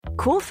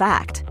Cool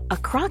fact, a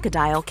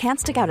crocodile can't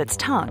stick out its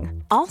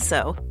tongue.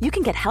 Also, you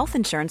can get health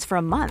insurance for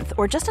a month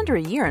or just under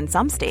a year in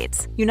some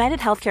states. United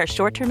Healthcare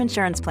short-term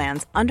insurance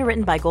plans,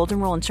 underwritten by Golden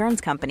Rule Insurance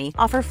Company,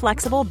 offer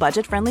flexible,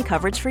 budget-friendly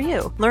coverage for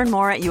you. Learn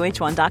more at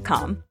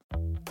uh1.com.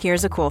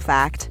 Here's a cool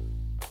fact.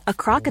 A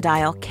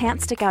crocodile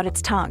can't stick out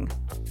its tongue.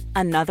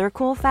 Another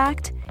cool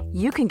fact,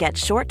 you can get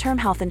short-term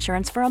health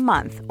insurance for a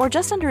month or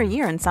just under a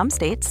year in some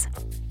states.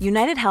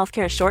 United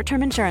Healthcare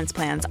short-term insurance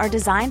plans are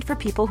designed for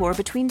people who are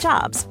between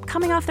jobs,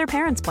 coming off their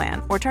parents'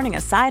 plan, or turning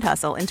a side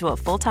hustle into a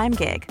full-time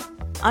gig.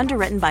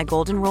 Underwritten by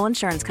Golden Rule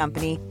Insurance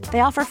Company,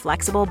 they offer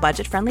flexible,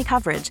 budget-friendly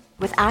coverage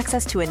with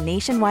access to a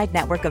nationwide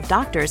network of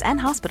doctors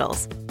and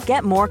hospitals.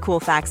 Get more cool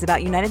facts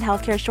about United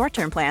Healthcare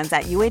short-term plans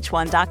at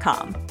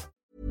uh1.com.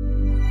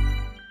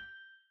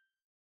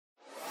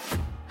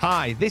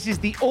 Hi, this is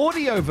the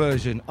audio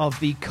version of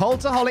the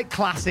Cultaholic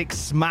Classic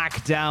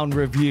SmackDown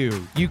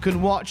review. You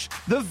can watch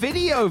the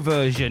video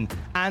version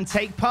and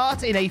take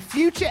part in a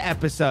future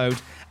episode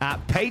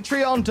at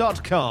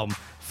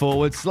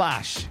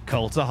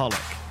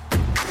patreon.com/Cultaholic.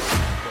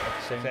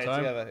 Same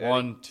time. Together.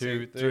 1,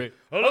 2, 3.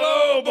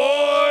 Hello,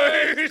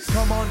 boys!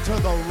 Come on to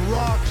the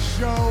Rock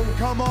Show.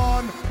 Come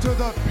on to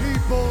the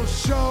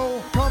People's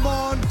Show. Come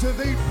on to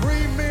the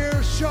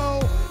premiere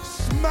show,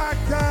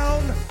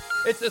 SmackDown.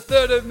 It's the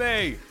 3rd of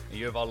May, the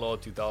year of our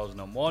Lord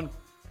 2001.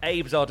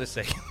 Abe's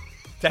Odyssey.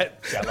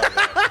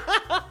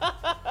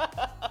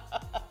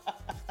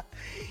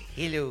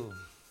 Hello.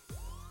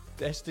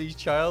 Destiny's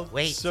Child.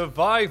 Wait.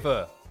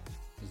 Survivor.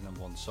 His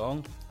 #1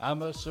 song.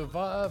 I'm a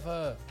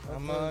survivor.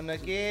 I'm gonna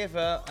give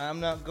up.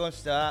 I'm not gonna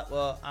stop.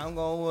 Well, I'm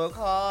gonna work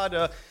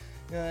harder.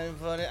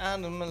 For the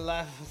end of my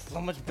life, so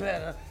much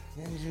better.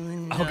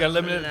 I'll get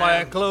eliminated by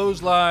a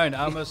clothesline.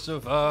 I'm a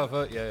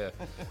survivor. Yeah.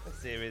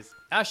 Series.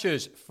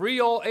 Ashes, Free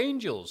All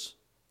Angels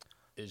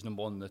is #1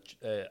 on the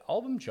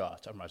album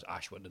chart. I remember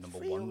Ash went to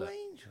 #1 there.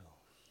 Angel.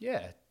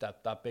 Yeah,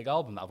 that big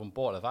album that everyone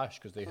bought of Ash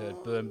because they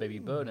heard Burn Baby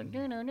Burn and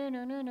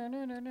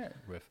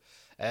riff.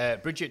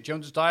 Bridget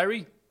Jones's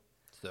Diary,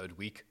 3rd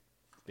week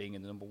being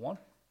in the #1.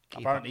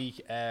 Apparently,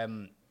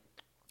 the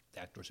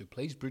actress who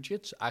plays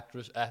Bridget's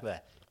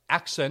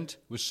accent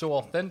was so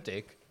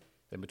authentic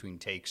that in between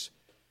takes,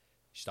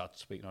 she started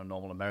speaking on a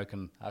normal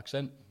American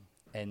accent,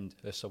 and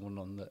someone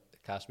on the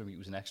cast, maybe it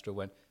was an extra,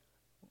 went,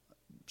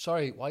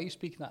 "Sorry, why are you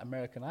speaking that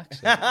American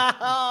accent?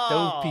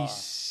 Don't be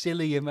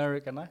silly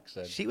American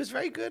accent." She was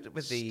very good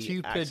with the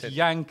stupid accent.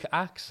 Yank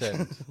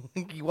accent.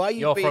 Why are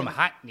you You're being... from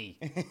Hackney.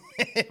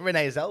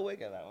 Renee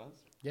Zellweger, that was.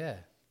 Yeah.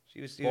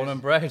 She was Born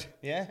and bred.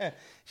 Yeah.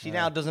 She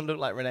now doesn't look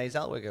like Renee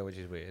Zellweger, which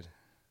is weird.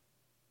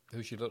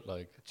 Who she look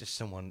like? Just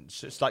someone.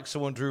 It's like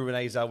someone drew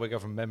Renee Zellweger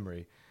from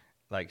memory.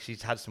 Like,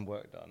 she's had some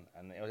work done.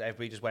 And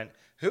everybody just went,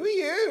 "Who are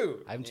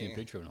you?" I haven't seen a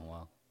picture of her in a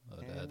while.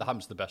 That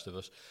happens to the best of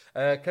us.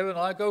 Kevin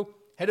Largo,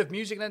 head of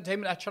music and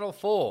entertainment at Channel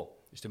 4,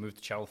 is to move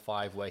to Channel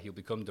 5, where he'll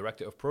become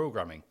director of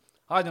programming.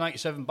 Hired in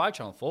 97 by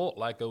Channel 4,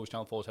 Largo was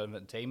Channel 4's head of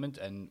entertainment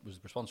and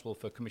was responsible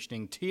for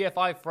commissioning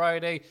TFI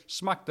Friday,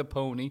 Smack the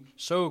Pony,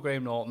 So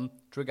Graham Norton,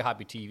 Trigger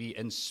Happy TV,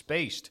 and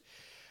Spaced.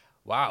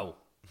 Wow.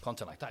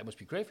 Content like that, it must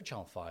be great for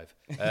Channel 5.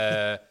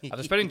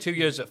 After spending 2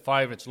 years at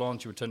 5 and its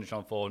launch, he returned to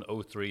Channel 4 in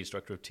 2003 as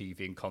Director of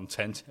TV and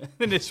Content.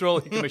 In this role,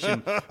 he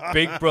commissioned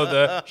Big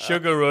Brother,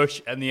 Sugar Rush,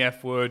 and The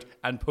F Word,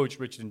 and Poach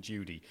Richard and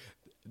Judy.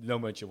 No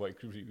mention of what he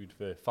contributed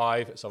for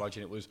 5, so I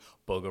imagine it was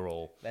bugger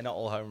all. They're not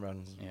all home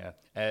runs. Yeah.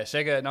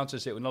 Sega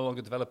announces it will no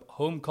longer develop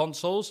home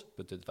consoles,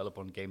 but to develop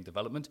on game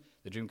development.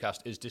 The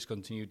Dreamcast is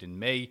discontinued in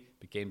May,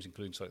 but games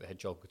including Sonic the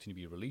Hedgehog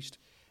continue to be released.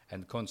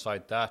 And to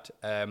coincide that,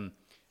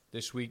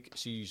 this week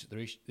sees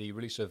the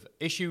release of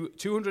issue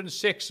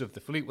 206 of the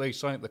Fleetway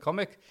Sonic the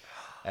Comic.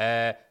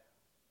 The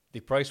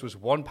price was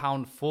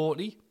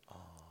 £1.40.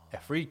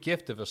 A free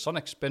gift of a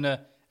Sonic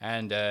spinner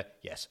and,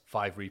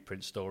 5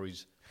 reprint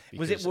stories.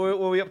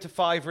 Were we up to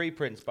 5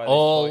 reprints by this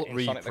all point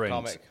in Sonic the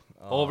Comic?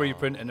 All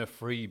reprint and a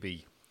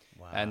freebie.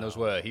 Wow. And those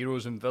were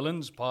Heroes and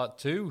Villains, Part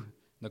 2,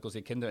 Knuckles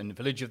the Kinder and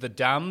Village of the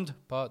Damned,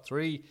 Part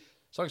 3,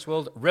 Sonic's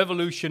World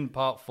Revolution,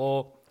 Part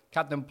 4,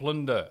 Captain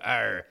Plunder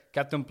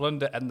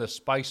and the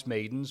Spice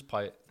Maidens,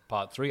 Part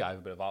 3. I have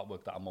a bit of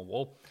artwork that on my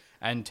wall.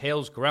 And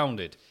Tales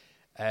Grounded.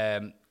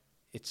 It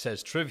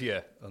says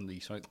trivia on the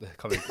Sonic the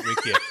Comic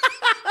Wiki.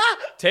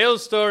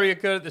 Tails' story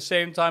occurred at the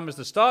same time as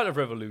the start of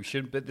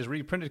Revolution, but this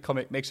reprinted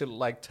comic makes it look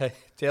like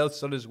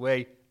Tails on his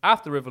way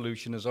after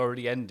Revolution has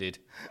already ended.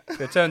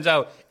 So it turns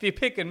out, if you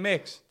pick and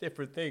mix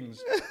different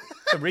things,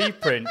 the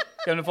reprint,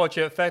 the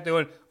unfortunate effect, they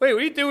went, "Wait,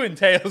 what are you doing,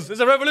 Tails? There's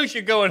a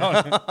revolution going on."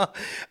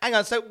 Hang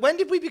on, so when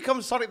did we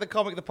become Sonic the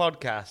Comic, the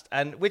podcast?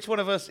 And which one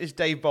of us is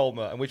Dave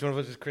Ballmer and which one of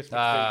us is Chris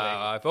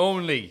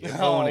McFeely? If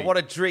only. What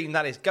a dream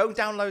that is. Go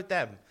download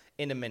them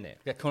in a minute.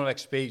 Get Conan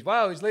XP.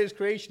 Wow, his latest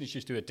creation is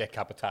just do a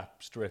Decapitat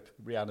strip,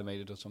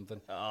 reanimated or something.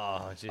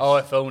 Oh,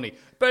 if only.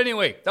 But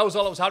anyway, that was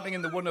all that was happening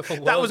in the wonderful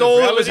world. That was all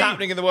that was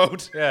happening in the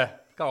world. Yeah,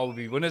 can't all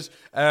be winners.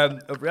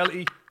 Of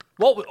reality,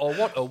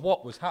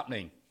 what was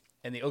happening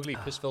in the ugly,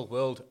 piss-filled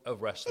world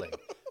of wrestling?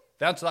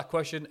 The answer to that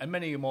question and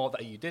many more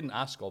that you didn't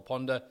ask or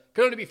ponder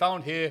can only be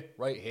found here,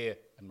 right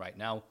and right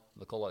now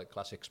the Cult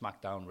Classic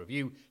SmackDown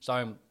review.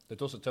 Starring the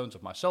dulcet tones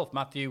of myself,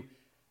 Matthew,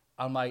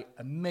 and my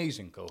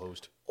amazing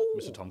co-host,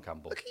 Mr. Tom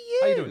Campbell. Look at you.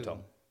 How you doing, Tom?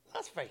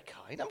 That's very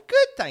kind. I'm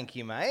good, thank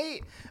you,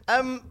 mate.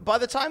 By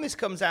the time this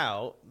comes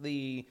out,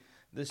 there's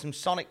some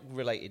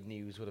Sonic-related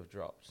news would have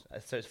dropped.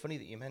 So it's funny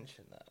that you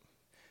mentioned that.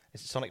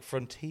 It's Sonic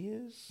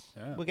Frontiers.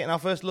 Yeah. We're getting our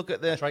first look at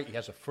the... That's right, he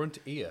has a front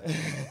ear.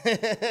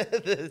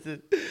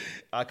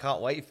 I can't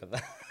wait for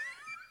that.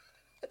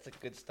 That's a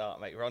good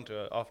start, mate. We're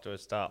off to a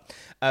start.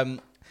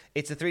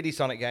 It's a 3D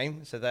Sonic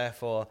game, so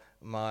therefore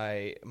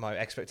my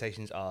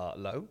expectations are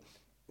low.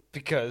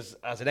 Because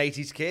as an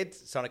 80s kid,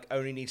 Sonic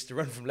only needs to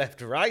run from left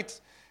to right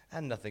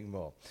and nothing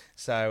more.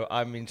 So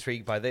I'm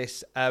intrigued by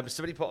this.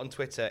 Somebody put on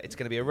Twitter, it's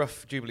going to be a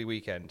rough Jubilee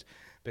weekend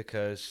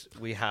because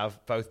we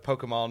have both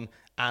Pokemon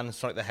and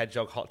Sonic the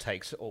Hedgehog hot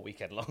takes all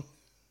weekend long.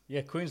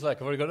 Yeah, Queen's like,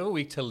 I've already got a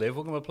week to live.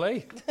 What can we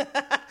play?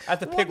 I have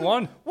to pick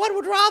one. One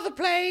would rather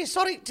play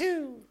Sonic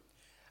 2.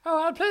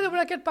 Oh, I'll play that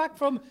when I get back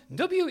from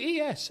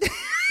WES.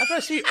 After I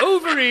see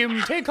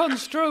Overeem take on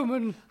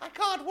Strowman. I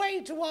can't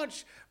wait to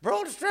watch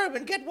Braun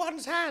Strowman get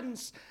one's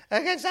hands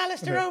against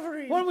Alistair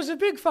Overeem. One was a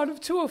big fan of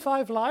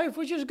 205 Live,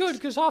 which is good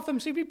because half them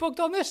seem to be booked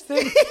on this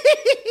thing.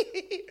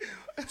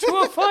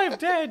 205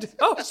 dead.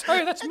 Oh,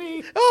 sorry, that's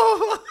me.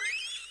 Oh,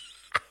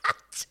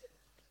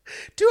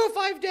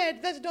 205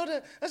 dead. That's not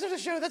a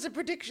show. That's a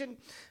prediction.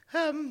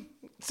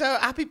 So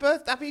happy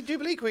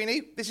Jubilee,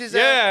 Queenie. This is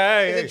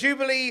a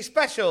Jubilee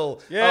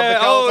special. Yeah.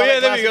 Of the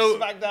there we go.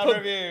 SmackDown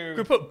review.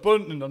 We put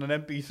Bunton on an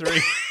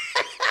MP3.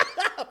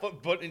 I'll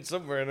put Bunton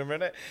somewhere in a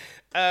minute.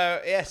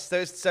 Yes.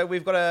 So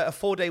we've got a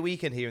 4-day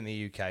weekend here in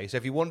the UK. So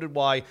if you wondered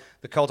why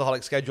the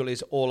Cultaholic schedule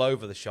is all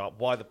over the shop,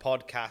 why the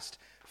podcast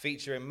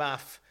featuring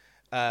Math,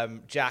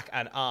 Jack,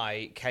 and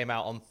I came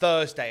out on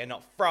Thursday and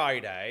not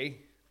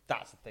Friday.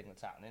 That's the thing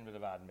that's happening with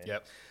the admin.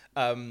 Yep.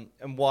 And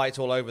why it's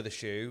all over the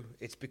shoe,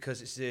 it's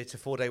because it's a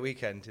 4-day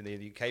weekend in the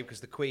UK because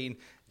the Queen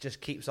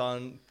just keeps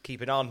on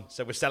keeping on.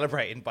 So we're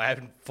celebrating by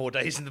having 4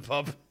 days in the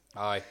pub.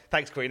 Aye.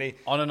 Thanks, Queenie.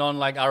 On and on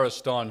like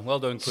Ariston. Well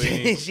done,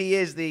 Queenie. She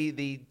is the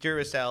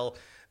Duracell,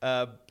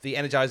 the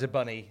Energizer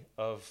Bunny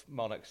of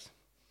Monarchs.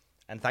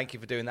 And thank you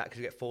for doing that because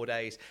you get 4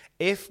 days.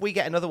 If we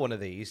get another one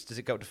of these, does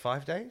it go up to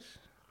 5 days?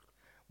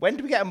 When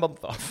do we get a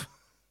month off?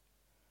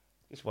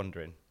 Just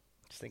wondering.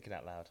 Just thinking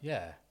out loud.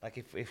 Yeah. Like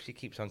if she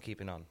keeps on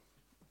keeping on.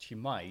 She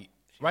might.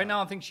 Right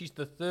now, I think she's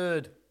the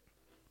third.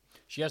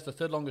 She has the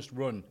third longest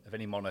run of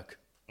any monarch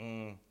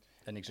in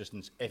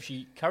existence. If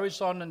she carries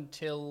on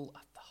until,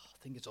 I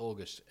think it's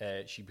August,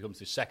 she becomes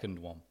the second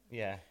one.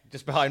 Yeah,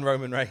 just behind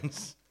Roman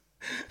Reigns.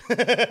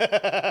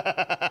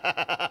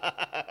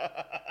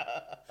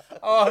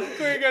 Oh,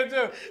 what are you going to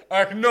do?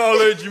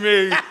 Acknowledge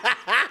me.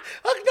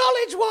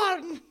 Acknowledge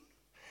one.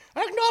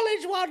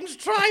 Acknowledge one's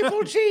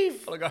tribal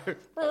chief.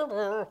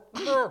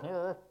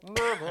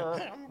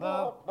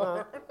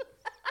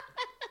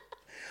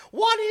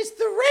 One is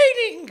the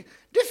reigning,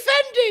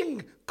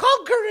 defending,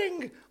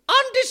 conquering,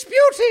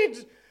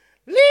 undisputed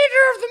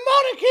leader of the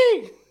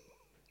monarchy,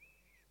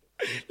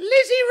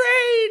 Lizzie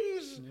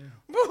Reigns.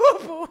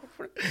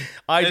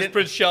 There's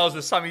Prince Charles,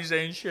 the Sami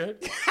Zayn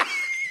shirt.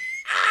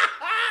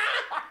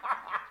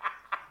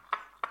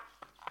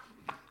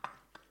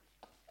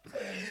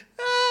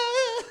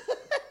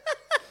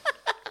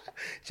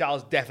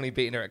 Charles definitely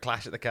beating her at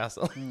Clash at the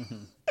Castle.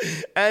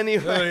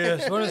 Anyway. Oh,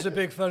 yes. One is a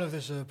big fan of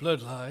this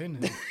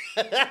bloodline.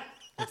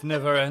 It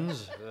never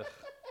ends.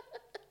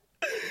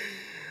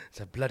 It's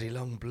a bloody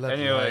long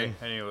bloodline.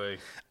 Anyway.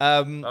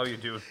 How are you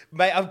doing?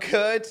 Mate, I'm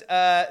good.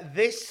 I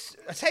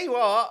tell you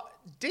what,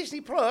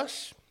 Disney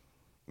Plus,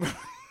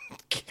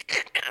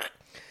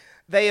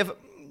 they have,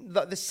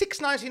 the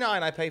 $6.99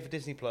 I pay for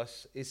Disney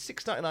Plus is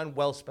 $6.99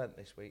 well spent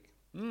this week.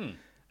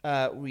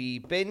 We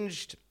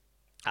binged...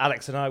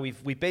 Alex and I, we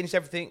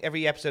binged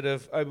every episode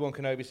of Obi-Wan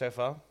Kenobi so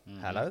far.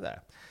 Mm-hmm. Hello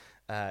there.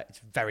 It's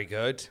very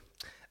good.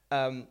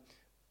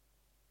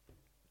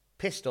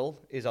 Pistol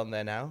is on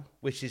there now,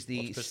 which is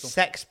the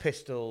Sex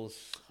Pistols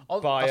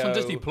bio. That's on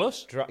Disney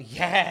Plus?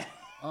 Yeah.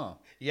 Oh.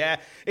 Yeah.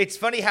 It's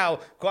funny how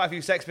quite a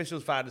few Sex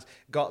Pistols fans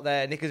got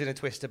their knickers in a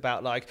twist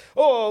about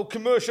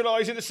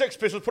commercialising the Sex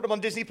Pistols, put them on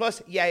Disney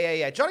Plus.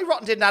 Yeah. Johnny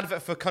Rotten did an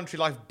advert for Country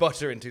Life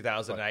Butter in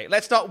 2008.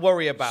 Let's not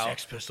worry about...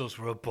 Sex Pistols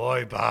were a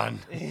boy band.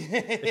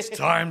 It's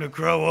time to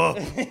grow up.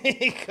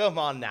 Come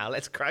on now,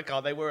 let's crack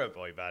on. They were a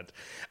boy band.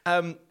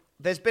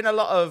 There's been a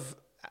lot of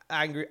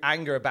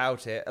anger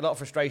about it, a lot of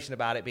frustration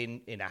about it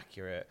being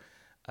inaccurate.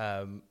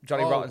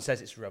 Johnny Rotten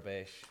says it's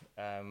rubbish.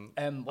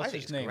 What's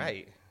his name?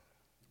 Great.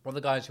 One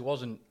of the guys who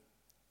wasn't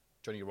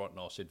Johnny Rotten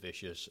or Sid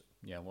Vicious,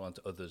 one of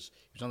the others,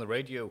 he was on the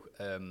radio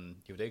the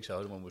other day, because I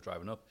heard him when we were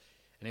driving up,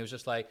 and he was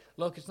just like,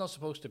 look, it's not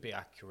supposed to be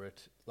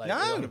accurate, like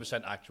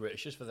 100% accurate,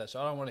 it's just for this, so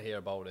I don't want to hear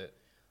about it.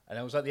 And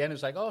I was at the end, it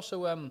was like, what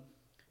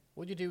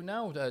do you do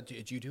now? Do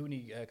you do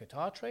any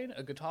guitar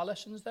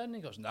lessons then? And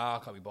he goes, nah, I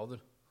can't be bothered.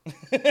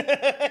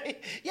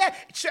 Yeah,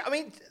 I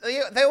mean,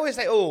 they always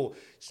say,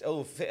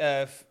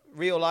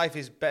 real life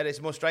is better, it's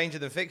more stranger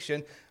than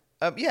fiction.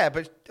 Yeah,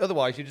 but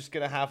otherwise you're just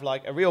going to have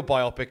like a real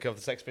biopic of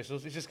the Sex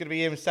Pistols. It's just going to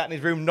be him sat in his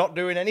room not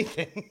doing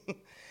anything.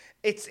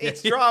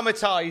 It's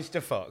dramatized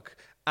to fuck.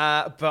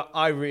 But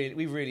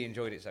we really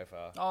enjoyed it so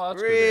far. Oh,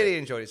 that's good. Really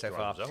enjoyed it so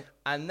far. Drives out.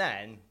 And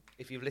then,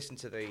 if you've listened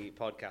to the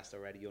podcast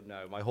already, you'll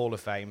know my Hall of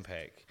Fame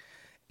pick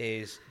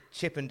is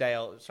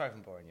Chippendale. Sorry if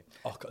I'm boring you.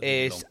 Oh, God,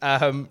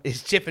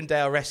 is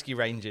Chippendale Rescue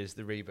Rangers,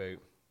 the reboot,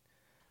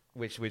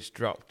 which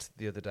dropped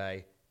the other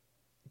day.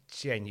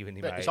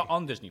 Genuinely, mate. It's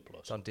on Disney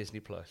Plus. It's on Disney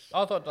Plus.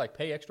 I thought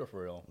pay extra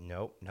for it all.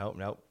 Nope.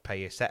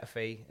 Pay your set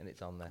fee and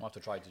it's on there. I'll have to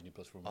try Disney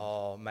Plus for a month.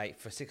 Oh, mate,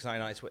 for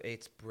 $6.99,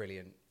 it's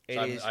brilliant. I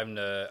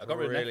got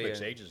rid of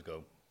Netflix ages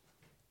ago.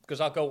 Because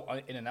I'll go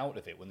in and out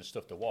of it when there's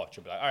stuff to watch.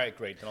 I'll be like, all right,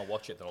 great, then I'll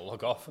watch it, then I'll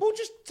log off. Well,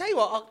 just tell you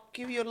what, I'll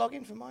give you a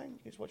login for mine.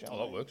 You just watch it Oh,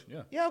 online. that works,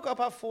 yeah. Yeah, I've got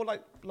about 4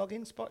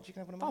 login spots you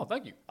can have on a month. Oh,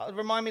 thank you.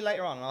 Remind me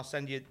later on and I'll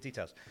send you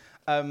details.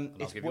 I'll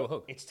give you a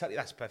hug.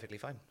 That's perfectly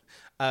fine.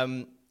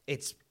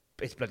 It's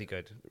bloody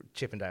good.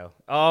 Chippendale.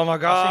 Oh my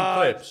God. I've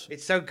seen clips.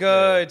 It's so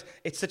good. Yeah.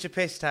 It's such a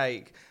piss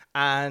take.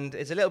 And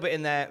it's a little bit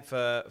in there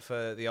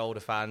for the older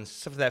fans,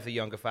 stuff there for the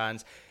younger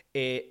fans.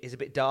 It is a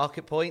bit dark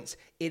at points.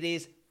 It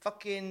is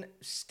fucking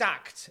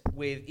stacked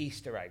with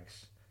Easter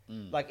eggs.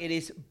 It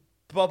is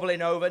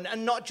bubbling over,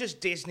 and not just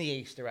Disney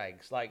Easter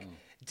eggs,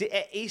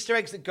 Easter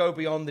eggs that go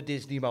beyond the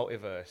Disney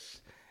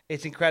multiverse.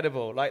 It's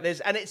incredible.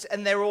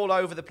 And they're all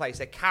over the place.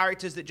 They're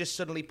characters that just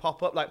suddenly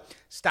pop up. Like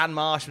Stan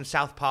Marsh from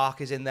South Park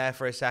is in there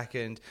for a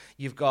second.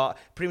 You've got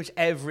pretty much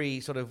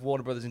every sort of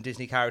Warner Brothers and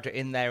Disney character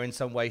in there in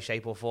some way,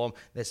 shape, or form.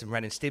 There's some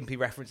Ren and Stimpy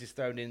references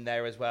thrown in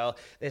there as well.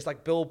 There's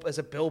there's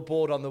a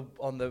billboard on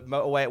the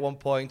motorway at one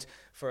point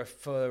for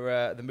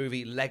the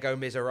movie Lego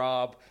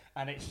Miserable,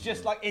 and it's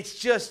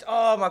just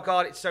oh my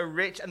God, it's so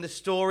rich, and the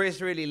story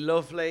is really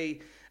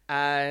lovely,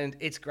 and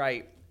it's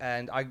great.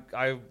 And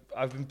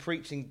I've been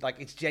preaching,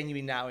 it's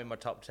genuine now in my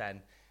top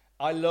 10.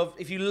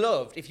 If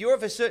you're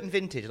of a certain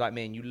vintage like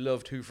me and you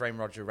loved Who Framed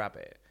Roger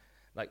Rabbit,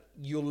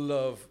 you'll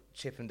love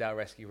Chippendale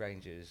Rescue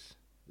Rangers,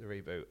 the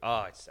reboot.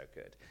 Oh, it's so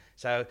good.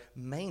 So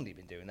mainly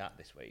been doing that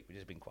this week, which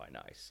has been quite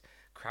nice.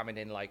 Cramming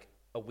in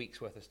a week's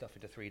worth of stuff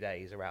into 3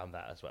 days around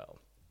that as well.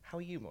 How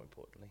are you, more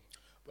importantly?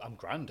 I'm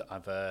grand.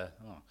 I've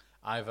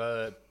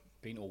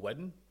been to a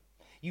wedding.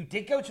 You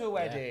did go to a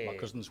wedding. Yeah, my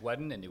cousin's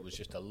wedding, and it was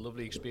just a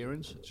lovely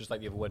experience. It's just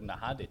like the other wedding I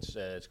had. It's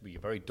going to be a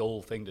very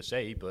dull thing to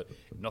say, but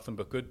nothing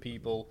but good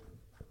people,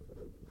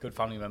 good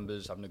family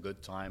members, having a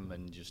good time,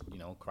 and just,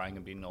 crying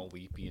and being all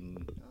weepy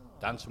and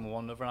dancing with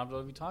one another and having a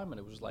lovely time. And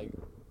it was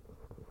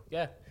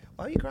yeah.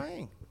 Why are you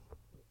crying?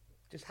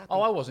 Just happy?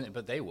 Oh, I wasn't,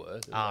 but they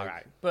were.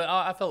 Right. But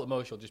I felt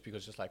emotional just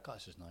because it's God,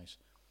 this is nice.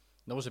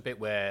 And there was a bit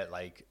where,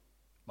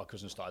 my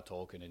cousin started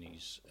talking, and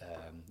he's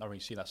not really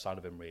seen that side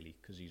of him, really,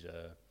 because he's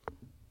a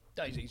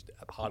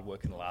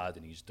hard-working lad,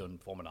 and he's done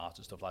performing arts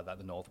and stuff like that in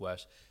the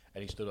Northwest.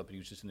 And he stood up and he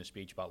was just in a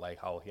speech about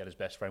how he had his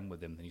best friend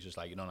with him, and he's just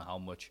you don't know how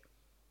much,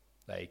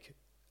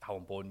 how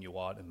important you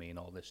are to me and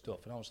all this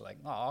stuff. And I was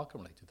like, no, I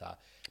can relate to that.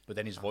 But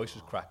then his voice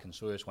was cracking,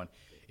 so he just went,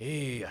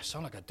 hey, I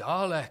sound like a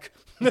Dalek.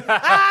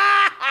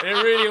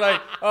 It really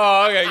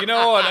oh, okay, you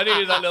know what? I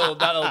needed that little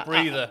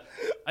breather.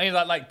 I needed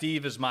that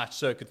Divas match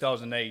circa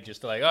 2008,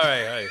 just to all right,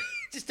 hey.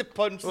 Just to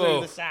punch through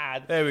the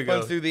sad. There we go.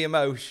 Punch through the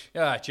emotion.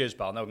 Yeah, cheers,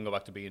 pal. Now we can go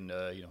back to being,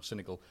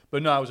 cynical.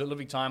 But no, it was a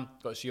lovely time.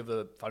 Got to see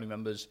other family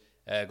members.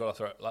 Got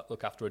to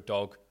look after a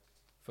dog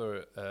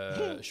for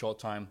a short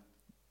time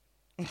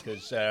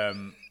because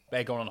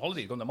they're going on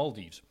holiday, going to the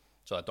Maldives.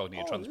 So that dog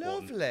needed transport.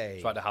 Lovely.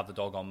 So I had to have the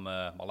dog on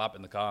my lap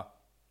in the car.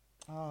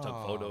 Took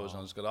photos, and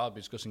I was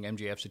discussing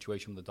MJF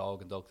situation with the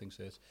dog, and the dog thinks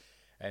this.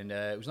 And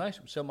it was nice.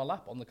 It was on my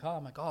lap on the car.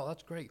 I'm like, oh,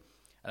 that's great.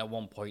 And at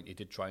one point, he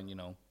did try and,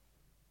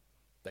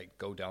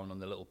 go down on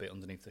the little bit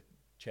underneath the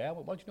chair.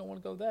 Why do you not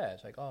want to go there?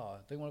 It's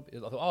they want to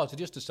be. I thought,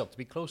 it's just to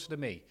be closer to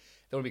me.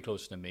 They want to be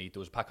closer to me. There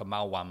was a pack of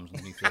Malwams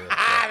underneath the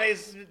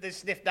chair. They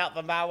sniffed out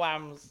the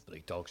Malwams.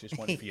 Bloody dogs, just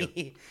wanting for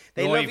you.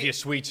 They want love you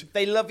sweet.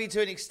 They love you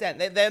to an extent.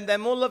 They're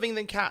more loving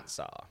than cats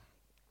are.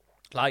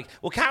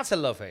 Cats are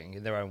loving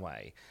in their own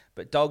way,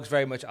 but dogs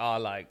very much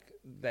are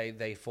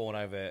they fawn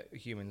over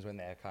humans when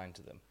they're kind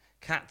to them.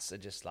 Cats are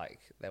just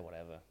they're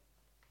whatever.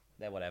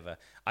 They're whatever.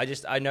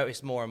 I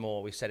noticed more and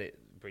more, we said it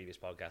in previous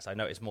podcasts, I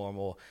noticed more and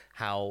more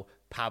how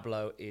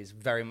Pablo is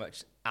very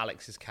much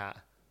Alex's cat.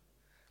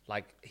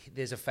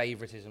 There's a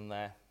favoritism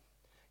there.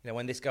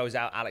 When this goes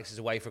out, Alex is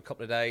away for a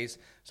couple of days,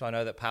 so I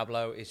know that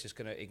Pablo is just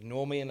going to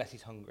ignore me unless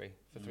he's hungry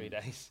for 3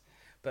 days.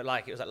 But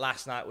it was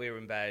last night we were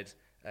in bed,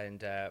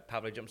 and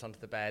Pablo jumps onto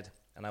the bed,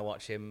 and I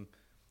watch him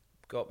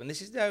go up, and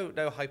this is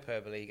no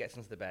hyperbole. He gets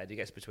onto the bed, he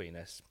gets between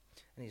us,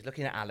 and he's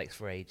looking at Alex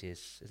for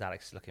ages as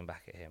Alex is looking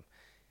back at him.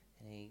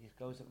 And he just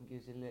goes up and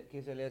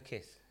gives her a little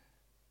kiss.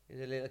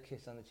 Gives her a little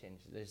kiss on the chin.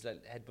 Just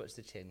headbutts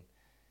the chin. And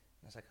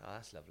I was like, oh,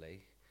 that's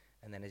lovely.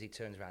 And then as he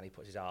turns around, he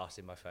puts his arse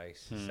in my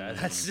face. So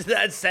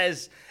that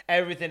says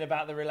everything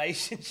about the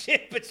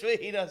relationship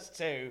between us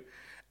two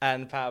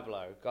and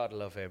Pablo. God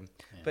love him.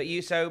 Yeah. But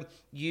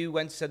you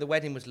went, so the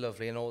wedding was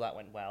lovely and all that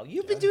went well.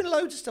 You've been doing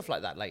loads of stuff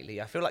like that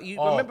lately. I feel like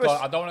you remember... God,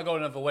 I don't want to go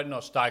to another wedding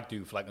or stag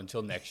do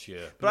until next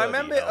year. But I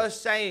remember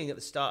us saying at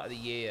the start of the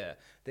year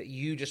that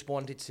you just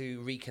wanted to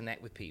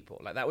reconnect with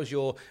people. That was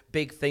your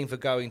big thing for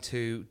going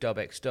to Dub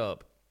X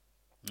Dub.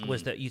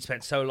 was that you'd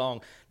spent so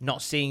long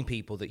not seeing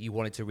people that you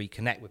wanted to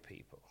reconnect with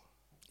people.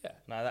 Yeah.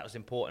 Now, that was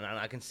important, and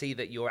I can see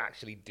that you're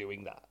actually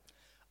doing that.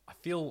 I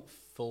feel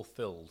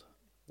fulfilled.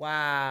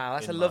 Wow,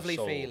 that's a in my lovely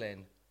soul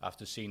feeling.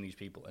 after seeing these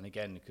people. And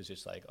again, because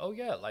it's like, oh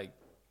yeah, like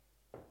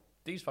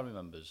these family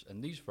members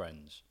and these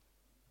friends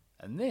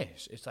and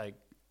this, it's like,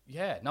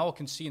 yeah, now I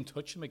can see and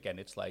touch them again.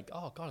 It's like,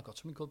 oh God, I've got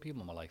so many good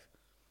people in my life.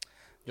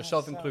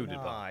 Yourself included,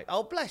 So but nice.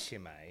 Oh, bless you,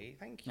 mate.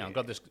 Thank you. yeah, I'm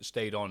glad this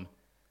stayed on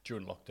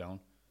during lockdown.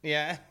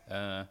 Yeah.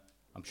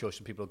 I'm sure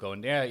some people are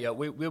going, yeah,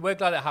 we're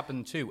glad it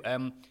happened too.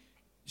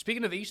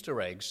 Speaking of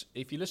Easter eggs,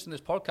 if you listen to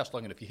this podcast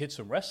long enough, you hit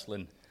some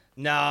wrestling.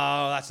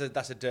 No,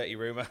 that's a dirty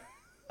rumor.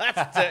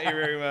 That's a dirty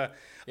rumor.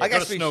 Yeah, go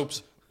to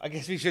Snopes. I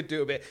guess we should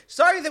do a bit.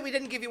 Sorry that we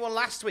didn't give you one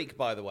last week,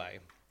 by the way.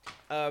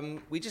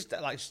 We just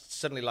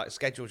suddenly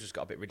schedule just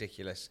got a bit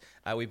ridiculous.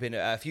 We've been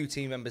a few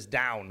team members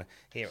down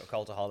here at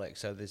Cultaholic,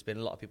 so there's been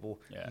a lot of people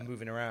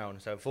moving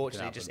around. So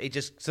unfortunately, it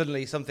just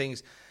suddenly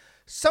sometimes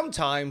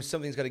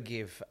something's got to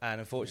give, and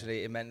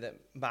unfortunately, it meant that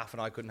Math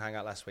and I couldn't hang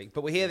out last week.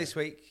 But we're here this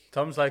week.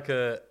 Tom's like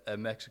a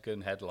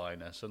Mexican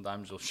headliner.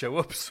 Sometimes he'll show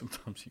up,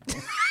 sometimes he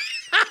won't.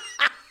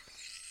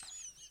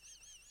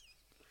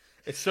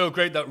 It's so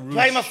great that Roosh...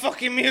 Play my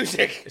fucking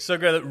music! It's so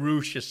great that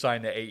Roosh has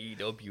signed at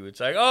AEW. It's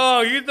like,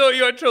 oh, you thought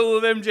you had trouble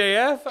with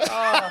MJF?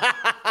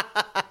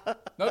 Oh.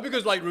 Not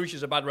because, Roosh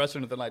is a bad wrestler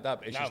or anything like that,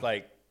 but it's just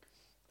like,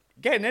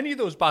 getting any of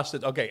those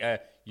bastards... Okay,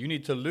 you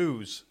need to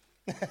lose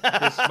this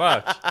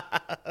match.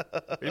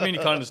 What do you mean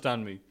you can't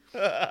understand me?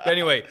 But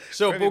anyway,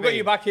 so we'll get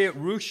you back here at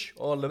Roosh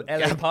or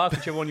LA Park,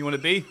 whichever one you want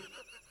to be.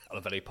 I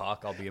love LA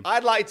Park, I'll be him.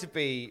 I'd like to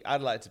be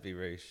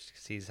Roosh,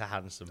 because he's a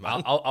handsome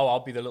man. I'll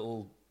be the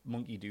little...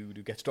 monkey dude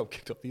who gets drop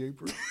kicked off the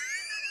apron.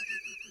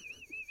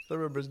 I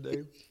remember his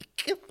name.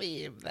 Could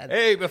be him then.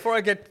 Hey, before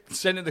I get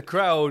sent in the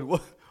crowd,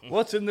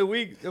 what's in the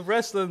week of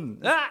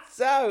wrestling?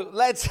 So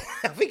let's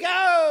have we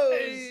go.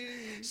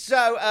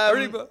 So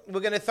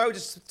we're going to throw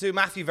just to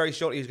Matthew very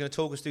shortly, who's going to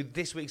talk us through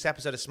this week's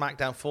episode of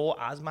SmackDown 4,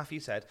 as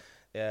Matthew said,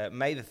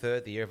 May the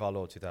 3rd, the year of our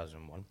Lord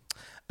 2001.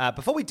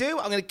 Before we do,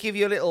 I'm going to give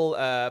you a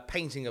little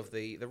painting of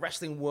the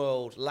wrestling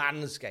world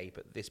landscape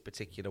at this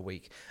particular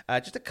week.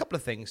 Just a couple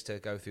of things to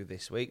go through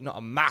this week. Not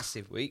a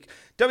massive week.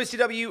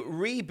 WCW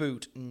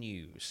reboot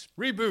news.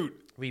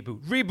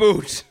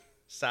 Reboot.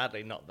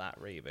 Sadly, not that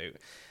reboot.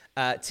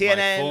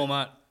 TNN. My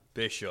format,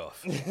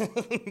 Bischoff.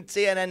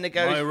 TNN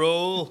negotiations. My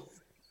role,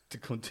 to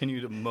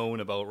continue to moan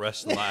about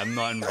wrestling. I'm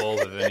not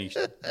involved in any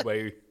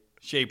way,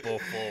 shape, or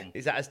form.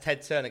 Is that as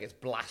Ted Turner gets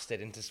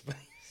blasted into space?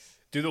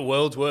 Do the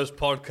world's worst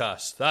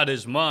podcast. That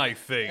is my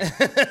thing.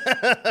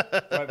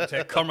 Right, we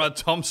take Conrad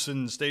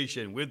Thompson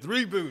station with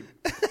Reboot.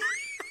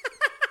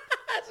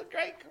 That's a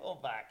great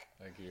callback.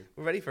 Thank you.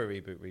 We're ready for a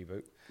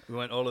reboot. We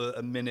went all of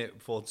a minute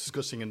before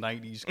discussing a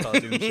 90s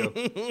cartoon show.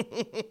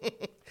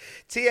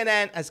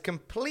 TNN has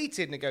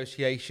completed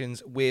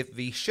negotiations with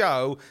the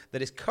show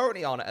that is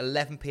currently on at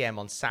 11 p.m.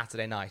 on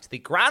Saturday night, the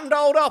Grand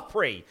Ole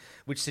Opry,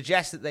 which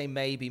suggests that they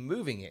may be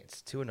moving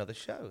it to another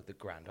show, the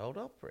Grand Ole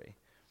Opry.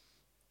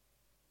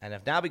 And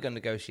have now begun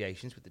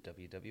negotiations with the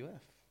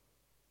WWF.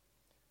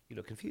 You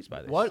look confused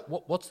by this.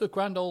 What's the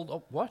Grand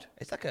Old... what?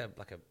 It's like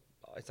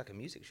a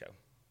music show.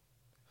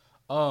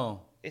 Oh.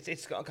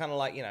 It's got kind of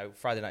like,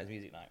 Friday night's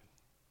music night.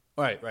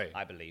 Right.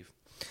 I believe.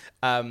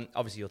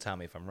 Obviously, you'll tell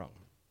me if I'm wrong.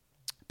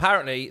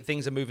 Apparently,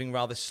 things are moving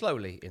rather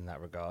slowly in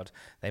that regard.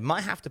 They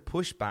might have to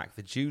push back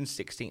the June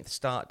 16th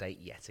start date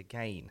yet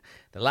again.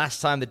 The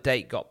last time the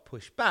date got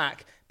pushed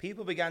back,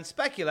 people began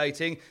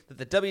speculating that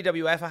the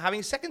WWF are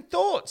having second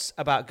thoughts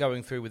about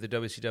going through with the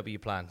WCW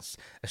plans.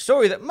 A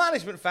story that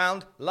management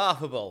found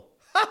laughable.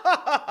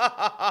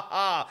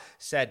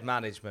 Said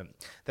management.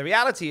 The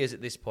reality is,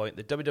 at this point,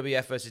 the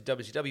WWF versus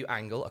WCW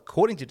angle,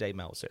 according to Dave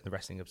Meltzer in the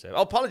Wrestling Observer,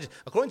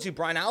 according to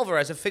Brian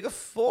Alvarez, a figure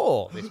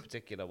 4, this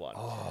particular one.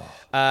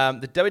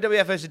 The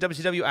WWF versus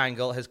WCW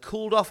angle has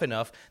cooled off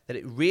enough that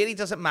it really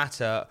doesn't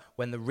matter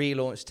when the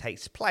relaunch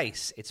takes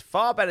place. It's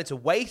far better to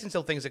wait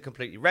until things are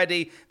completely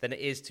ready than it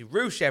is to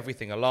rush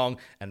everything along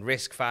and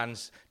risk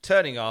fans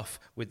turning off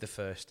with the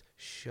first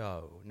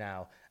show.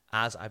 Now,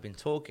 as I've been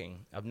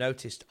talking, I've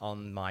noticed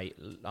on my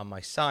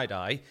side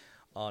eye,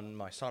 on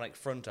my sonic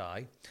front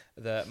eye,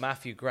 that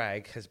Matthew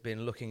Gregg has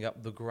been looking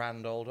up the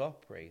Grand Ole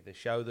Opry, the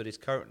show that is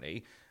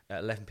currently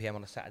at 11 p.m.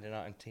 on a Saturday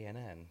night on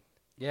TNN.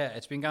 Yeah,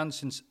 it's been going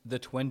since the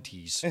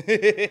 20s.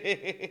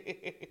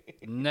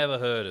 Never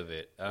heard of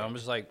it. I'm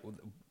just like,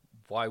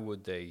 why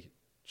would they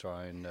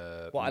try and...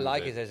 what I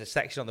like is there's a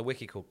section on the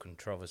wiki called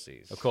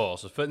Controversies. Of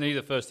course. It's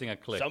the first thing I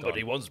clicked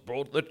Somebody on. once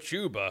brought the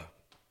tuba.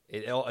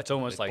 It's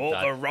almost They like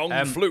bought that. the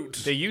wrong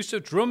flute. The use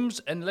of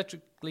drums and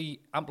electrically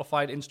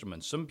amplified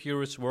instruments. Some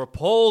purists were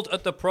appalled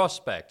at the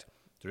prospect.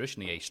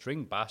 Traditionally, a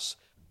string bass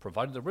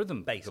provided the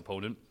rhythm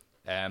component.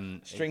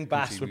 String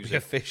bass would be a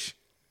fish.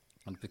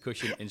 And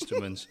percussion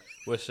instruments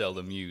were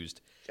seldom used.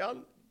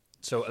 John?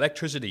 So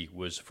electricity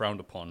was frowned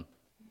upon.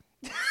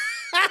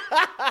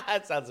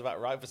 That sounds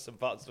about right for some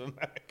parts of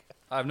America.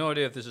 I have no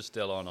idea if this is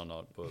still on or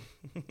not, but...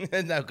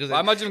 No, because I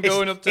imagine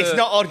going up to... It's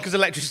not on because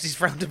electricity's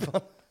frowned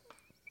upon.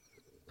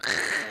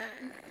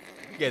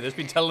 Yeah, they've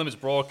been telling them it's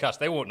broadcast.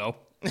 They won't know.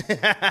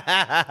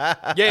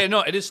 Yeah,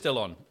 no, it is still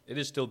on. It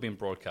is still being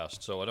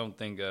broadcast. So I don't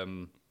think.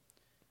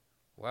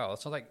 Wow,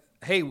 that's not like.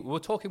 Hey, we're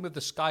talking with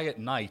the Sky at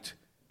night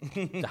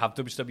to have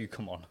WCW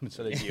come on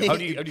instead of you. How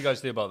do you guys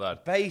feel about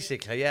that?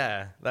 Basically,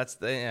 yeah. That's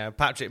the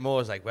Patrick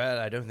Moore's like, well,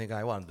 I don't think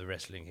I want the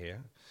wrestling here.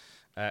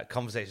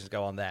 Conversations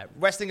go on there.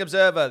 Wrestling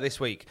Observer this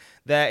week.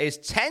 There is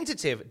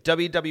tentative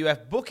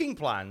WWF booking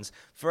plans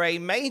for a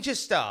major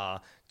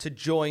star to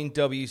join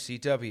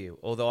WCW,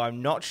 although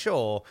I'm not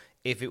sure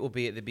if it will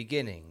be at the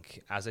beginning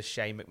as a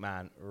Shane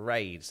McMahon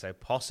raid. So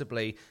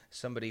possibly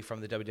somebody from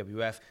the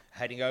WWF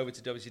heading over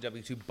to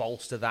WCW to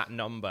bolster that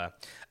number.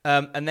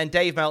 And then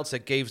Dave Meltzer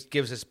gives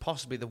us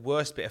possibly the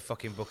worst bit of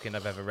fucking booking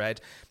I've ever read.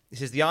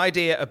 This is the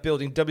idea of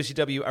building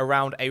WCW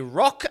around a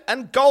Rock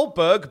and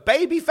Goldberg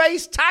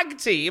babyface tag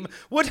team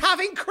would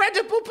have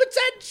incredible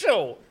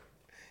potential.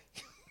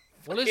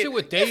 What is it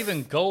with Dave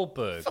and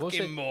Goldberg?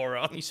 Fucking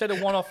moron. He said a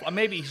one-off.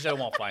 Maybe he said a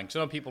one-off line.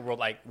 Some people wrote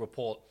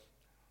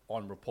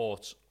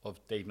reports of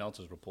Dave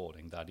Meltzer's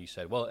reporting that he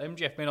said, well,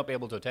 MJF may not be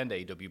able to attend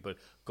AEW, but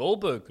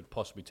Goldberg could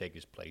possibly take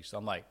his place.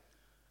 I'm like,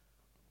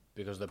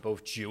 because they're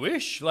both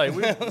Jewish? Like,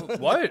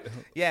 what?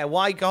 Yeah,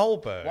 why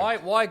Goldberg?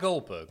 Why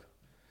Goldberg?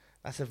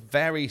 That's a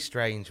very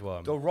strange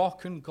one. The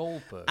Rock and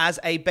Goldberg. As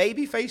a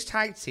babyface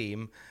tag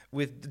team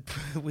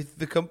with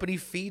the company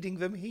feeding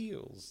them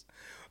heels.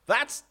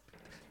 That's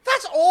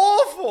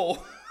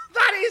awful.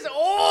 That is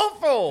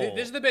awful.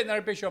 This is the bit in the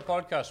Eric Bischoff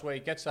podcast where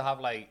he gets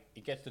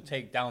to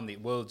take down the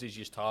world's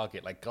easiest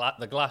target, like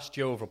the Glass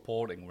Joe of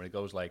reporting, where he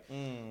goes like,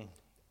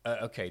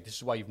 okay, this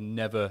is why you've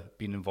never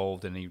been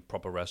involved in any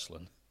proper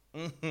wrestling.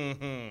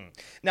 Mm-hmm.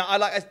 Now, I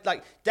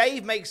like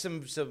Dave makes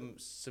some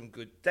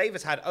good. Dave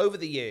has had over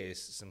the years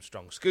some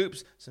strong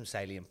scoops, some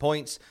salient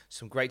points,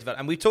 some great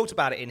development, and we talked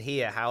about it in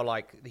here how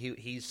like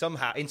he's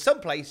somehow in some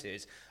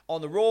places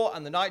on the Raw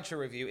and the Nitro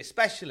review,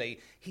 especially,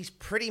 he's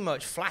pretty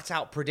much flat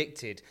out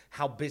predicted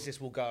how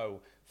business will go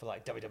for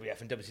like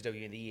WWF and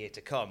WCW in the year to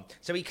come.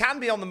 So he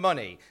can be on the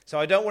money. So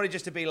I don't want it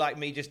just to be like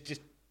me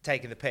just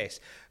taking the piss.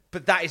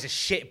 But that is a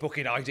shit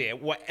booking idea.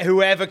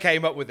 Whoever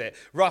came up with it.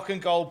 Rock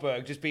and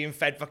Goldberg just being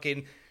fed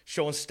fucking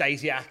Sean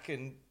Stasiak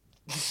and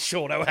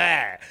Sean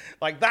O'Hare.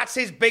 Like, that's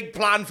his big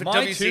plan for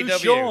WCW.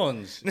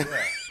 Two Seans. Yeah.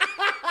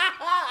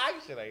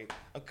 Actually,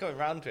 I'm coming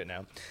around to it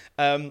now.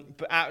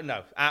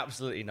 No,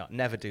 absolutely not.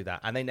 Never do that.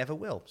 And they never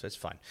will, so it's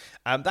fine.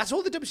 That's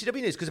all the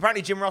WCW news, because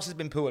apparently Jim Ross has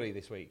been poorly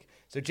this week.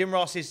 So Jim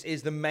Ross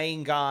is the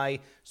main guy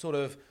sort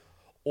of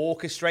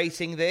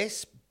orchestrating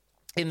this.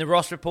 In the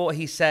Ross report,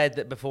 he said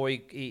that before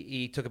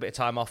he took a bit of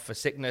time off for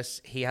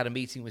sickness, he had a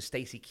meeting with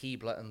Stacy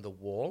Keibler and The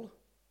Wall.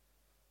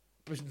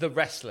 The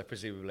wrestler,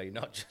 presumably,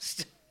 not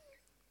just...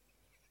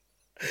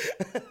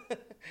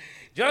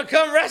 Do you want to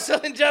come wrestle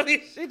in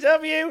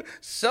WCW?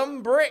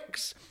 Some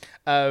bricks.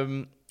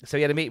 So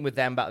he had a meeting with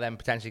them about them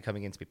potentially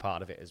coming in to be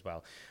part of it as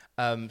well.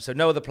 So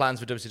no other plans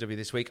for WCW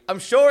this week. I'm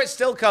sure it's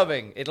still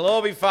coming. It'll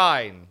all be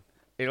fine.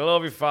 It'll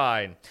all be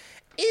fine.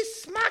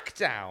 Is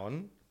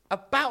SmackDown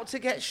about to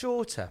get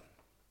shorter?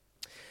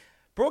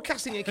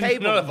 Broadcasting and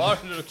Cable... None of our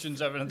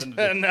introductions have anything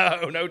to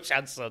do. No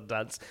chance,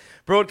 Sundance.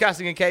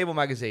 Broadcasting and Cable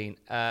magazine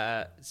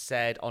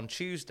said on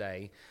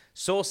Tuesday,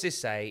 sources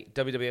say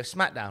WWF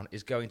SmackDown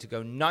is going to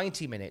go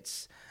 90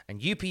 minutes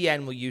and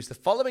UPN will use the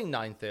following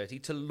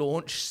 9:30 to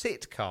launch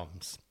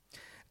sitcoms.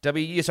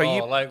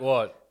 Like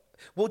what?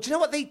 Well, do you know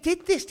what? They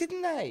did this,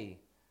 didn't they?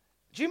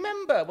 Do you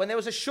remember when there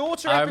was a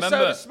shorter episode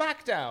of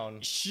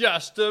SmackDown?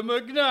 Shasta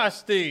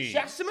McNasty.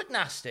 Shasta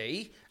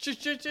McNasty.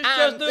 Shasta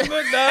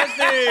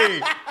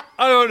McNasty.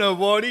 I don't know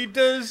what he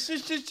does.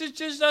 Shasta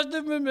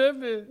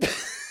McNasty.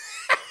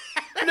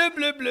 Blah,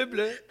 blah, blah,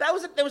 blah.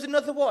 There was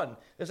another one. There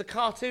was a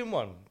cartoon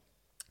one.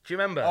 Do you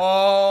remember?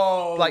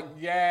 Oh, like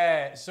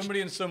yeah.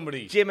 Somebody and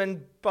somebody. Jim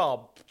and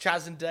Bob.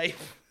 Chaz and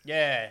Dave.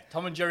 Yeah.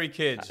 Tom and Jerry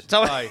kids.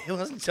 It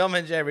wasn't Tom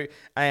and Jerry.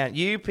 And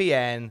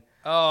UPN.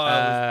 Oh,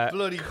 that was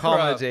bloody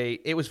comedy.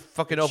 crap. It was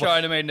fucking awful.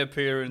 China made an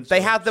appearance.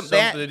 They had them.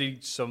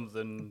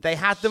 Something. They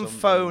had them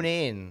phone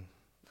in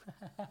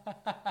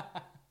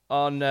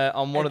on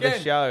one of the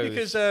shows.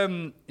 Because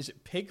is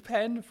it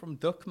Pigpen from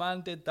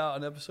Duckman did that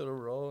on an episode of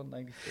Raw in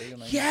 '93 or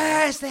 '94?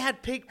 Yes, they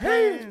had Pigpen.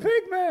 Hey, it's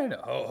Pigman.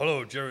 Oh,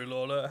 hello, Jerry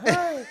Lawler.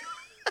 Hey,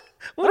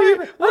 what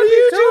are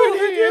you doing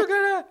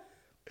here?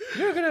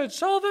 You're gonna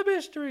solve a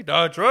mystery.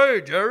 That's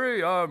right,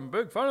 Jerry. I'm a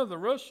big fan of the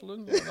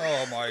wrestling.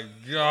 Oh my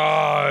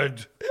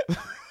God.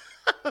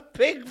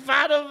 Big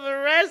fan of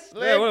the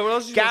wrestling. Yeah, what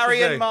else you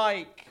Gary and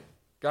Mike.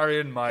 Gary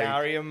and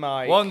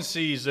Mike. One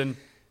season.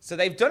 So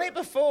they've done it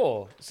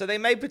before. So they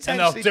may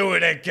potentially... And they'll do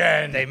it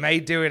again. They may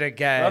do it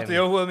again. After the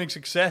overwhelming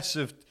success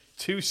of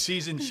 2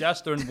 seasons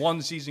Shasta and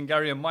 1 season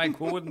Gary and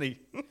Mike, wouldn't he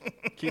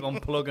keep on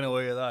plugging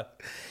away at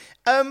that?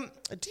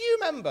 Do you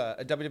remember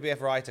a WWF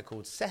writer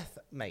called Seth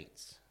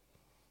Mates?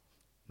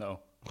 No.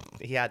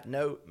 He had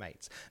no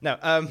mates. No,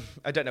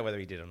 I don't know whether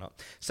he did or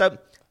not. So,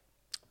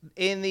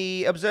 in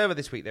the Observer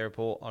this week, they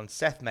report on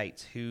Seth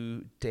Mates,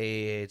 who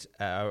did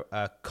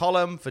a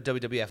column for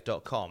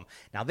WWF.com.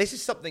 Now, this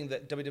is something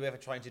that WWF are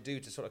trying to do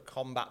to sort of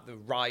combat the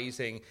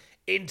rising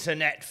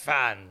internet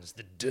fans,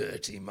 the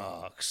dirty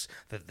marks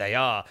that they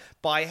are,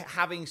 by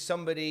having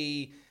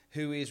somebody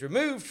who is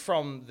removed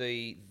from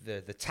the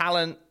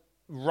talent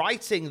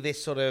writing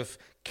this sort of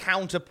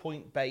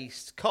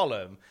counterpoint-based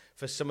column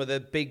for some of the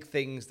big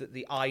things that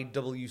the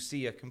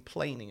IWC are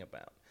complaining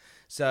about.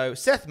 So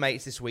Seth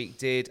Mates this week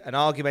did an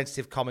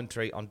argumentative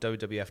commentary on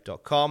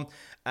WWF.com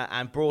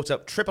and brought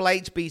up Triple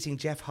H beating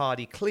Jeff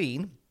Hardy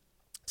clean,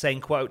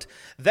 saying, quote,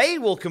 "They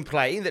will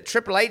complain that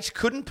Triple H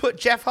couldn't put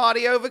Jeff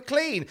Hardy over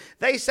clean.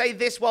 They say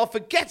this while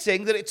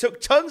forgetting that it took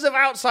tons of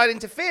outside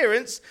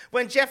interference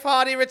when Jeff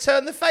Hardy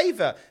returned the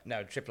favour."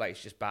 No, Triple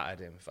H just battered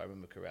him, if I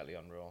remember correctly,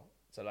 on Raw.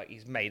 So,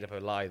 he's made up a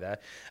lie there.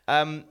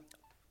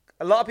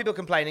 A lot of people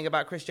complaining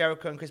about Chris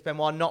Jericho and Chris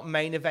Benoit not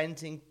main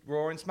eventing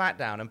Raw and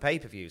SmackDown and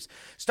pay-per-views.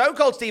 Stone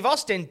Cold Steve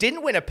Austin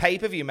didn't win a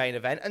pay-per-view main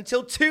event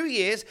until 2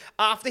 years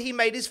after he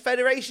made his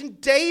Federation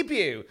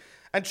debut.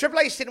 And Triple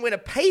H didn't win a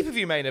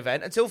pay-per-view main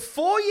event until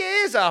 4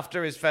 years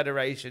after his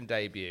Federation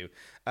debut.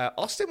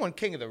 Austin won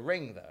King of the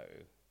Ring,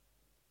 though.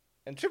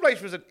 And Triple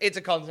H was an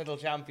Intercontinental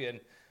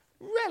Champion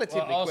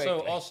relatively quickly.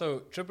 Also,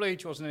 Triple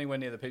H wasn't anywhere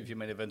near the pay-per-view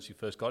main events he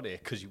first got here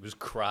because he was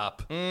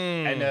crap.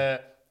 And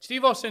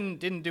Steve Austin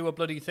didn't do a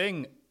bloody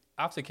thing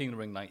after King of the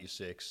Ring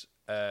 96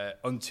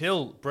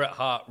 until Bret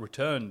Hart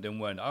returned and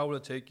went, "I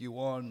will take you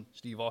on,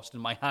 Steve Austin,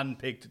 my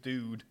hand-picked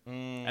dude."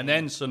 And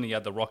then suddenly he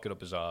had the rocket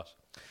up his arse.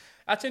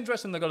 That's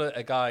interesting. They got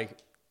a guy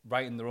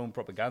writing their own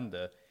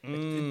propaganda.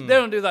 They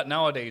don't do that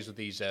nowadays with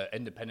these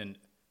independent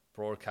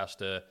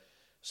broadcaster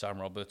Sam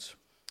Roberts,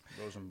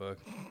 Rosenberg.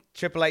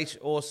 Triple H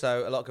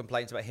also, a lot of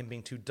complaints about him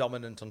being too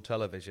dominant on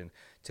television,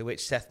 to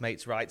which Seth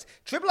Mates writes,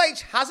 "Triple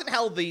H hasn't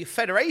held the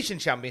Federation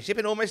Championship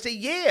in almost a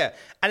year,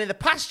 and in the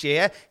past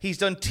year, he's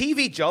done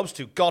TV jobs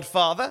to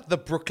Godfather, the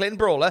Brooklyn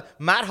Brawler,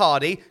 Matt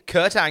Hardy,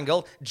 Kurt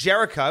Angle,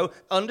 Jericho,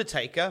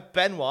 Undertaker,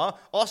 Benoit,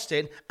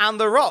 Austin, and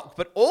The Rock.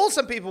 But all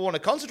some people want to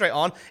concentrate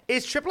on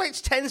is Triple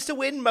H tends to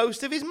win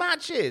most of his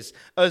matches,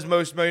 as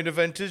most main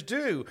eventers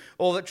do,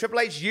 or that Triple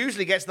H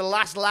usually gets the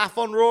last laugh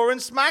on Raw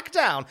and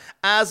SmackDown,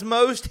 as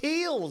most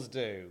heels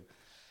do."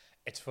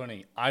 It's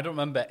funny. I don't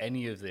remember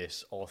any of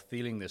this or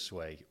feeling this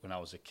way when I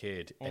was a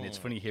kid. And it's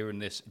funny hearing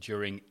this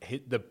during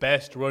the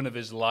best run of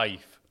his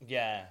life.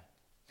 Yeah.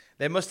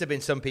 There must have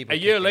been some people. A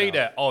year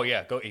later,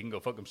 he can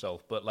go fuck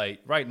himself. But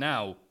right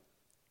now,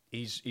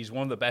 he's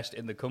one of the best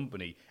in the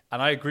company.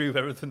 And I agree with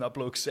everything that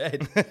bloke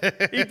said.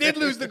 He did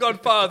lose the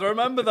Godfather. I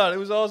remember that. It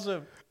was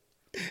awesome.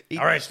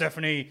 All right,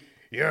 Stephanie,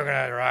 you're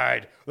going to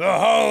ride the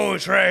whole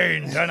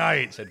train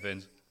tonight, said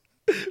Vince.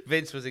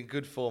 Vince was in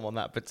good form on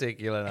that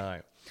particular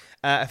night.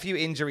 A few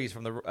injuries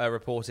from the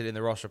reported in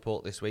the Ross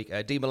report this week.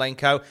 Dean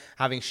Malenko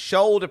having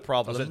shoulder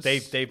problems.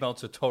 Dave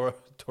Meltzer tore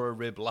a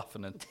rib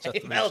laughing at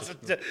Dave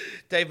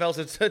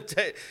Meltzer.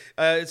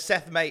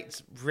 Seth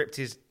Mates ripped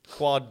his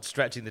quad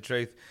stretching the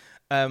truth.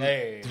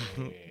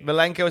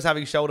 Malenko is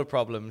having shoulder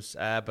problems,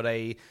 but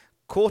a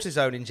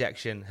cortisone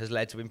injection has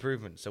led to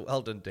improvement. So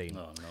well done, Dean.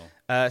 Oh,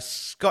 no.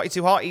 Scotty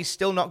 2 Hot, he's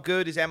still not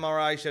good. His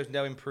MRI shows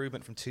no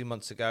improvement from 2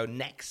 months ago.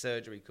 Neck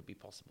surgery could be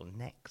possible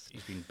next.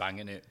 He's been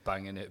banging it.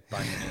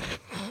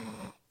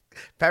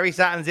 Perry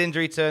Saturn's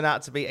injury turned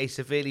out to be a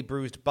severely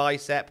bruised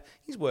bicep.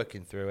 He's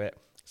working through it.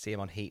 See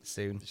him on Heat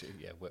soon.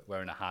 Yeah,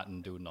 wearing a hat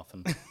and doing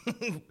nothing.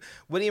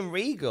 William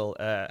Regal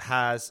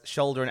has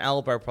shoulder and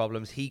elbow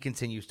problems. He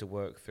continues to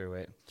work through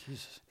it.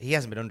 Jesus. He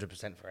hasn't been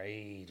 100% for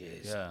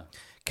ages. Yeah.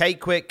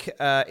 Kate Quick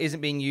isn't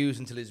being used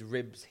until his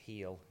ribs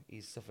heal.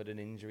 He's suffered an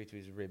injury to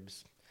his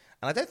ribs.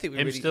 And I don't think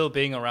Him still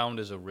being around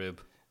as a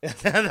rib.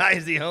 That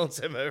is the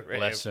ultimate rib.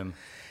 Bless him.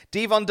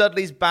 Devon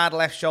Dudley's bad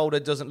left shoulder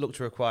doesn't look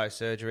to require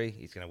surgery.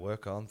 He's going to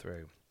work on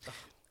through.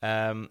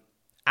 Aaron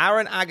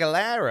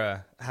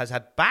Aguilera has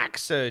had back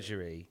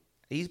surgery.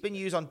 He's been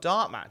used on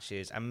dart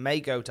matches and may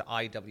go to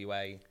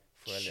IWA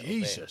for a little bit.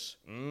 Jesus.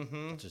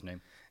 Mm-hmm. What's his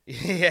name?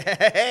 Yeah,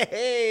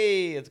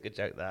 that's a good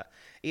joke, that.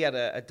 He had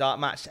a dart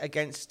match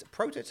against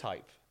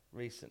Prototype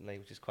recently,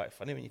 which is quite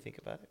funny when you think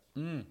about it.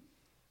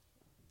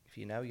 If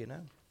you know, you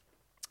know.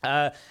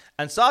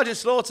 And Sergeant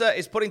Slaughter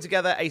is putting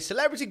together a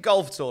celebrity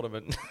golf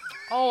tournament.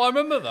 Oh, I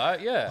remember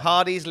that, yeah.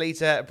 Hardy's,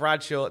 Lita,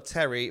 Bradshaw,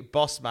 Terry,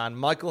 Bossman,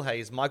 Michael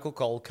Hayes, Michael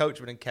Cole,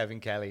 Coachman, and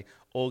Kevin Kelly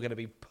all going to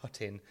be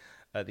putting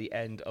at the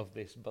end of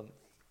this month.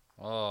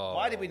 Oh.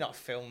 Why did we not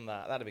film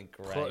that? That'd have been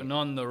great. Putting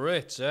on the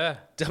Ritz, eh?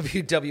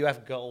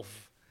 WWF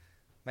Golf.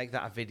 Make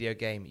that a video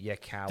game, you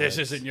cowards. This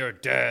isn't your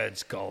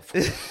dad's golf.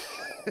 The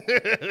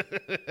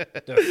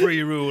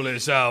free rule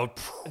is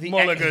out.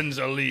 Mulligan's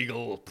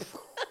illegal.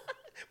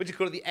 Would you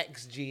call it the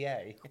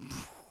XGA?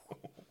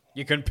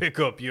 You can pick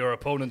up your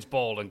opponent's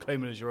ball and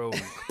claim it as your own.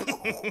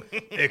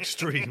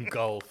 Extreme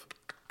golf.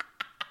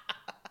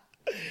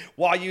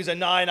 Why use a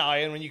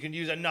 9-iron when you can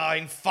use a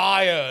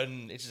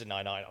 9-iron? It's just a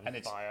 9-iron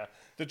on fire.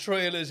 The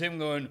trail is him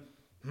going,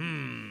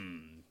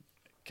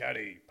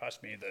 caddy, pass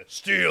me the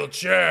steel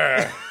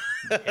chair.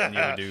 And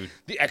you, dude.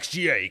 The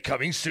XGA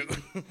coming soon.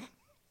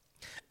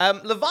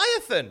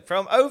 Leviathan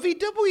from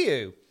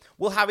OVW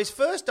will have his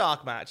first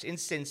dark match in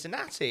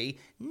Cincinnati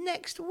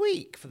next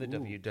week for the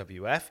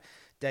WWF.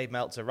 Dave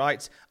Meltzer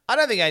writes, I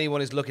don't think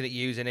anyone is looking at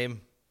using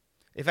him.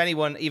 If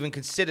anyone even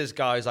considers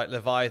guys like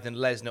Leviathan,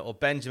 Lesnar, or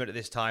Benjamin at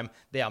this time,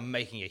 they are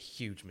making a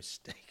huge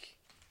mistake.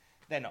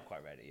 They're not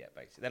quite ready yet,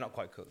 basically. They're not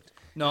quite cooked.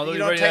 No, you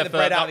don't take the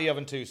bread out of the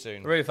oven too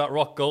soon. Ready for that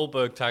Rock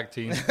Goldberg tag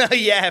team.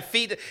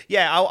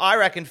 I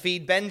reckon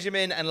feed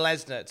Benjamin and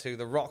Lesnar to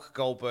the Rock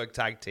Goldberg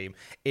tag team.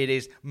 It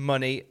is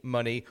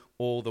money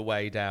all the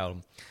way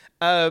down.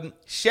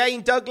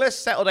 Shane Douglas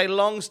settled a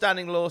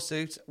long-standing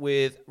lawsuit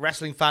with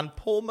wrestling fan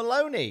Paul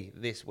Maloney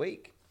this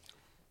week.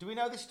 Do we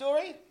know this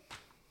story?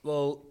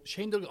 Well,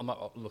 Shane Douglas, I'm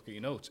not looking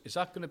at your notes. Is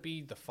that going to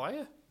be the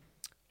Fire?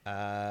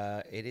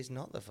 It is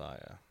not the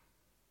Fire.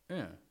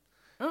 Yeah.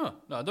 Oh,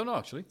 no, I don't know,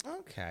 actually.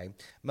 Okay.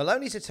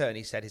 Maloney's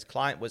attorney said his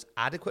client was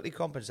adequately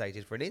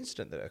compensated for an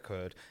incident that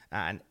occurred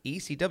at an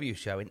ECW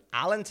show in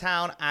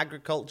Allentown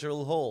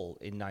Agricultural Hall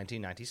in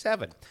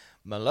 1997.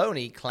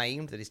 Maloney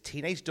claimed that his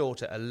teenage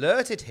daughter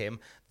alerted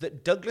him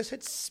that Douglas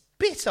had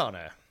spit on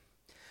her.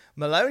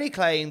 Maloney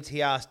claimed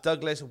he asked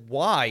Douglas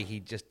why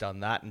he'd just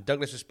done that, and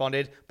Douglas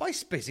responded by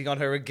spitting on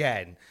her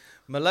again.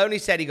 Maloney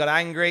said he got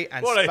angry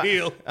and What a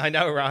heel. I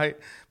know, right?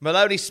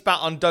 Maloney spat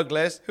on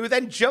Douglas, who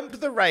then jumped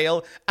the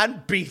rail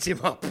and beat him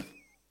up.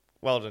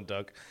 Well done,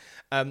 Doug.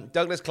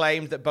 Douglas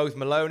claimed that both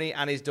Maloney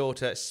and his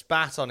daughter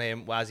spat on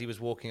him as he was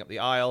walking up the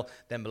aisle.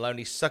 Then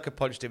Maloney sucker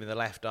punched him in the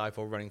left eye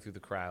before running through the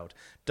crowd.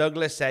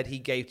 Douglas said he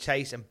gave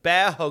chase and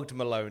bear hugged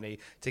Maloney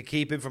to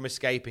keep him from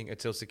escaping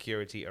until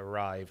security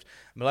arrived.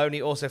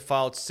 Maloney also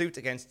filed suit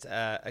against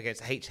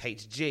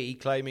HHG,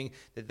 claiming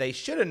that they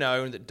should have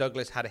known that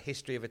Douglas had a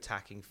history of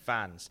attacking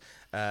fans.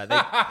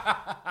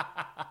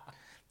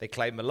 They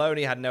claimed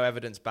Maloney had no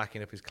evidence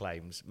backing up his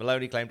claims.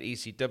 Maloney claimed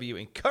ECW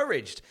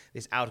encouraged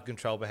this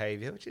out-of-control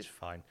behaviour, which is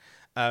fine.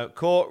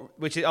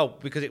 Because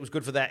it was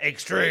good for their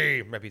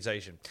extreme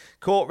reputation.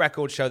 Court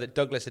records show that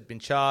Douglas had been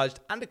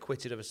charged and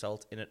acquitted of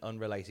assault in an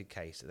unrelated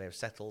case. They have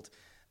settled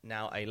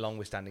now a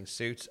long-withstanding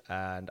suit,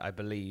 and I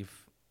think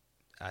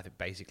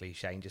basically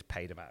Shane just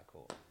paid him out of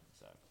court.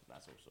 So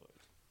that's all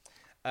sorted.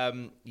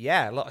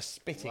 A lot of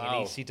spitting in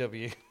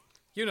ECW.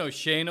 You know,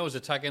 Shane was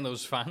attacking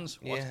those fans.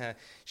 What? Yeah.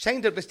 Shane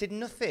Douglas did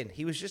nothing.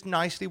 He was just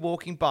nicely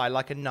walking by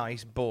like a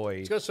nice boy.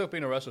 It's got stuff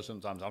being a wrestler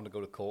sometimes. I'm to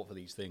go to court for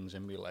these things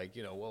and be like,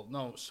 well,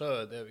 no,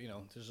 sir,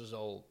 this is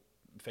all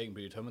fake and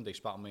predetermined. They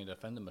spat on me and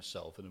defended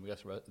myself. And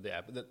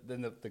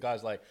then the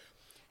guy's like,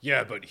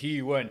 yeah, but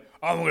he went,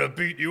 I'm going to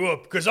beat you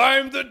up because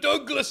I'm the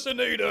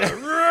Douglasinator.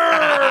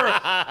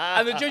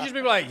 And the judges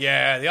be like,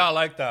 yeah, they are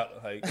like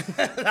that. Like,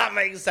 that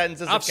makes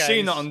sense. I've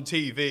seen that on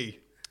TV.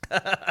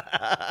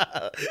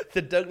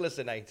 The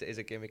Douglasinator is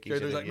a gimmick.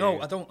 He's like,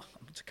 no, I don't.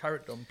 It's a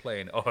character I'm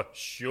playing. Oh,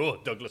 sure,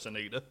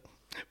 Douglasinator.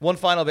 One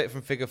final bit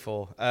from Figure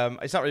 4.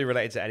 It's not really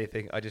related to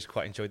anything. I just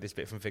quite enjoyed this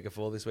bit from Figure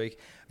 4 this week.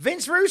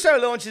 Vince Russo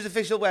launched his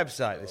official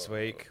website this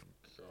week.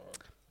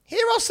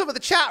 Here are some of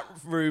the chat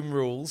room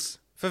rules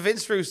for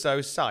Vince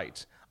Russo's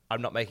site.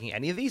 I'm not making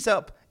any of these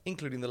up,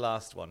 including the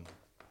last one.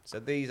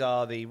 So these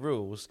are the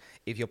rules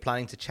if you're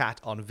planning to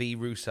chat on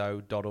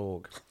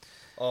vrusso.org.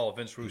 Oh,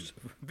 Vince Russo.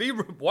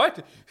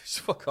 What?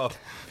 Fuck off.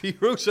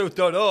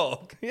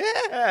 vrusso.org.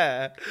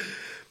 Yeah.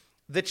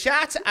 The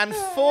chat and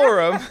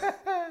forum.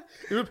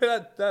 You would pay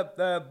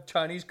that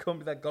Chinese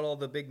company that got all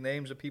the big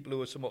names of people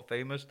who are somewhat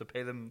famous to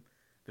pay them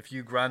the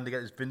few grand to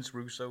get this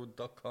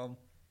VinceRusso.com.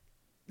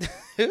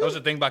 That was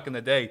the thing back in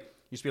the day.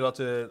 Used to be a lot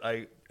of,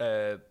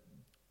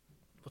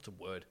 what's the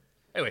word?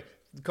 Anyway,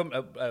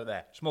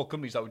 small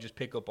companies that would just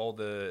pick up all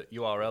the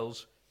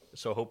URLs.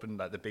 So hoping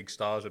that the big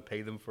stars would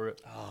pay them for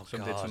it. Oh,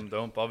 some did, some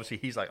don't. But obviously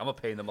he's like, I'm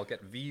not paying them. I'll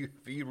get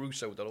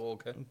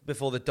vrusso.org.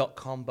 Before the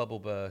 .com bubble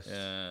burst.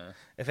 Yeah.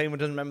 If anyone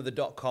doesn't remember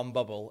the .com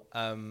bubble,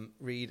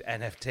 read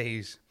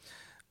NFTs.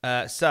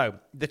 So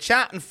the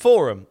chat and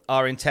forum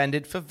are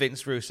intended for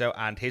Vince Russo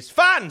and his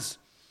fans,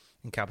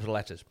 in capital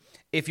letters.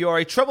 If you're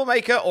a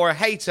troublemaker or a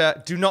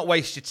hater, do not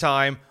waste your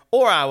time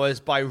or ours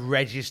by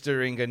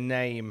registering a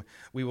name.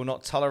 We will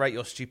not tolerate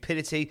your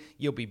stupidity.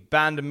 You'll be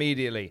banned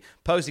immediately.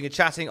 Posting and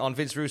chatting on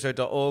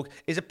vincerusso.org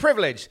is a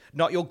privilege,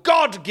 not your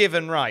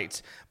God-given right.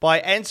 By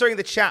entering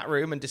the chat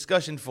room and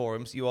discussion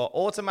forums, you are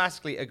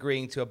automatically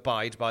agreeing to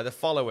abide by the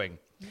following.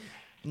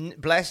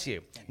 Bless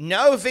you.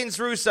 No Vince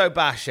Russo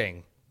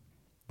bashing.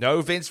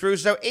 No Vince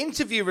Russo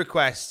interview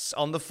requests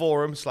on the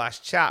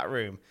forum/chat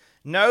room.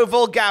 No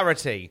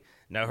vulgarity.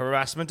 No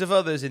harassment of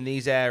others in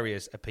these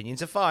areas.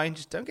 Opinions are fine,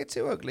 just don't get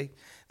too ugly.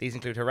 These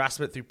include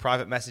harassment through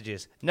private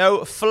messages.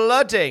 No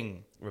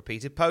flooding.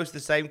 Repeated posts, the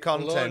same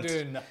content.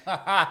 Flooding.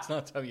 That's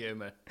not how you,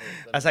 man.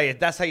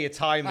 That's how you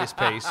time this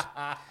piece.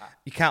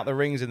 You count the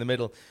rings in the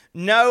middle.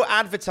 No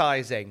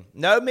advertising.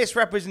 No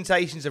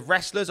misrepresentations of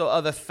wrestlers or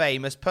other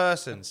famous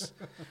persons.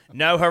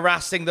 No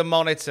harassing the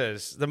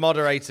moderators. The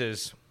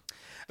monitors.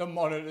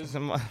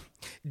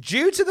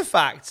 Due to the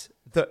fact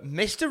that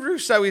Mr.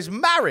 Russo is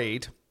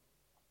married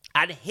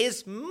and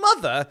his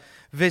mother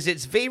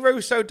visits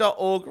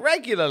vrusso.org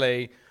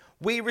regularly,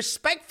 we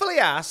respectfully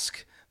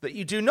ask that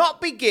you do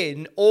not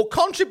begin or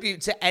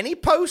contribute to any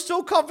posts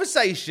or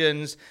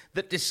conversations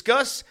that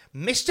discuss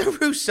Mr.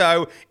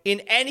 Russo in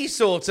any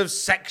sort of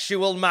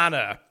sexual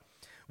manner.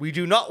 We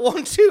do not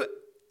want to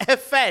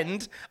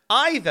offend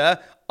either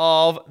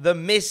of the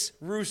Miss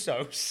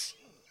Russos.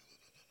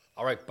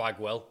 All right,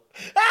 Bagwell.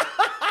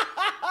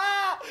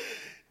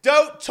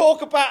 Don't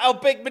talk about how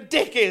big my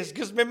dick is,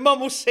 because my mum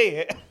will see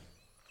it.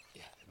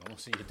 Yeah, I want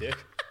to see your dick.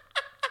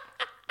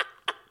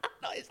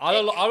 I'd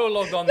have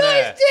logged on Not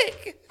there. his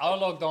dick. I'd have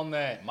logged on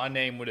there. My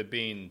name would have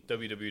been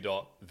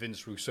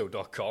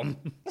www.vincerusso.com.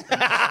 And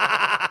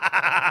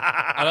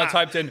I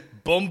typed in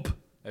bump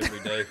every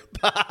day.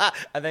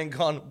 And then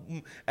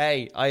gone,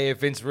 hey, I hear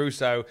Vince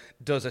Russo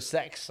does a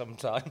sex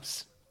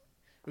sometimes.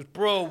 It was,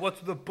 bro,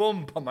 what's the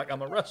bump? I'm like,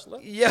 I'm a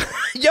wrestler.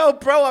 Yo,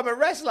 bro, I'm a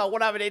wrestler. I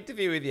want to have an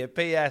interview with you.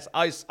 P.S.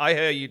 I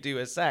hear you do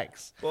a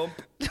sex. Bump.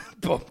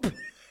 Bump.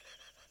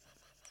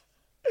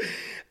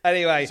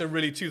 Anyway. It's a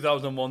really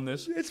 2001,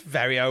 this. It's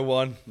very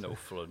 01. No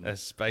fun. A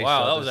space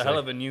wow, that odyssey. was a hell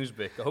of a news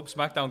bit. I hope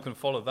SmackDown can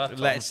follow that.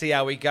 Let's see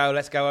how we go.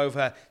 Let's go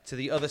over to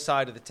the other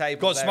side of the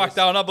table. Got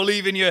SmackDown, I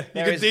believe in you.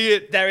 You can do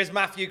it. There is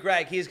Matthew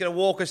Gregg. He's going to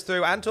walk us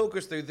through and talk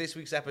us through this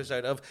week's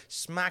episode of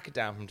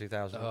SmackDown from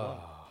 2001.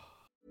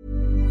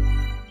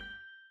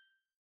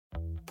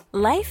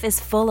 Life is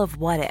full of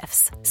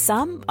what-ifs.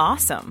 Some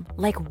awesome,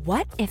 like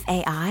what if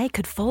AI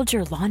could fold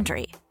your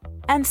laundry?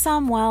 And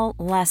some, well,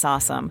 less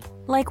awesome,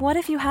 like what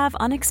if you have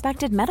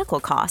unexpected medical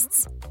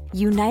costs?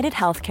 United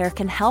Healthcare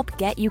can help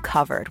get you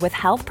covered with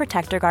Health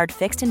Protector Guard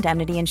fixed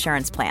indemnity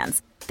insurance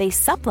plans. They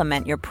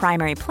supplement your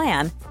primary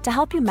plan to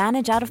help you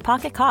manage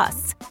out-of-pocket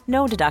costs.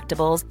 No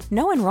deductibles,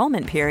 no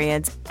enrollment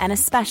periods, and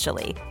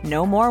especially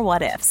no more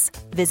what-ifs.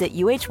 Visit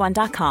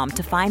uh1.com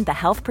to find the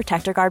Health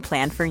Protector Guard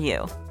plan for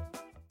you.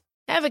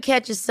 Ever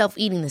catch yourself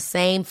eating the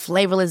same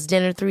flavorless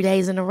dinner 3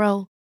 days in a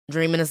row?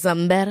 Dreaming of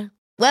something better?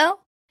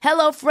 Well,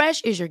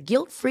 HelloFresh is your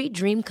guilt-free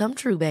dream come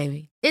true,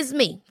 baby. It's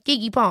me,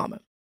 Keke Palmer.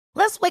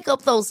 Let's wake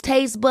up those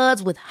taste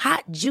buds with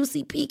hot,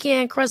 juicy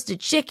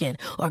pecan-crusted chicken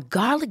or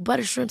garlic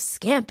butter shrimp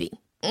scampi.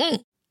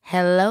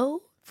 Hello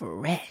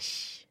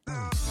Fresh.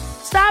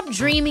 Stop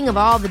dreaming of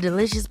all the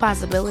delicious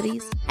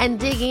possibilities and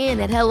dig in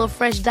at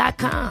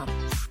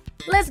HelloFresh.com.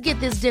 Let's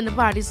get this dinner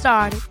party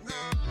started.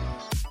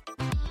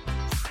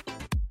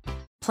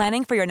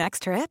 Planning for your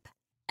next trip?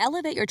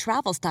 Elevate your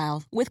travel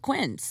style with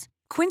Quince.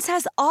 Quince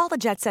has all the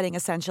jet-setting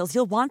essentials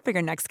you'll want for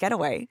your next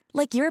getaway,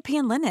 like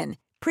European linen,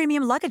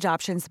 premium luggage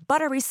options,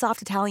 buttery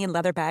soft Italian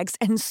leather bags,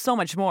 and so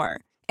much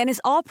more. And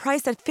is all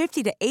priced at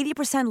 50 to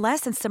 80% less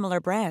than similar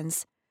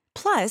brands.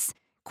 Plus,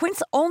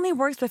 Quince only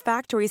works with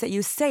factories that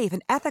use safe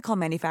and ethical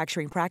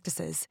manufacturing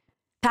practices.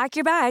 Pack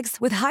your bags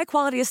with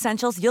high-quality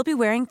essentials you'll be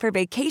wearing for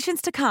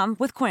vacations to come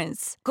with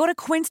Quince. Go to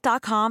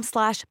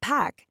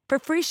quince.com/pack for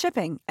free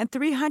shipping and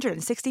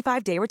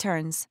 365-day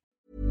returns.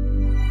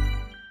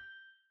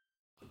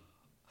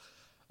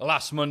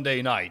 Last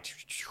Monday night,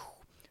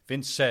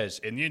 Vince says,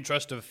 in the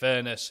interest of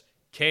fairness,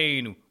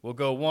 Kane will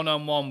go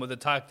one-on-one with the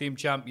tag team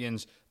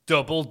champions,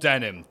 Double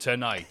Denim,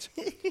 tonight.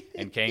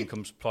 And Kane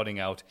comes plodding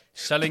out,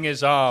 selling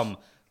his arm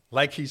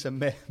like he's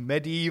a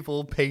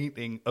medieval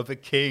painting of a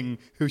king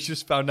who's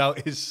just found out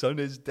his son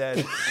is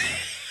dead.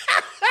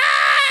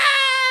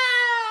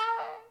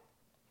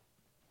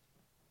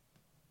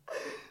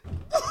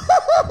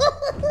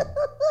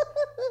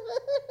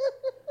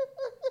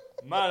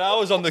 Man, I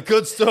was on the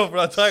good stuff when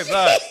I typed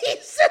that.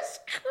 Jesus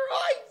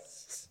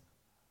Christ!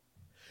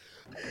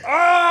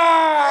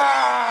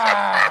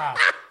 Ah!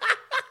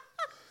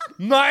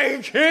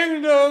 My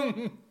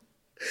kingdom!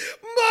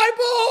 My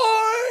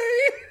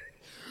boy!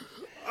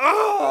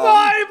 Oh!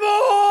 My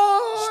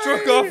boy!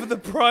 Struck off at the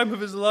prime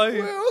of his life.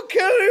 We'll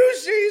kill you,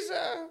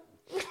 Caesar!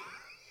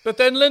 But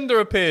then Linda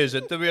appears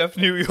at WF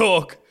New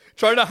York,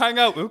 trying to hang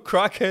out with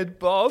crackhead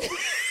Bob.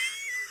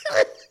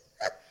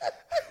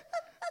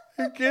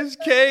 Who gives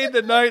Kane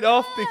the night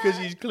off because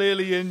he's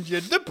clearly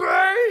injured. The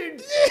pain!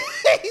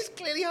 He's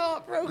clearly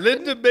heartbroken.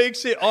 Linda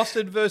makes it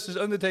Austin versus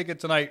Undertaker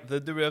tonight for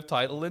the WF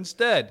title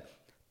instead.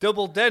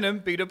 Double Denim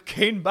beat up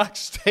Kane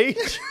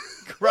backstage.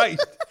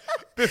 Christ.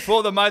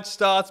 Before the match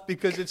starts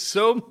because it's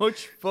so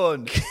much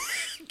fun.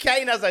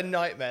 Kane has a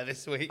nightmare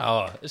this week.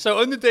 Oh, so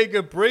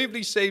Undertaker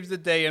bravely saves the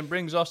day and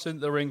brings Austin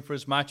to the ring for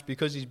his match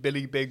because he's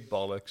Billy Big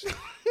Bollocks.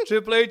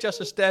 Triple H has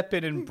to step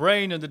in and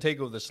brain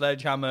Undertaker with a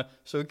sledgehammer,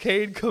 so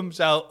Kane comes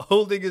out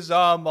holding his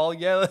arm while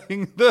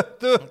yelling,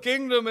 the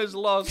kingdom is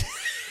lost,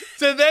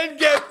 to then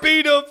get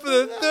beat up for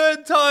the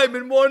third time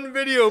in one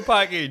video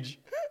package.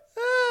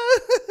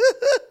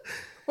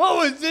 What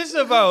was this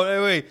about?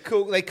 Anyway,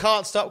 Cool. They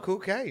can't stop Cool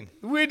Kane.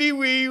 Winnie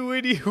wee,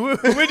 Winnie woo,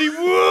 Winnie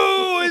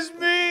woo is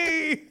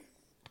me.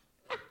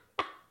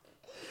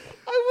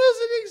 I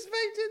wasn't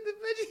expecting the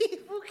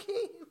medieval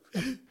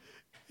king.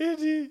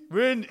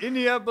 We're in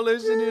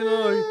Indianapolis,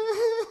 Illinois.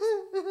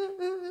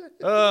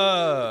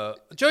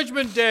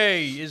 Judgment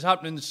Day is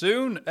happening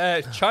soon.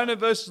 China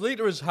versus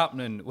Lita is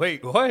happening.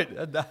 Wait, what?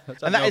 And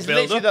that is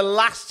literally the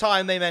last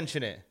time they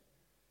mention it.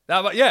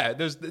 Yeah,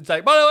 it's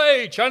like, by the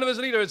way, China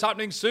versus Lita is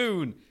happening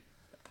soon.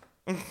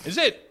 Is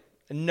it?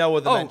 No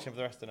other mention for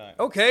the rest of the night.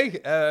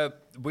 Okay,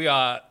 we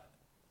are.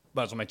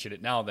 Might as well mention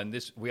it now. Then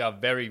we are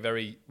very,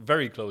 very,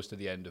 very close to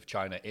the end of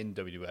China in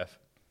WWF.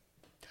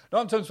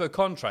 Not in terms of a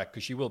contract,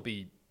 because she will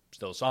be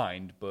still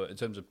signed, but in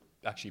terms of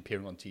actually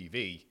appearing on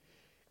TV,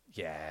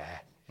 Yeah.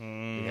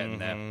 You're getting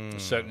there.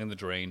 Circling the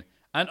drain.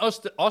 And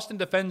Austin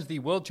defends the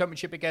World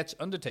Championship against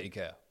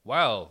Undertaker.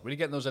 Wow, really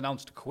getting those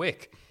announced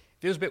quick.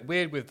 Feels a bit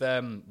weird with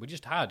we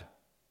just had.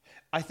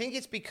 I think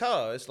it's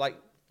because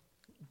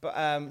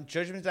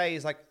Judgment Day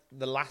is like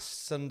the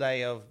last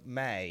Sunday of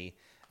May,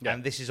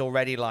 and this is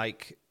already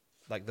like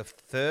the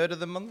 3rd of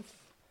the month.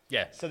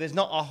 Yeah. So there's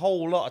not a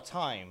whole lot of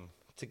time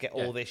to get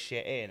all this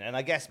shit in, and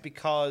I guess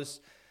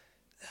because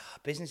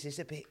business is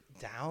a bit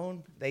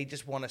down, they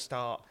just want to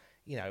start,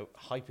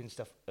 hyping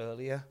stuff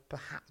earlier,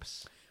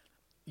 perhaps.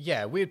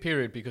 Yeah, weird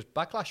period because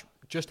Backlash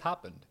just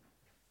happened.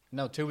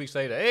 Now 2 weeks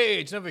later, hey,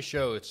 it's another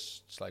show.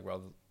 It's like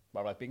rather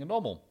like being a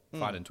normal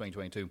fight in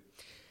 2022.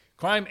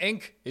 Crime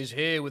Inc. is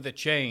here with a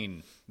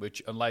chain,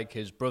 which, unlike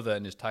his brother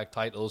and his tag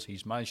titles,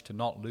 he's managed to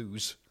not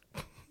lose.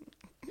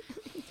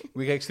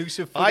 We get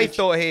exclusive footage.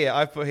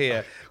 I put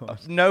here,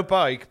 no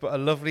bike, but a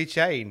lovely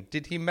chain.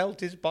 Did he melt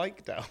his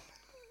bike down?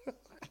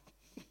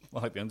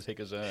 Like the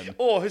Undertaker's urn.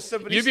 Or has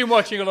somebody... You've been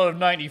watching a lot of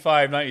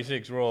 95,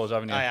 96 Raws,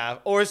 haven't you? I have.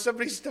 Or has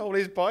somebody stole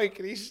his bike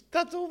and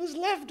that's all that's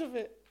left of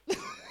it?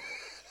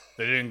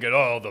 They didn't get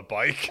all the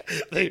bike.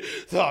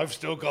 I've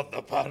still got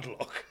the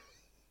padlock.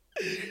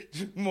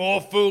 More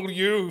fool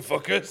you,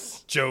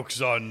 fuckers.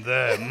 Joke's on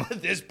them.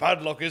 This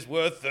padlock is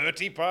worth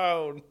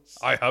 £30.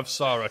 I have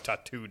Sarah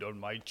tattooed on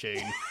my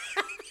chain.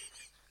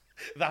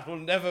 We'll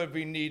never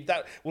need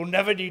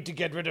to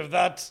get rid of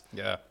that.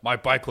 Yeah, my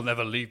bike will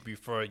never leave me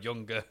for a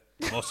younger,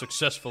 more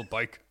successful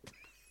bike.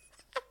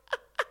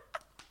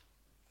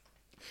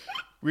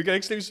 We get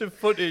exclusive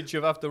footage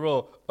of After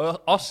All.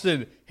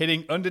 Austin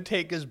hitting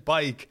Undertaker's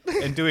bike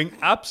and doing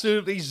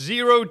absolutely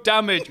zero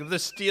damage with a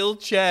steel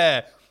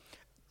chair.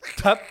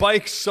 That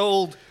bike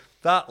sold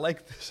that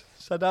like this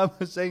Saddam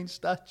Hussein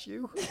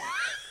statue.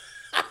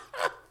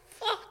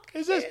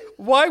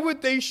 Why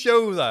would they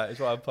show that? Is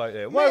what I'm fighting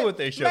here. Why would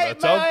they show that,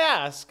 Tom?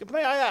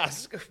 May I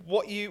ask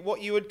what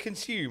you had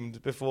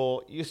consumed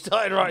before you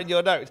started writing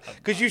your notes?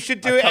 Because you should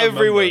do it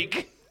every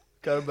week.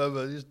 Can't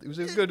remember. It was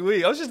a good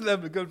week. I was just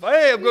having a good vibe.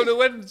 Hey, I'm going to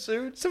win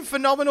soon. Some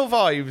phenomenal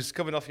vibes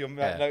coming off your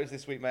notes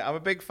this week, mate. I'm a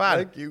big fan.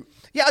 Thank you.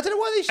 Yeah, I don't know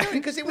why they showed it,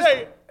 because it was...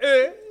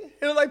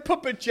 It was like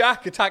Puppet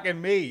Jack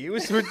attacking me. It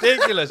was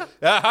ridiculous.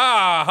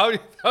 Aha!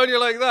 How do you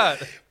like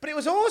that? But it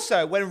was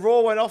also when Raw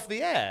went off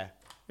the air.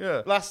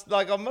 Yeah.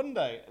 On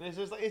Monday. And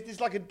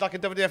it's like a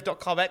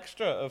WWF.com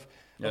extra of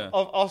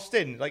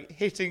Austin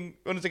hitting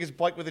Undertaker's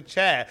bike with a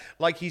chair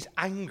like he's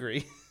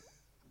angry.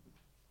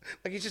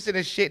 Like he's just in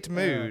a shit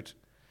mood.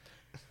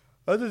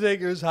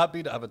 Undertaker is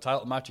happy to have a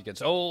title match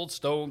against Old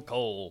Stone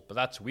Cold, but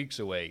that's weeks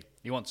away.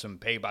 He wants some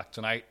payback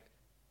tonight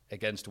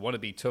against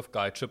wannabe tough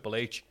guy Triple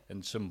H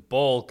and some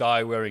bald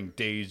guy wearing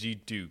Daisy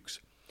Dukes.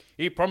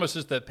 He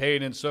promises that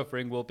pain and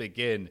suffering will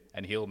begin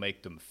and he'll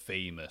make them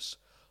famous.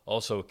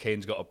 Also,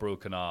 Kane's got a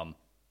broken arm.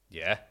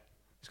 Yeah,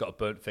 he's got a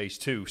burnt face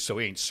too, so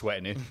he ain't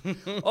sweating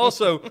it.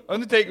 Also,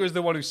 Undertaker is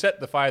the one who set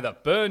the fire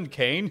that burned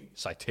Kane.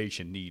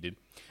 Citation needed.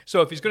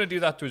 So if he's going to do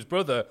that to his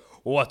brother,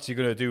 what's he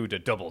going to do to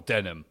Double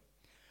Denim?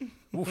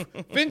 Oof.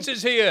 Vince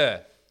is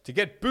here to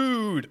get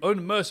booed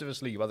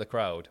unmercilessly by the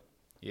crowd.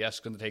 He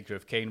asks Undertaker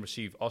if Kane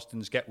received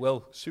Austin's Get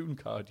Well Soon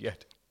card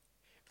yet.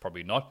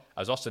 Probably not,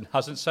 as Austin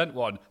hasn't sent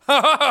one.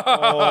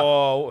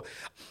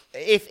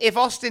 If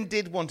Austin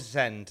did want to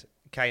send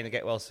Kane a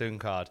Get Well Soon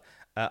card,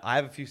 I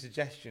have a few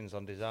suggestions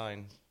on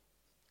design.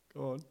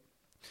 Go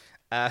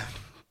on.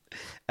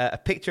 A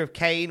picture of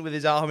Kane with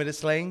his arm in a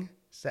sling,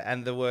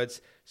 and the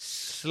words,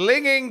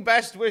 "Slinging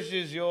best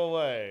wishes your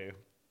way."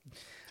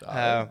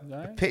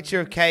 A picture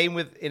of Kane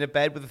in a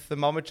bed with a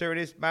thermometer in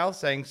his mouth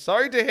saying,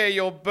 "Sorry to hear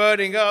you're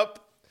burning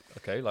up."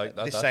 Okay, like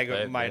that. This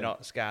segment might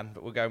not scan,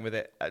 but we're going with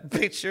it. A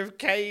picture of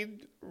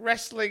Kane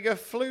wrestling a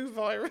flu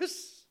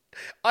virus.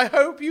 I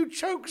hope you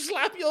choke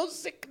slam your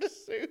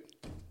sickness soon.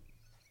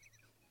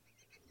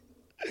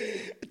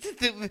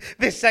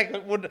 This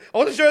segment wouldn't... I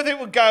wasn't sure if it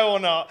would go or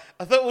not.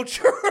 I thought we'll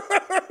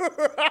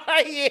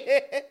try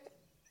it.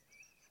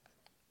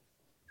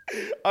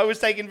 I was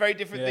taking very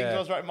different things when I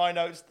was writing my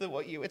notes than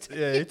what you were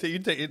taking. Yeah,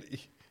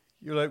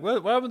 you're like,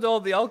 what happened to all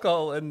the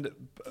alcohol and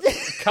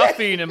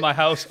caffeine in my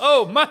house?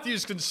 Oh,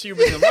 Matthew's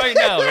consuming them right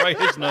now. Write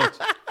his notes.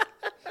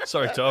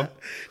 Sorry, Tom.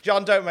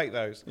 John, don't make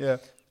those. Yeah.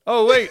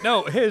 Oh, wait,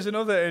 no. Here's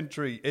another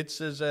entry. It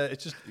says,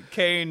 it's just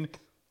Kane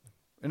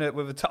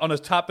on a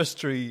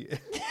tapestry.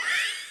 It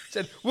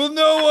said, "Will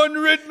no one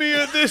rid me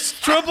of this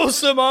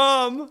troublesome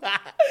arm?"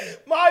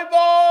 My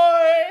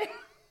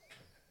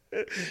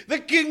boy! The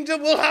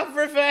kingdom will have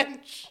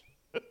revenge.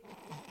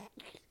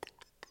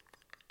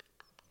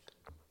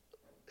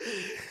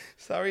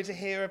 Sorry to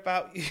hear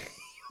about you.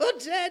 You're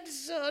dead,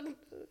 son.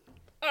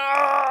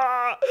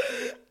 Ah!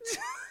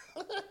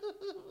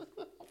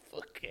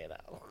 Fucking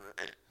hell.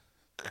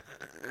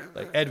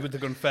 Like Edward the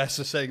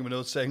Confessor saying him a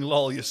note saying,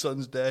 "Lol, your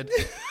son's dead."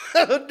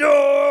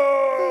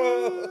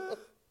 No!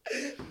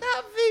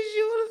 That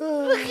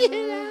visual,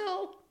 fucking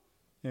hell.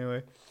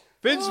 Anyway,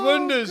 Vince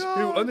wonders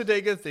who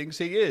Undertaker thinks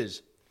he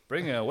is.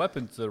 Bringing a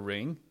weapon to the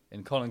ring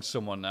and calling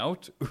someone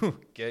out.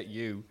 Get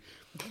you.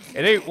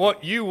 It ain't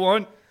what you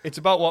want. It's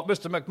about what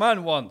Mr.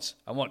 McMahon wants,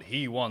 and what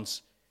he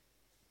wants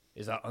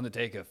is that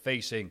Undertaker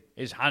facing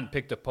his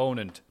hand-picked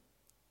opponent.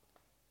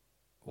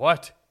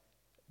 What?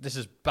 This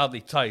is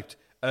badly typed.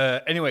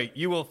 Anyway,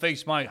 you will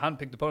face my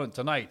hand-picked opponent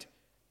tonight.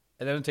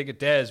 And then Undertaker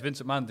dares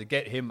Vince McMahon to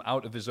get him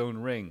out of his own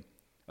ring.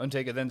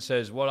 Undertaker then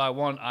says, what I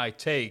want, I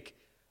take.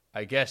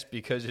 I guess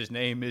because his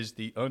name is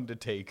The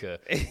Undertaker.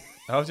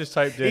 I just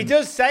typed in... He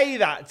does say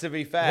that, to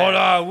be fair. What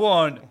I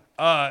want,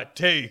 I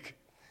take.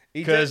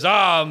 Because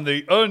I'm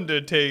The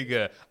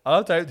Undertaker.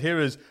 I typed here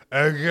as...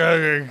 I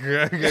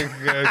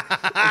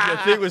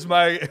think was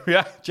my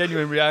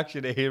genuine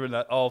reaction to hearing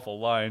that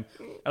awful line.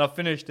 And I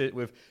finished it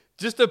with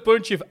just a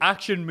bunch of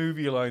action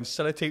movie lines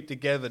sellotaped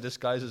together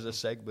disguised as a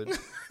segment.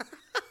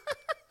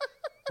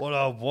 What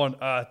I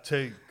want, I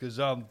take, because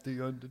I'm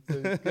The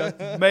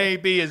Undertaker.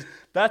 Maybe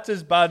that's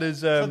as bad as...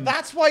 So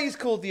that's why he's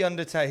called The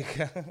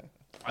Undertaker.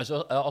 As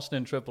Austin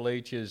and Triple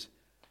H is...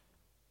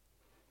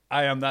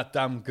 I am that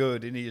damn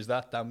good, and he is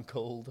that damn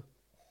cold.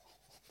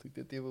 They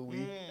did the other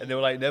week. And they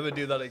were like, never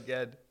do that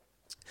again.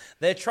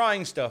 They're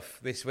trying stuff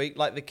this week,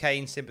 like the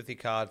Kane sympathy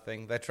card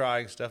thing. They're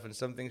trying stuff, and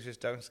some things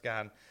just don't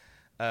scan.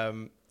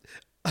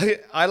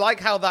 I like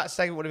how that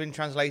segment would have been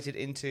translated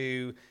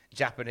into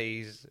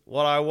Japanese.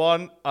 What I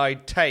want, I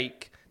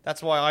take.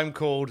 That's why I'm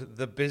called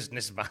the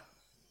businessman.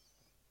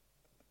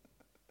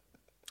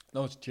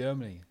 No, it's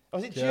Germany. Oh,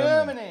 was it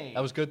Germany?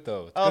 That was good,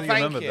 though. It's Oh, good thank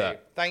remembered you.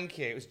 that. Thank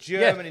you. It was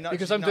Germany, not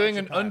because just I'm doing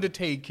an Japan.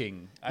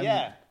 undertaking. I'm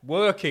Yeah.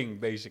 working,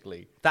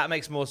 basically. That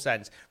makes more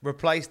sense.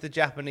 Replace the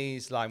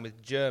Japanese line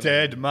with German.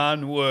 Dead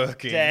man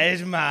working.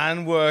 Dead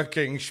man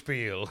working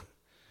spiel.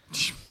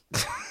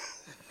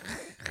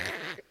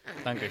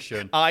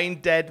 Dankeschön. I'm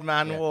dead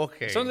man Yeah.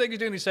 walking. Something he's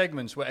doing these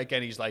segments where,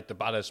 again, he's like the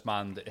baddest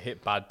man that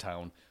hit Bad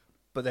Town.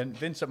 But then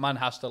Vince McMahon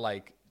has to,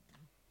 like,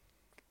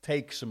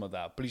 take some of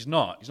that. But he's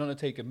not. He's not going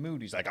to take a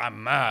mood. He's like,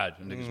 I'm mad.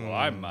 And he goes, well,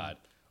 I'm mad.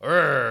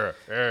 Well,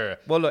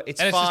 look, it's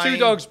and fine. it's just two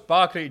dogs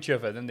bark at each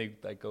other, then they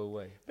like, go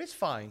away. But it's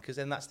fine, because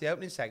then that's the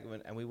opening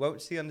segment, and we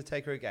won't see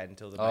Undertaker again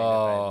until the main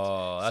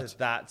Oh, event. So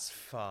that's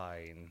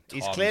fine.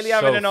 He's Tom's clearly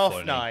having so an off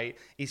funny. night.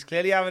 He's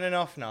clearly having an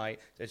off night.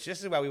 So it's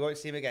just as well we won't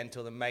see him again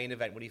until the main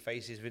event when he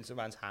faces Vince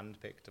McMahon's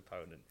hand-picked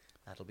opponent.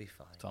 That'll be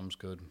fine. Tom's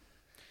good.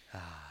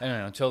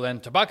 Anyway, until then,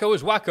 Tobacco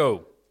is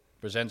Wacko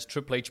presents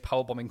Triple H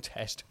powerbombing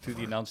test through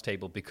the announce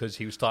table because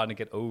he was starting to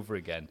get over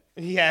again.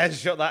 Yeah,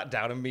 shut that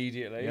down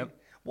immediately. Yep.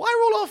 Why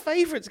are all our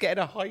favourites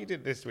getting a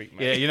hiding this week,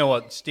 mate? Yeah, you know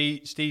what?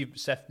 Steve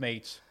Seth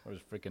Mates, or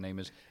his freaking name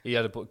is, he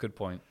had a good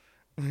point.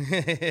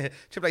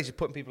 Triple H is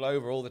putting people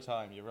over all the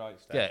time. You're right,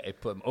 Steph. Yeah, he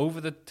put him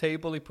over the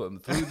table, he put him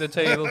through the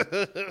table.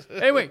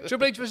 Anyway,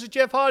 Triple H versus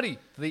Jeff Hardy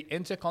for the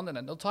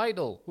Intercontinental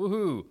title.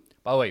 Woohoo!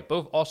 By the way,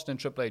 both Austin and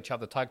Triple H have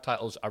the tag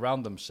titles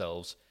around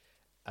themselves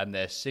and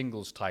their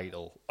singles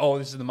title. Oh,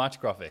 this is the match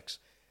graphics.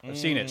 I've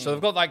seen it. So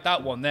they've got like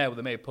that one there where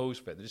they made a pose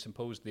for it. They just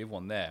imposed the other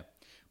one there.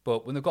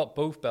 But when they've got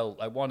both belts,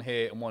 like one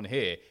here and one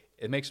here,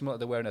 it makes them look like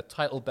they're wearing a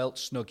title belt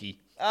snuggie.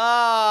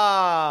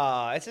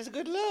 Ah, it's a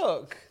good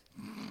look.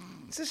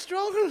 It's a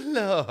strong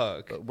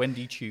look. But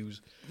Wendy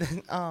Chews.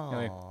 Oh.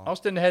 Anyway,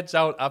 Austin heads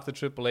out after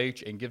Triple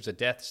H and gives a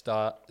death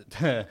stare,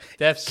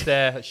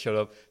 shut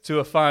up, to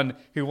a fan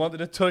who wanted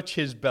to touch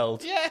his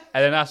belt. Yeah.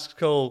 And then asks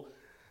Cole,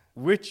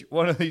 which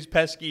one of these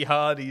pesky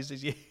Hardys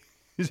is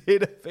here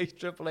to face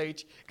Triple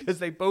H? Because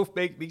they both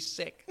make me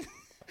sick.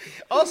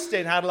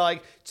 Austin had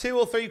like 2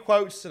 or 3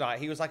 quotes tonight.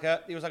 He was like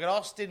an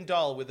Austin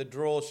doll with a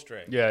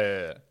drawstring.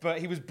 Yeah. But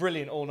he was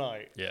brilliant all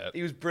night. Yeah.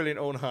 He was brilliant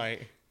all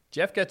night.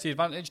 Jeff gets the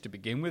advantage to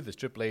begin with as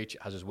Triple H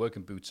has his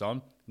working boots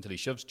on until he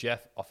shoves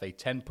Jeff off a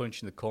 10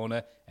 punch in the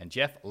corner and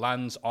Jeff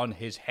lands on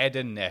his head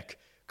and neck.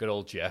 Good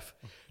old Jeff.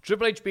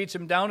 Triple H beats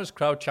him down as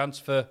crowd chants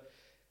for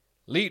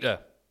Lita.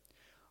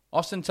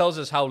 Austin tells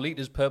us how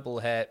Lita's purple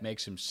hair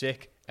makes him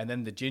sick, and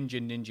then the Ginger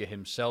Ninja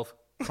himself,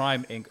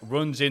 Crime Inc.,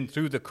 runs in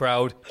through the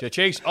crowd to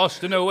chase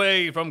Austin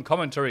away from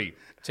commentary,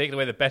 taking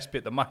away the best bit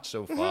of the match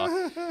so far.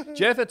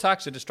 Jeff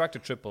attacks a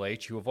distracted Triple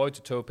H, who avoids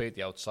a tope at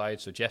the outside,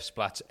 so Jeff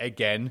splats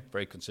again,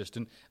 very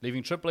consistent,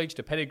 leaving Triple H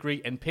to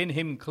pedigree and pin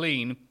him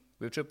clean,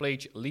 with Triple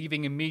H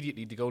leaving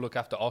immediately to go look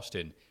after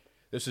Austin.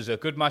 This is a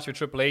good match for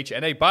Triple H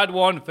and a bad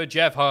one for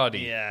Jeff Hardy.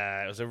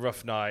 Yeah, it was a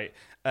rough night.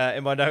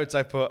 In my notes,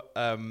 I put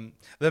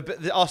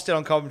the Austin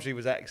on commentary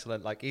was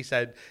excellent. Like he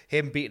said,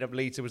 him beating up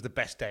Lita was the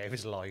best day of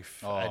his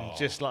life, and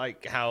just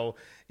like how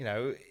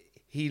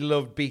he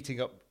loved beating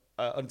up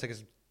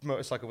Undertaker's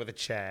motorcycle with a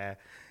chair.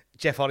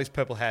 Jeff Hardy's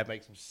purple hair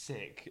makes him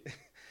sick.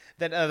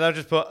 Then I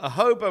just put a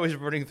hobo is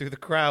running through the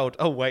crowd.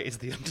 Oh wait, it's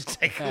the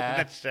Undertaker with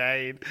a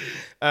chain.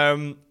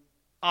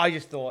 I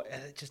just thought,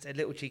 just a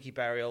little cheeky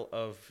burial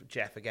of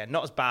Jeff again.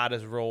 Not as bad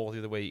as Raw the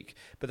other week,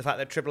 but the fact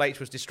that Triple H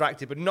was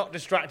distracted, but not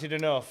distracted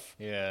enough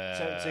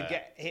to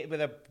get hit with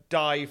a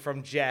dive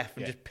from Jeff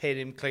and just pin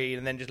him clean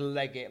and then just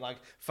leg it like,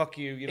 fuck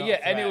you, you're not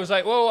a and it threat. was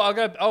like,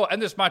 whoa,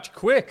 and this match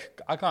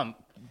quick. I can't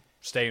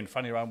staying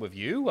funny around with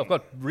you. I've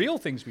got real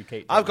things we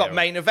can't. I've got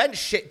main event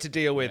shit to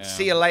deal with. Yeah.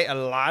 See you later,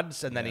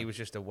 lads. And then he was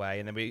just away.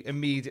 And then we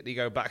immediately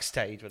go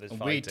backstage with his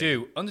fighting. We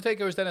do.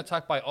 Undertaker is then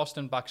attacked by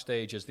Austin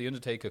backstage as the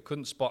Undertaker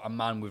couldn't spot a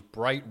man with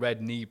bright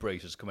red knee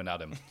braces coming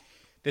at him.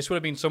 This would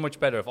have been so much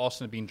better if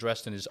Austin had been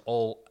dressed in his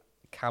all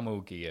camo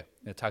gear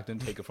and attacked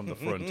Undertaker from the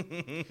front.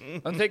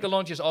 Undertaker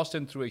launches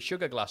Austin through a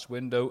sugar glass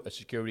window. A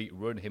security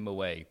run him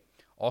away.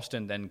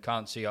 Austin then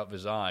can't see out of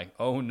his eye.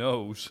 Oh,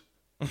 noes.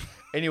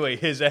 Anyway,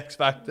 his X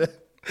Factor.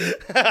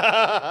 With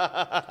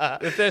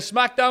their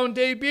SmackDown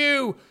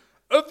debut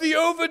of the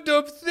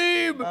overdub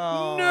theme.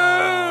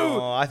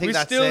 No! I think we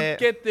that's still it.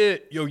 get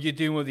the, you're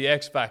doing with the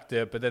X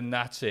Factor, but then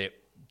that's it.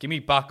 Give me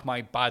back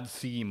my bad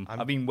theme.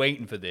 I've been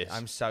waiting for this.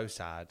 I'm so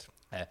sad.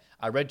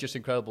 I read Just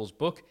Incredible's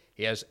book.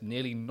 He has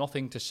nearly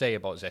nothing to say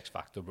about his X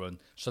Factor run,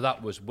 so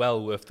that was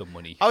well worth the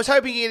money. I was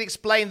hoping he'd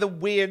explain the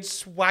weird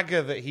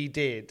swagger that he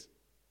did.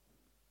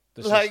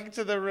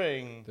 To the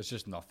ring. There's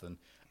just nothing.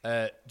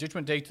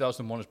 Judgment Day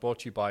 2001 is brought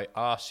to you by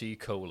RC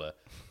Cola.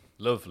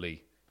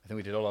 Lovely. I think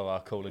we did all of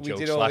our cola jokes last year.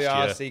 We did all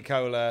the RC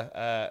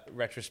Cola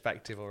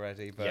retrospective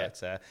already.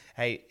 But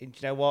hey, do you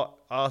know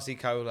what? RC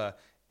Cola,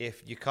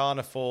 if you can't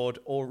afford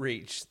or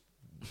reach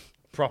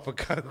proper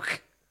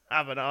Coke,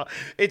 have an R.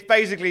 It's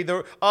basically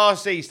the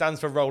RC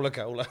stands for roller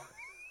cola.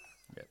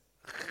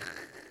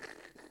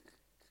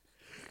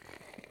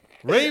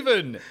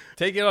 Raven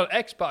taking on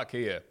X-Pac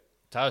here.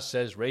 Taz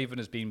says Raven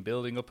has been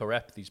building up a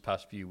rep these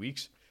past few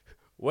weeks.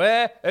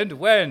 Where and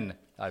when?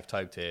 I've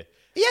typed here.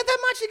 He had that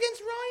match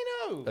against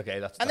Rhino. Okay,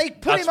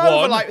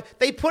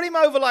 they put him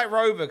over like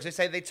Rover because they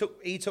say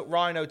he took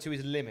Rhino to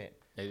his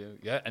limit.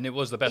 Yeah, and it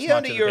was the best he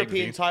match. He earned a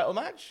European title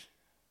match.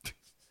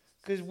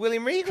 Because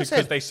William Regal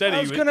said they said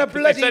I was going to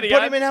bloody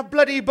put him in a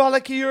bloody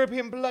bollocky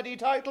European bloody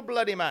title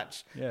bloody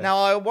match. Yeah. Now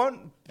I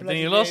won't. And then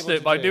he lost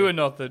it by doing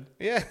nothing.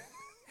 Yeah.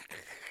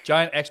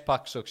 Giant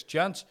X-Pac sucks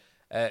chance.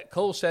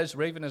 Cole says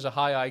Raven has a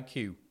high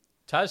IQ.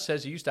 Taz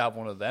says he used to have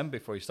one of them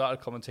before he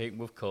started commentating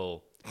with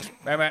Cole.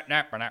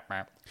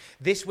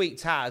 This week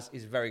Taz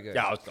is very good.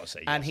 Yeah, I was going to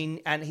say.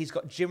 And he's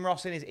got Jim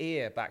Ross in his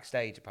ear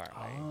backstage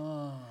apparently.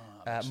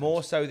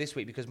 More so this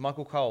week because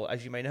Michael Cole,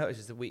 as you may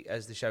notice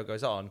as the show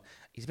goes on,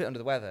 he's a bit under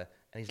the weather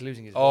and he's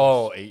losing his voice.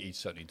 Oh, he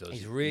certainly does.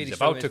 He's really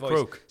about to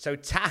croak. So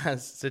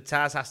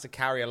Taz has to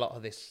carry a lot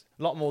of this,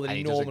 a lot more than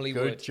he normally would. He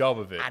does a good job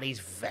of it. And he's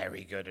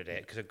very good at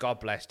it because God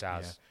bless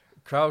Taz. Yeah.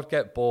 Crowd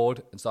get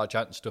bored and start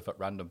chanting stuff at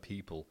random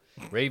people.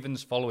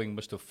 Raven's following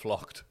must have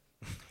flocked.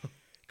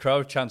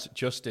 Crowd chants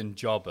Justin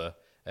Jobber.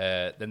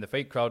 Then the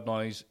fake crowd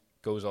noise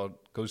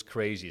goes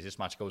crazy as this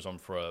match goes on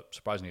for a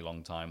surprisingly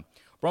long time.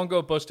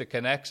 Bronco Buster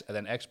connects, and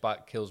then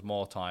X-Pac kills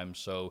more times.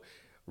 So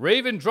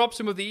Raven drops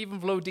him with the even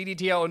flow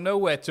DDT out of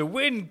nowhere to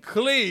win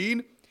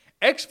clean.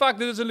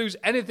 X-Factor doesn't lose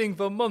anything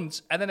for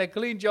months, and then a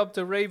clean job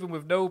to Raven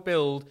with no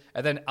build,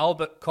 and then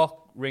Albert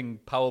Cockring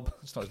power...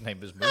 That's not his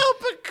name, is it?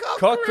 Albert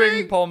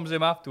Cockring palms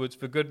him afterwards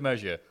for good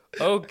measure.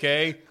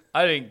 Okay,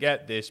 I didn't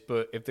get this,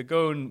 but if they're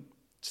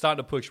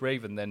starting to push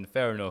Raven, then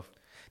fair enough.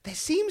 There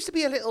seems to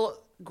be a little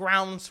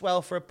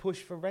groundswell for a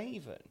push for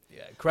Raven.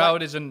 Yeah,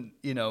 crowd isn't,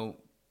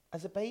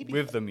 as a baby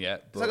with them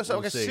yet. But it's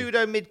like a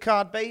pseudo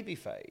mid-card baby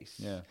face.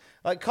 Yeah.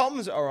 Like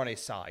comms are on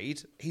his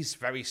side. He's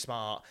very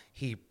smart.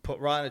 He took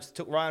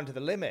Ryan to the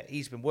limit.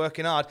 He's been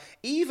working hard.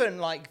 Even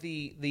like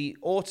the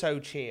auto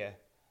cheer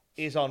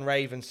is on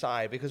Raven's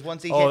side because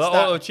once he hits that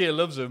auto cheer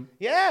loves him.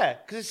 Yeah,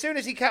 because as soon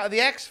as he counted the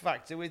X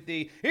Factor with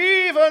the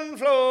even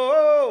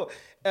flow,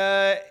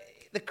 the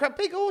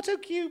big auto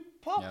cue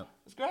pop. Yep.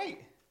 It's great.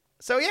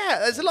 So yeah,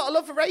 there's a lot of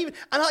love for Raven,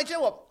 and you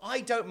know what?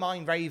 I don't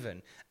mind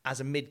Raven as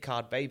a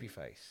mid-card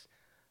babyface.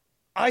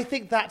 I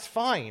think that's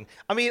fine.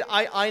 I mean,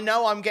 I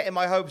know I'm getting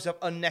my hopes up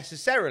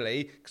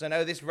unnecessarily because I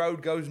know this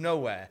road goes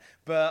nowhere.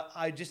 But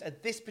I just,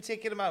 at this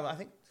particular moment, I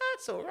think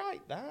that's all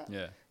right.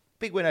 Yeah.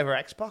 Big win over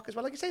X-Pac as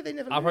well. Like you say, they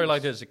never lose. I probably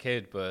liked it as a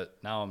kid, but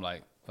now I'm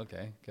like,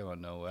 okay, come out of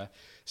nowhere.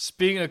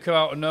 Speaking of come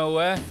out of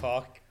nowhere.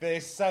 Fuck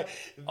this.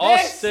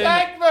 This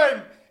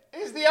segment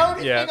is the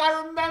only thing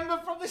I remember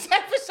from this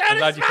episode. I'm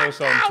glad you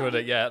posted on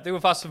Twitter. Yeah, they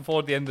were fast and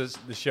forward the end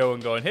of the show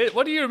and going, hey,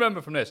 what do you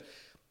remember from this?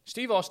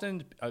 Steve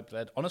Austin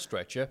led on a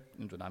stretcher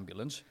into an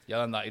ambulance,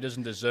 yelling that he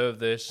doesn't deserve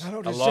this. I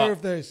don't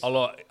deserve this. A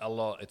lot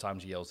of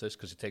times he yells this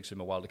because it takes him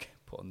a while to get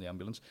put on the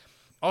ambulance.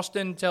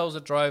 Austin tells the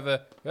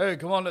driver, hey,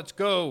 come on, let's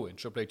go. And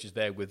Triple H is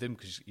there with him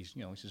because he's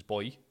his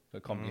boy,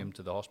 accompanying him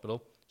to the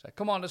hospital. He's like,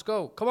 come on, let's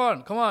go. Come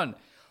on.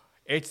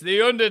 It's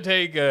The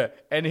Undertaker.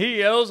 And he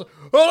yells,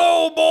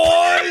 hello,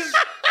 boys.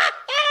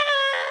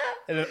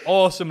 In an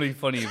awesomely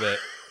funny bit.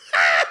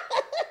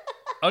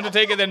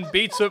 Undertaker then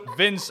beats up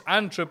Vince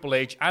and Triple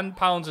H and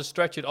pounds a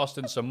stretch at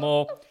Austin some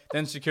more.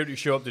 Then security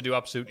show up to do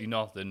absolutely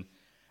nothing.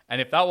 And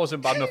if that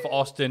wasn't bad enough for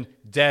Austin,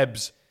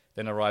 Debs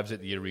then arrives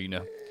at the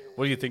arena.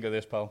 What do you think of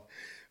this, pal?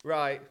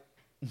 Right.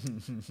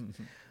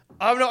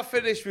 I'm not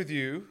finished with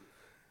you.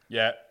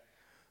 Yeah.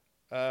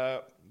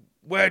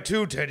 Where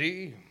to,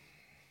 Teddy?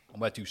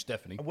 Where to,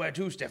 Stephanie? Where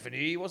to,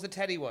 Stephanie? What's the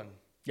Teddy one?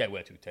 Yeah,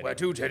 where to, Teddy? Where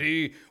to,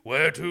 Teddy?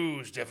 Where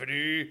to,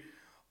 Stephanie?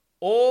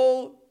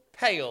 All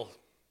pale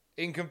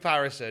in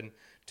comparison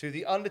to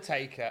The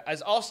Undertaker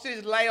as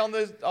Austin lay on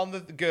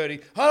the gurney.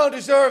 I don't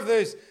deserve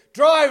this.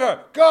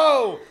 Driver,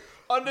 go!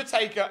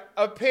 Undertaker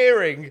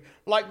appearing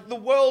like the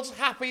world's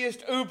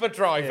happiest Uber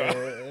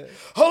driver.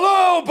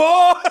 Hello,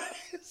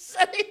 boys!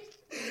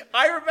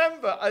 I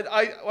remember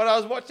when I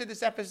was watching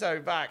this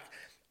episode back,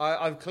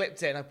 I've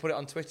clipped it and I put it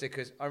on Twitter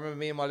because I remember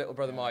me and my little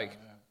brother Mike,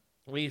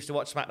 we used to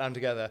watch SmackDown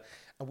together.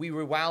 And we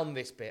rewound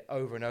this bit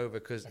over and over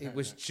because it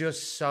was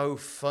just so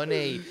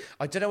funny.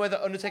 I don't know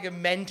whether Undertaker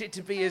meant it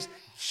to be as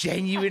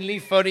genuinely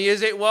funny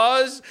as it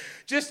was.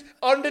 Just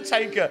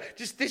Undertaker,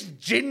 just this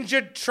ginger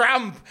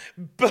tramp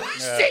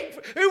bursting,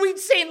 who we'd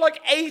seen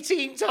like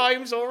 18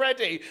 times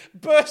already,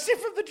 bursting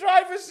from the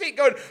driver's seat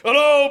going,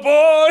 hello,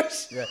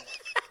 boys. Yeah.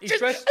 He's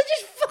dressed...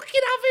 just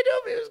fucking having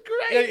him. It was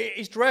great. Yeah,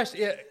 he's dressed,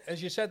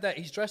 as you said that,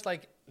 he's dressed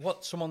like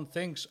what someone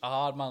thinks a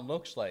hard man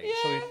looks like.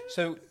 Yeah.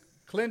 So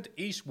Clint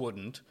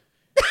Eastwood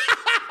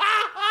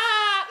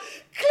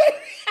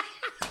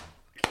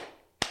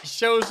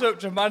shows up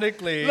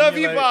dramatically. Love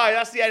you, bye.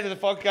 That's the end of the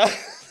podcast.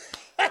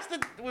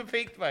 We're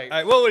peaked, mate.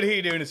 Right, what would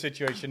he do in a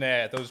situation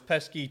there? Those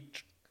pesky,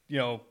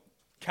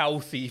 cow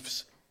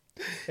thieves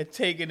had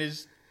taken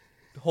his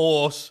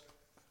horse.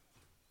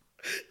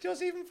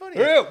 Just even funny.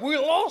 Yeah, we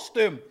lost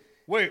him.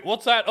 Wait,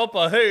 what's that up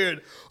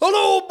ahead?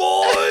 Hello,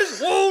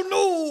 boys. Oh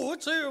no,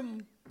 it's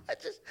him.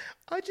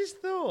 I just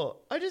thought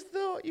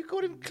you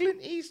called him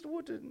Clint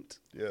Eastwood.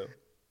 Yeah.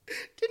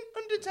 Didn't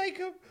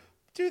Undertaker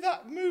do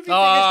that movie thing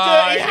as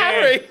Dirty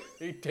Harry?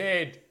 He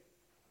did.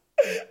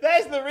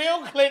 There's the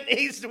real Clint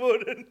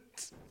Eastwood.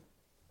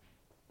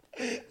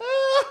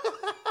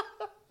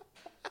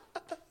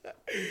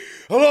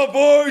 Hello,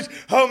 boys.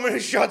 How many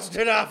shots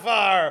did I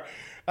fire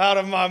out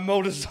of my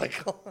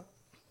motorcycle?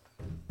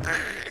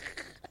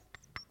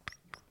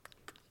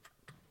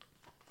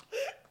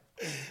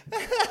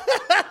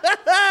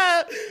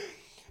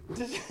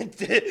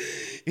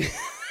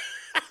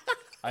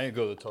 I ain't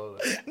go to the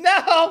toilet. No,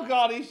 oh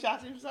God, he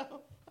shot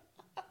himself.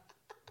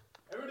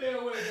 Every day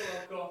I wake up, I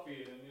have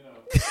coffee, and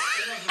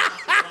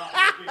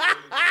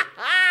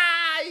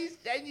He's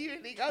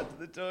genuinely gone to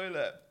the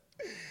toilet.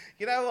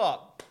 You know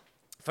what?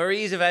 For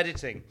ease of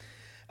editing,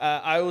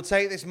 I will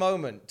take this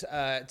moment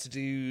to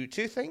do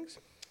two things.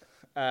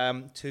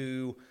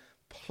 To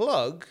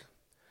plug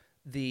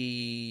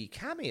the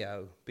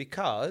Cameo,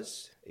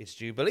 because it's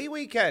Jubilee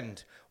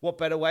weekend. What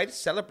better way to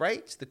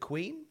celebrate the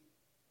Queen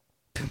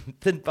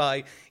than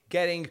by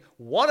getting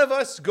one of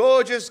us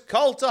gorgeous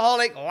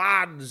cultaholic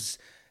lads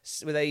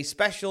with a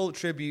special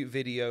tribute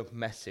video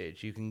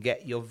message. You can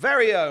get your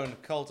very own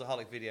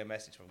cultaholic video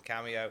message from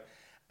Cameo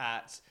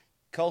at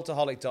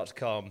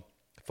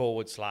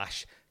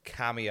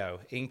cultaholic.com/Cameo.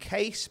 In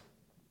case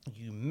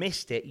you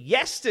missed it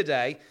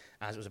yesterday,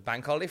 as it was a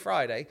bank holiday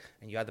Friday,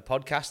 and you had the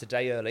podcast a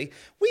day early,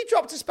 we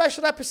dropped a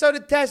special episode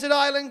of Desert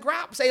Island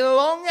Graps, a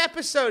long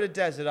episode of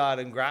Desert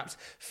Island Graps,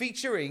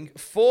 featuring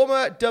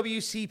former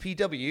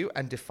WCPW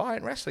and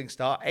Defiant Wrestling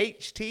star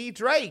H.T.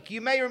 Drake.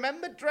 You may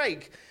remember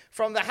Drake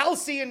from the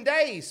halcyon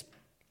days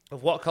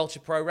of What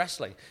Culture Pro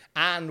Wrestling,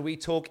 and we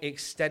talk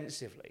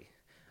extensively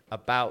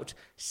about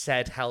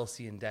said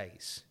halcyon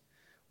days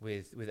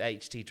with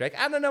H.T. Drake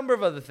and a number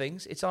of other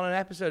things. It's on an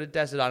episode of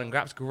Desert Island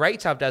Graps.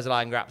 Great to have Desert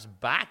Island Graps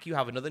back. You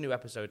have another new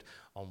episode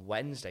on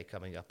Wednesday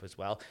coming up as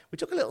well. We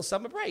took a little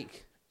summer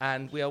break,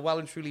 and we are well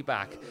and truly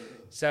back.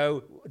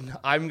 So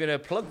I'm going to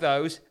plug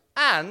those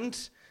and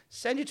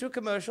send you to a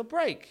commercial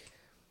break.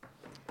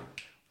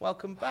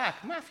 Welcome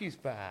back. Matthew's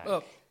back.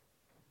 Look,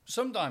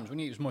 sometimes when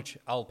you eat as much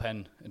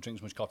Alpen and drink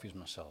as much coffee as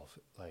myself,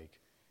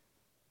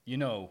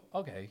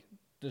 okay,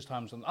 there's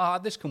times when,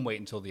 this can wait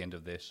until the end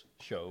of this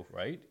show,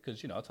 right?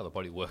 Because, that's how the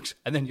body works.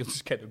 And then you'll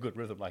just get a good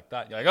rhythm like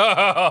that. You're like,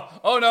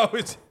 oh no,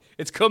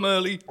 it's come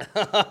early.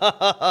 Oh,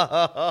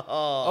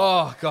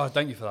 God,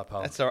 thank you for that,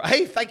 pal. That's all right.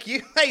 Hey, thank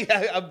you. Hey,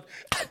 I'm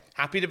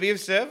happy to be of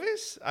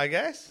service, I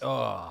guess.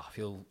 Oh, I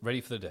feel ready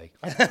for the day.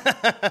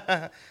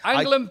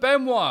 Angle and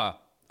Benoit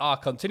are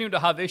continuing to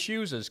have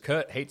issues as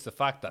Kurt hates the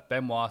fact that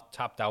Benoit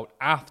tapped out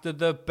after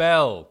the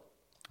bell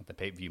at the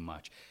pay-per-view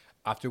match.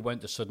 After it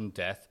went to sudden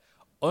death,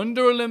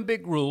 under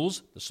Olympic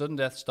rules, the sudden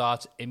death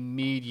starts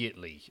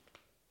immediately.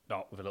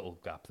 Not with a little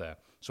gap there.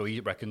 So he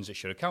reckons it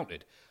should have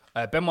counted.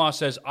 Benoit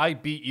says, I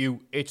beat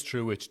you. It's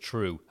true. It's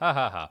true. Ha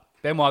ha ha.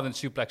 Benoit then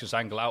suplexes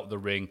Angle out of the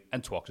ring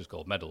and twats his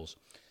gold medals.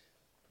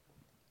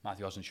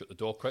 Matthew hasn't shut the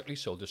door correctly,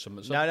 so there's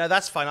some... No,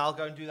 that's fine. I'll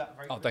go and do that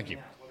very quickly. Oh, thank you.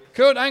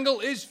 Kurt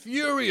Angle is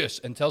furious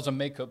and tells a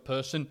makeup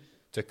person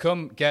to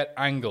come get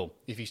Angle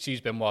if he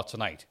sees Benoit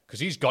tonight, because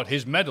he's got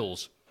his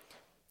medals.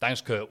 Thanks,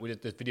 Kurt.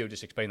 The video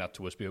just explained that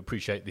to us. We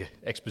appreciate the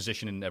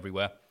exposition and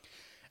everywhere.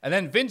 And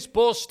then Vince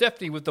bores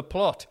Stephanie with the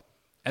plot.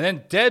 And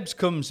then Debs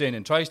comes in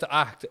and tries to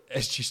act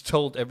as she's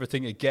told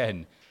everything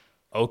again.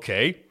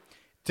 Okay.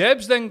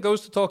 Debs then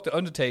goes to talk to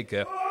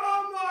Undertaker.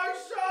 Oh, my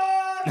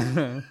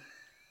son!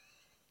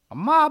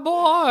 My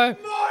boy!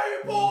 My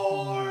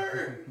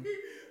boy!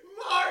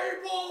 My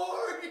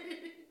boy!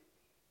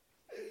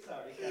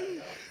 Sorry, carry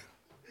on.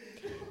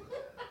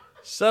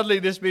 Suddenly,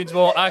 this means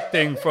more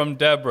acting from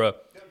Deborah.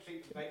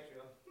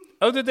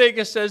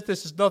 Undertaker says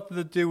this has nothing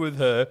to do with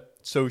her,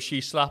 so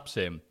she slaps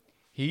him.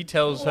 He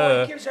tells He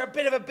her... gives her a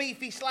bit of a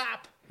beefy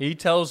slap. He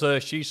tells her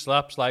she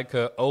slaps like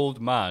her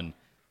old man.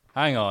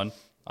 Hang on,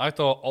 I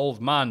thought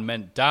old man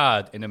meant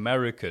dad in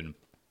American.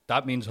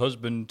 That means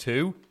husband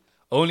too?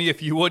 Only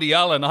if you Woody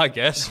Allen, I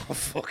guess. Oh,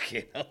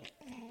 fucking hell.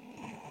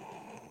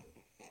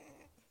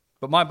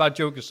 But my bad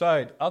joke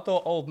aside, I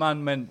thought old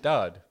man meant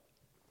dad.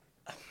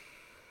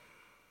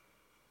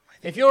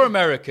 If you're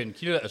American,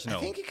 can you let us know?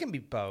 I think it can be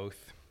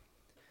both.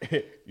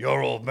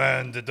 Your old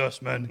man, the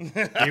dustman,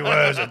 he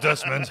wears a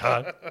dustman's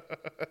hat.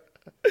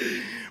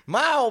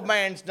 My old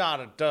man's not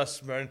a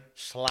dustman.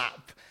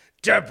 Slap.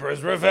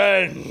 Deborah's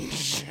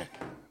Revenge.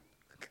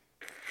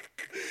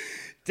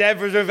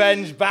 Deborah's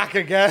Revenge back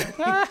again.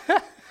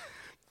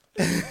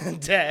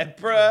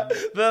 Deborah,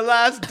 the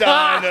last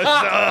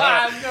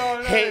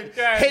dinosaur.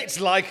 Hits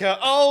like an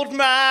old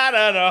man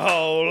and a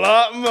whole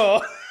lot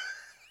more.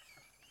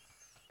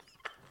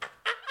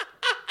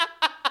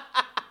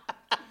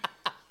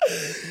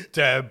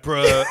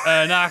 Deborah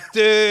and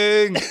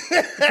acting,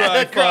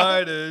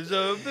 fighters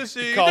of the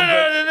sea.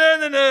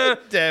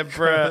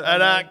 Deborah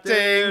and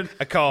acting,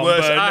 a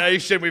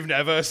combination we've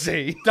never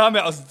seen. Damn it,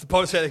 I was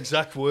about to say the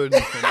exact word.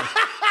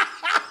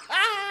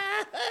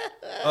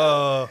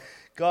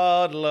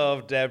 God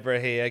love Deborah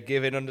here,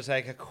 giving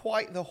Undertaker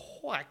quite the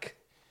whack.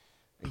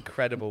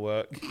 Incredible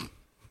work.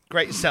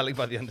 Great selling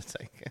by the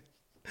Undertaker.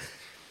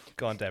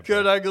 Go on, Deborah.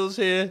 Kurt Angle's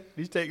here.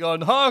 He's taking on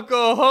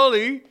Hardcore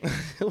Holly,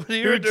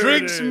 who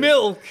drinks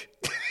milk,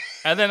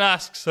 and then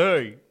asks,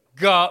 "Hey,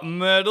 got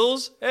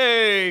medals?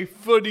 Hey,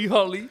 funny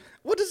Holly."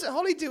 What does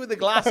Holly do with the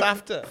glass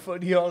after?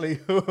 Funny Holly.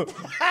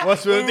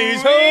 What's with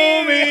these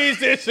homies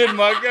dissing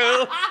my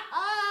girl?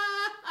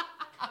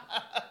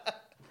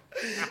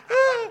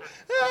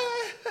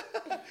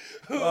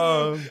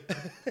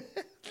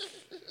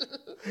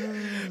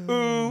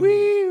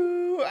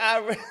 Ooh,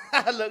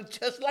 I look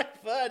just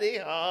like Funny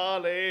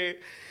Holly.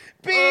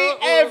 Beat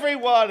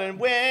everyone and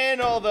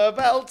win all the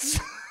belts.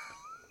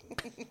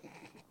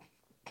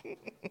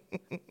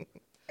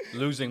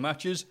 Losing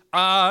matches?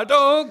 I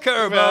don't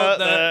care about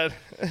that.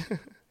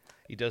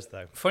 He does,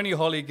 though. Funny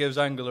Holly gives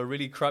Angle a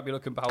really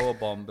crappy-looking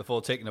powerbomb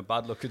before taking a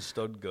bad-looking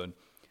stud gun.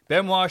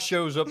 Benoit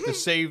shows up to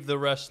save the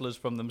wrestlers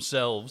from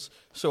themselves,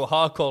 so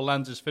Hardcore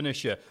lands his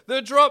finisher,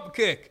 the drop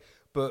kick,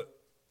 but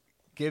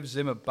gives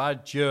him a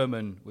bad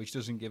German, which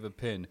doesn't give a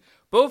pin.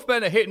 Both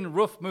men are hitting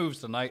rough moves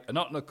tonight, and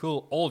not in a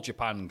cool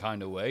all-Japan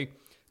kind of way.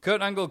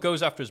 Kurt Angle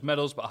goes after his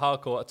medals, but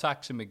Hardcore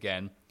attacks him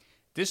again.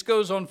 This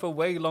goes on for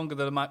way longer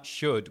than the match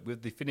should,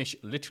 with the finish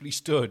literally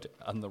stood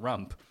on the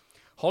ramp.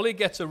 Holly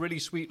gets a really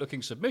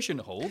sweet-looking submission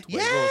hold.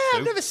 Yeah,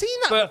 I've never seen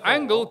that But before.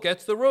 Angle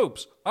gets the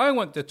ropes. I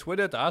went to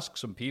Twitter to ask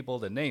some people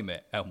to name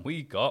it, and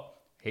we got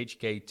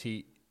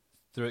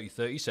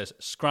HKT3030 says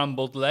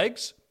scrambled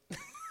legs.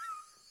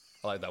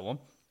 I like that one.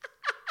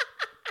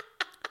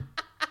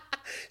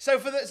 So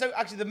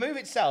actually the move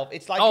itself,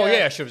 it's like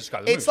I should have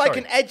described the move. It's like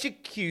sorry. an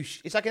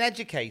education. It's like an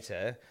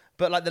educator,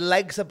 but like the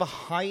legs are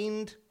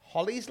behind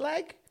Holly's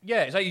leg.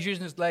 Yeah, it's like he's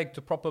using his leg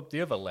to prop up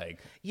the other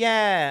leg.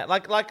 Yeah,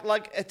 like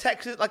a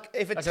Texas,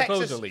 if a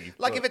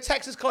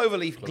Texas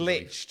cloverleaf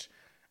glitched.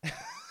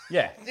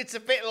 Yeah. It's a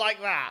bit like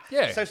that.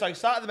 Yeah. So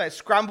start at the best.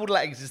 Scrambled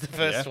legs is the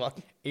first one.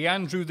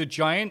 Andrew the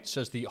Giant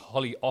says the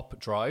Holly op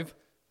drive.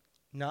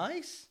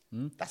 Nice.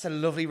 That's a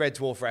lovely Red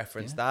Dwarf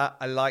reference. That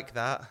I like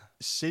that.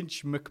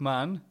 Cinch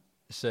McMahon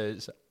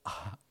says,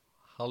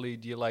 Holly,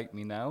 do you like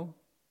me now?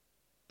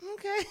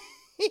 Okay.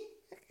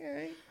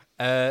 Okay.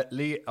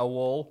 Lee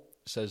Awol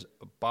says,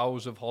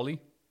 bows of Holly.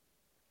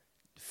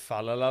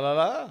 Fa la la la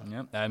la.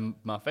 Yeah. And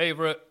my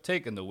favourite,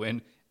 taking the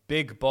win,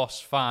 Big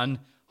Boss fan,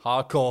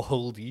 Hardcore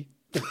Holdy.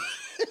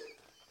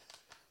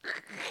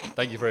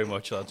 Thank you very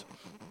much, lads.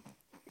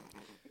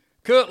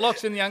 Kurt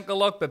locks in the ankle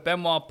lock, but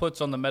Benoit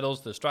puts on the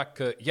medals to distract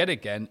Kurt yet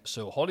again,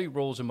 so Holly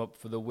rolls him up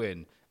for the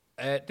win.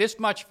 This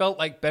match felt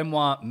like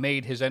Benoit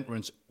made his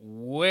entrance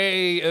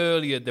way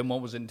earlier than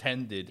what was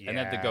intended, and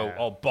had to go,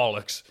 oh,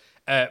 bollocks.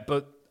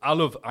 But I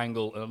love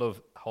Angle and I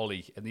love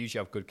Holly, and they usually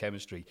have good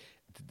chemistry.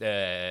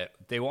 They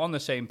were on the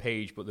same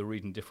page, but they're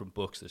reading different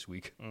books this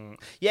week.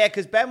 Yeah,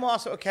 because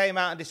Benoit sort of came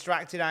out and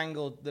distracted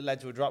Angle that led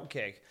to a drop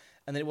kick,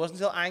 and then it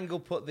wasn't until Angle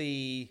put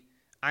the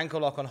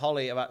ankle lock on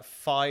Holly about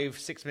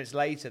 5-6 minutes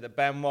later that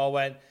Benoit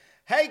went,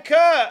 "Hey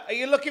Kurt, are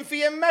you looking for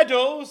your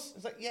medals?"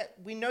 It's like, yeah,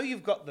 we know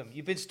you've got them.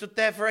 You've been stood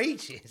there for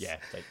ages. Yeah.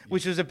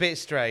 Which was a bit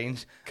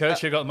strange. Kurt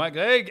should have got the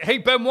mic. Hey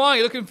Benoit,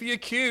 you looking for your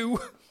cue?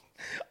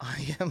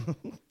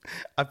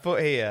 I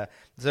put here,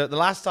 so the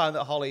last time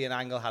that Holly and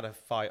Angle had a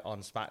fight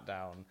on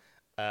SmackDown,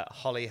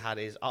 Holly had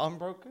his arm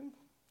broken.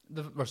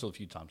 They've wrestled a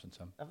few times since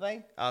then. Have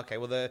they? Okay,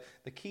 well, the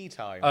key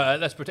time.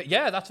 Let's pretend.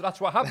 Yeah, that's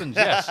what happens,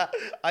 yes.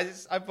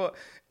 I put,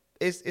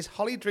 is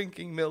Holly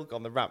drinking milk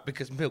on the ramp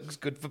because milk's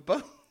good for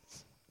bones?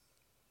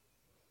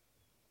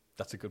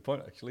 That's a good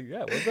point, actually.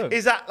 Yeah, well done.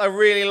 Is that a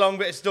really long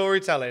bit of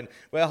storytelling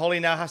where Holly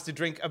now has to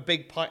drink a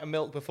big pint of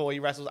milk before he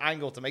wrestles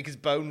Angle to make his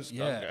bones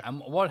stronger? Yeah, and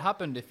what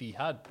happened if he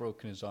had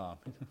broken his arm?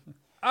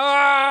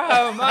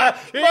 My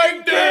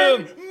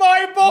kingdom!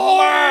 My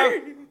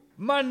boy!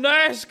 My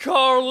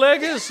NASCAR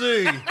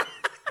legacy!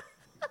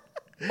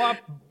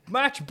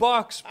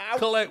 Matchbox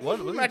collect.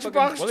 What?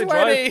 Matchbox What are they 20.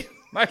 driving?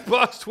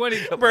 Matchbox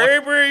 20.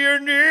 Baby, you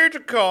need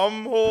to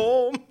come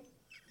home.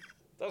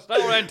 That's not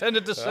what I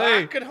intended to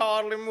say. I can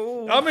hardly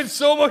move. I'm in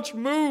so much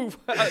move.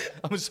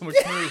 I'm in so much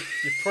move.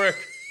 You prick.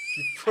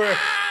 You prick.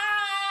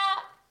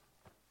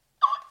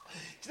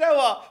 Do you know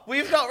what?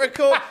 We've not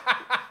recorded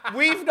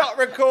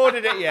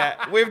it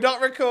yet. We've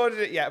not recorded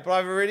it yet, but I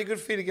have a really good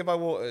feeling in my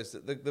waters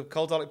that the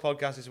Cultaholic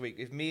podcast this week,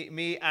 if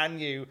me and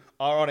you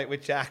are on it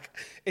with Jack,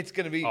 it's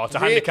going to be it's a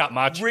handicap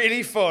match.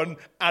 Really fun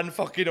and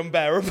fucking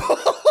unbearable.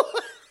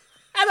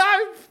 And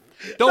I'm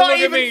Don't not look at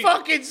even me.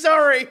 fucking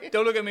sorry.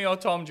 Don't look at me or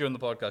Tom during the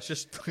podcast.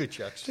 Just look at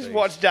Jack's face. Just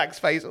watch Jack's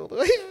face all the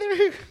way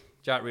through.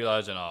 Jack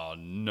realising, oh,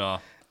 no.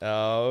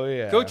 Oh,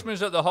 yeah.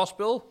 Coachman's at the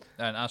hospital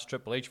and asks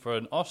Triple H for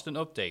an Austin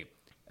update.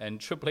 And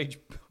Triple H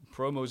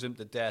promos him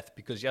to death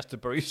because he has to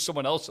bury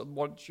someone else on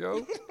one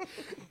show.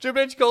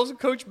 Triple H calls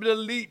Coachman a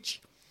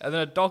leech. And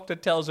then a doctor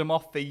tells him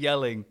off for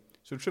yelling.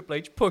 So Triple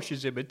H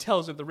pushes him and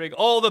tells him to ring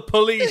all the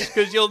police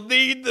because you'll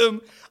need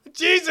them.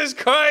 Jesus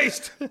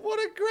Christ! What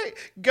a great...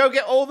 Go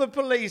get all the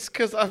police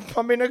because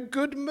I'm in a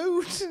good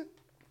mood.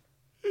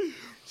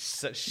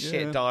 Such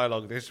shit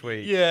dialogue this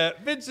week. Yeah,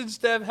 Vince and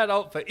Steph head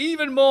out for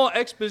even more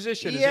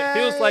exposition as it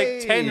feels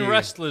like 10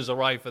 wrestlers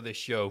arrive for this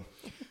show.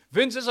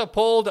 Vince is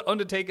appalled at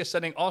Undertaker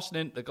sending Austin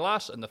into the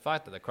glass and the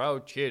fact that the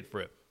crowd cheered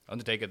for it.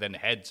 Undertaker then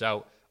heads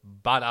out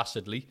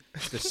badassedly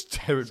to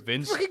stare at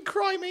Vince. Fucking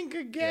criming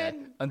again.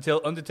 Yeah. Until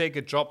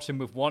Undertaker drops him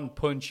with one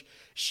punch.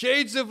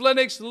 Shades of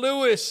Lennox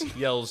Lewis,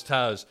 yells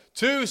Taz.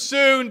 Too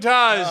soon,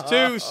 Taz,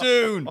 too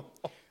soon.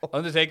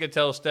 Undertaker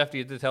tells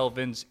Stephanie to tell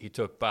Vince he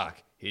took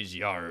back his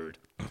yard.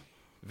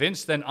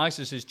 Vince then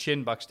ices his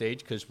chin backstage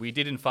because we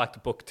did in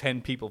fact book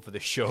 10 people for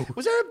this show.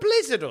 Was there a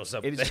blizzard or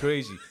something? It is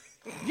crazy.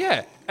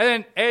 Yeah, and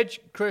then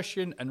Edge,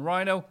 Christian, and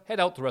Rhino head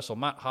out to wrestle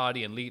Matt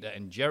Hardy and Lita,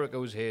 and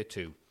Jericho's here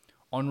too.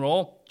 On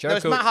Raw,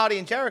 Jericho... No, it's Matt Hardy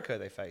and Jericho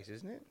they face,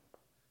 isn't it?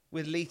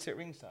 With Lita at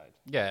ringside.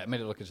 Yeah, it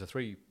made it look as a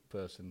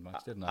 3-person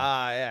match, didn't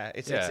I? Yeah.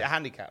 It's a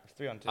handicap,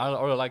 3-on-2. I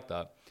really like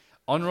that.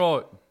 On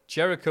Raw,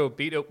 Jericho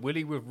beat up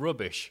Willie with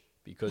rubbish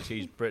because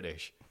he's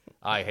British.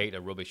 I hate a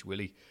rubbish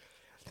Willie.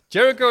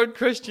 Jericho and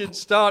Christian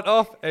start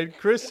off, and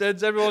Chris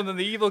sends everyone on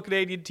the evil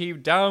Canadian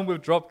team down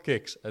with drop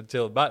kicks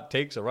until Matt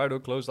takes a Rhino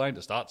clothesline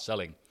to start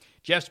selling.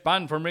 Jeff's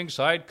banned from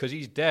ringside because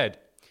he's dead.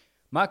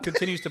 Matt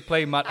continues to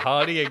play Matt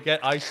Hardy and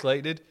get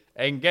isolated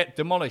and get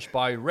demolished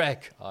by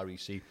REC,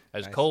 R-E-C,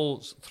 as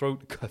Cole's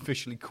throat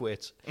officially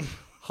quits.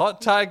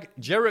 Hot tag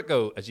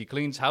Jericho as he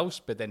cleans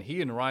house, but then he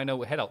and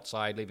Rhino head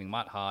outside, leaving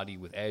Matt Hardy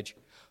with Edge.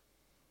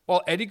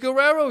 Well, Eddie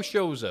Guerrero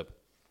shows up.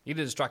 He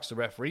distracts the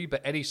referee,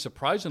 but Eddie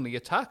surprisingly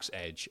attacks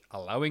Edge,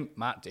 allowing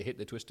Matt to hit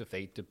the Twist of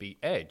Fate to beat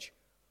Edge.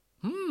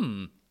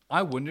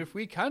 I wonder if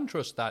we can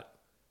trust that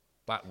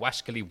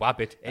wascally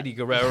wabbit Eddie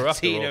Guerrero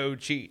after all. Tino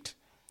cheat.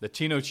 The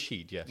Tino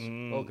cheat, yes.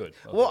 All good.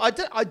 Well,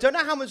 I don't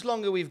know how much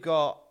longer we've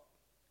got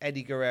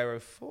Eddie Guerrero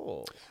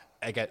for.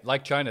 Again,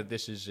 like China,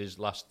 this is his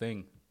last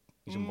thing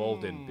he's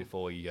involved in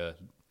before he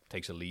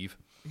takes a leave.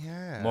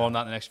 Yeah. More on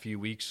that in the next few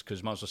weeks,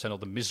 because might as well send all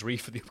the misery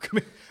for the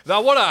upcoming...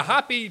 Now, what a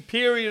happy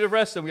period of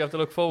wrestling we have to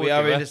look forward to. We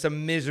are into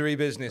some misery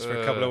business for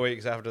a couple of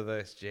weeks after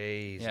this.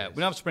 Jesus. Yeah, we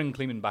don't have spring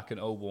cleaning back in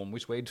 01. We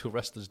just waited until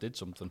wrestlers did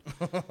something.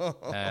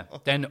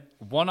 Then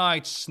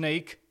One-Eyed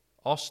Snake,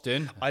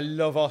 Austin... I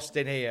love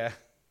Austin here.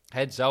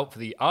 Heads out for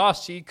the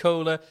RC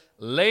Cola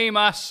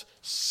lame-ass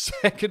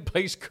second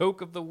place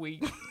Coke of the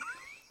week.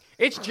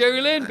 It's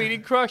Jerry Lynn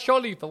beating Crash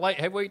Holly for light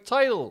heavyweight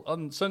title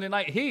on Sunday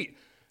Night Heat.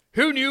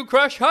 Who knew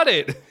Crash had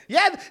it?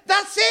 Yeah,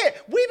 that's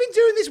it. We've been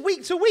doing this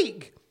week to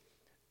week.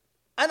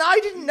 And I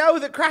didn't know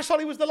that Crash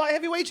Holly was the light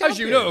heavyweight champion. As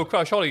you know,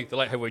 Crash Holly, the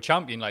light heavyweight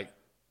champion, like,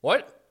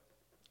 what?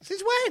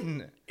 Since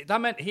when? That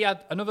meant he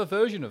had another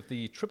version of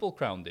the Triple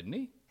Crown, didn't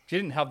he? He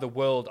didn't have the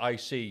World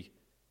IC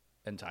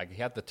and tag.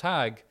 He had the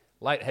tag,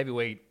 light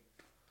heavyweight,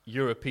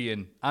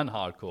 European, and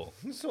hardcore.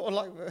 Sort of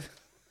like the...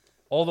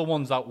 All the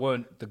ones that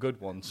weren't the good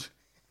ones.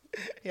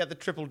 He had the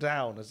triple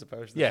down as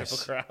opposed to the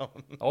Yes. triple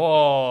crown.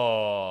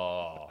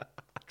 Oh,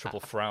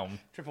 triple frown.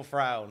 Triple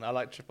frown. I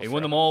like triple He frown.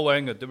 won them all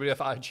wearing a WF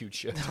Attitude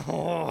shirt.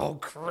 Oh,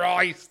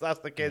 Christ. That's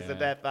the kiss of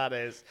death, that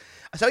is.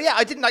 So, yeah,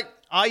 I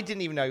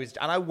didn't even know he was...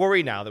 And I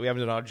worry now that we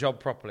haven't done our job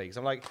properly. Because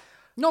I'm like...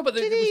 No, but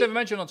Did it was he- never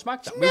mentioned on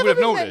SmackDown. We Never would have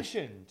been noticed.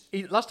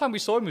 mentioned. Last time we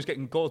saw him, he was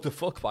getting gored the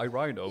fuck by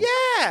Rhino.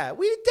 Yeah,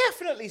 we've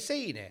definitely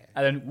seen it.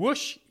 And then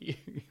whoosh, he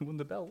won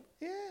the belt.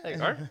 Yeah. There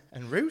you are.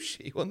 And Roosh,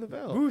 he won the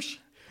belt. Whoosh.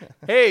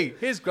 Hey,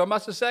 here's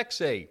Grandmaster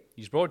Sexy.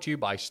 He's brought to you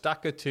by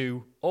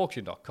Stacker2,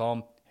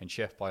 Auction.com, and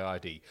Chef by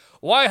ID.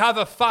 Why have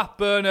a fat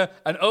burner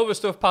and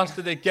overstuffed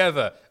pasta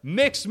together?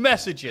 Mixed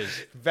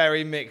messages.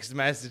 Very mixed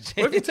messages.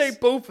 What if you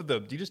take both of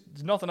them? Does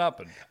nothing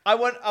happen? I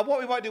want. What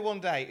we might do one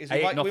day is I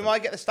ate we nothing.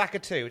 might get the Stacker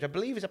 2, which I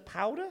believe is a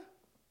powder.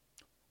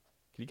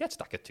 Can you get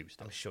Stacker2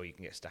 stuff? I'm sure you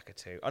can get Stacker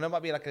 2. I know it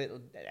might be like a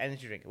little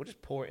energy drink. We'll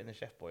just pour it in the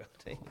Chef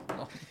Boyardee.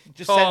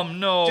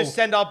 Just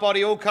send our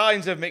body all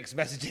kinds of mixed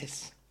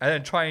messages. And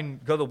then try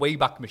and go the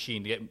Wayback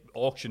Machine to get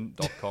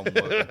Auction.com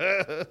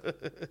working.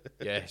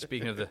 Yeah,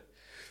 speaking of the...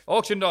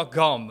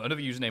 Auction.com,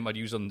 another username I'd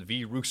use on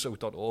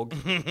vrusso.org.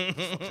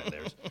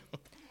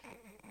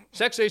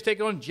 Sexay's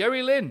taking on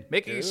Jerry Lynn,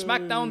 making his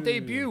SmackDown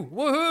debut.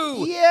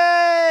 Woohoo!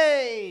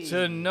 Yay!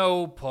 To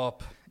no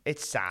pop.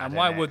 It's sad. And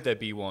why isn't it? would there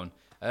be one?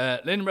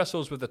 Lynn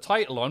wrestles with the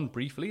title on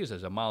briefly, as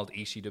there's a mild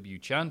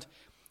ECW chant.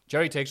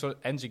 Jerry takes on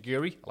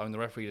Enziguri, allowing the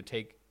referee to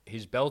take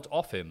his belt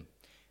off him.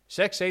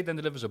 Sexay then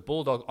delivers a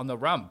bulldog on the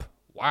ramp.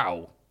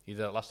 Wow. He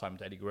did that last time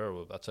to Eddie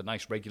Guerrero. That's a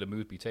nice regular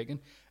move to be taken.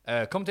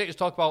 Commentators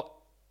talk about,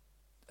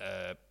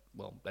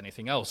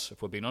 anything else,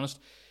 if we're being honest.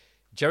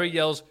 Jerry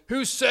yells,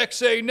 "Who's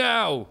Sexay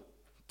now?"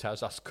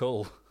 Taz asks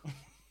Cole.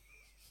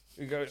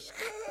 He goes,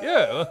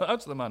 Yeah,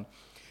 that's the man.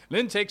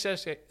 Lynn takes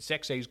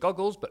Sexay's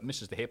goggles, but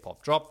misses the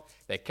hip-hop drop.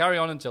 They carry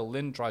on until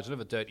Lynn tries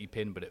another dirty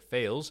pin, but it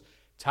fails.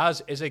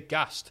 Taz is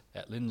aghast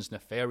at Lynn's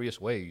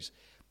nefarious ways.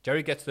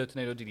 Jerry gets the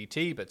tornado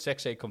DDT, but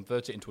Sexay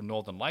converts it into a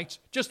Northern Lights,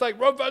 just like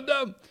Rob Van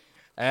Dam.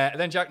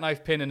 Then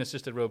jackknife pin and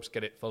assisted ropes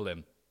get it for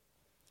Lynn.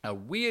 A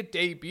weird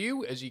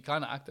debut, as he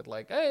kind of acted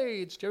like,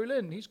 hey, it's Jerry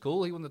Lynn. He's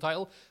cool. He won the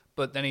title.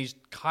 But then he's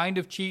kind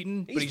of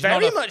cheating. He's but he's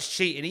very not much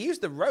cheating. He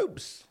used the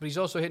ropes. But he's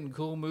also hitting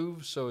cool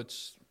moves, so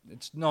it's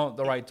not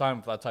the right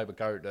time for that type of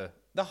character.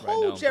 The right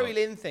whole now, Jerry but-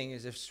 Lynn thing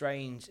is a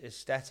strange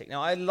aesthetic.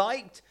 Now, I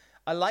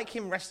like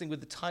him wrestling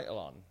with the title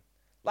on.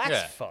 That's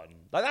Yeah. fun.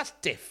 Like, that's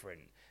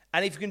different.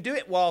 And if you can do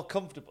it while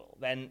comfortable,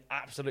 then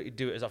absolutely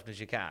do it as often as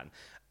you can.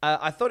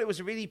 I thought it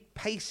was a really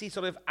pacey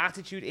sort of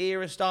Attitude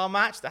Era style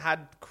match that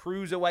had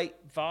cruiserweight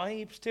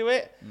vibes to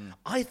it.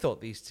 I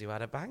thought these two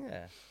had a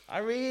banger. I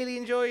really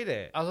enjoyed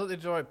it. I thought they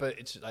did all right, but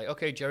it's like,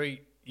 okay,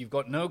 Jerry, you've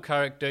got no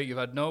character, you've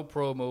had no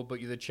promo, but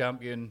you're the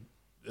champion.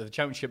 The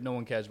championship no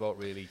one cares about,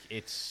 really.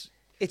 It's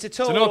It's a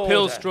tall an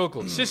uphill order.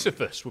 struggle.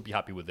 Sisyphus would be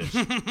happy with this.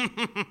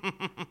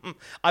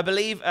 I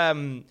believe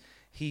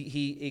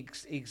he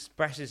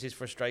expresses his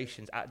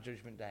frustrations at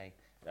Judgment Day,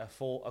 a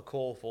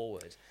call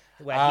forward,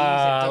 where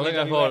I he's think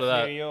in I thought of WWF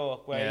that. New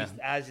York, where Yeah. he's,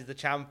 as is the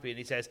champion,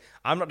 he says,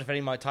 "I'm not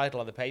defending my title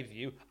on the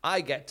pay-per-view.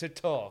 I get to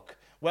talk."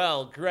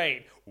 Well,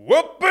 great.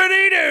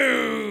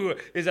 Whoopity-doo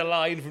is a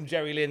line from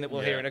Jerry Lynn that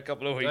we'll hear in a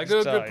couple of Did I weeks' get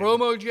a time. good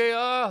promo, JR?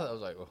 I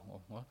was like,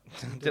 what?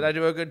 Did I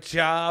do a good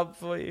job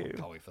for you?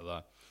 Can't wait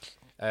for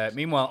that.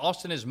 Meanwhile,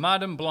 Austin is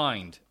mad and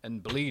blind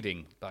and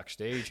bleeding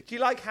backstage. Do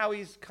you like how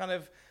he's kind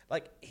of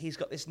like he's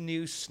got this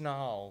new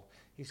snarl?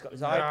 He's got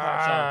his eye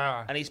patch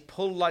on, and he's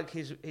pulled like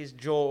his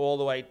jaw all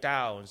the way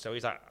down. So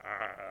he's like,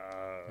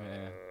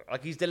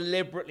 like he's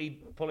deliberately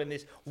pulling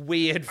this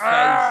weird face,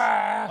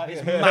 like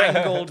this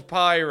mangled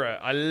pirate.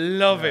 I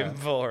love him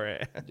for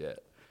it. Yeah.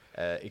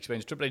 He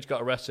explains Triple H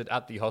got arrested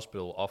at the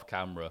hospital off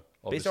camera.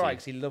 But it's all right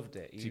because he loved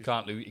it. You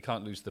can't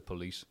lose to the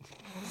police.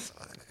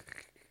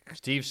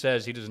 Steve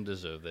says he doesn't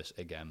deserve this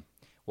again.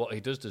 What he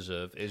does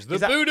deserve is the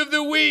boot of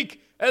the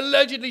week,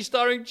 allegedly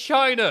starring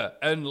China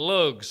and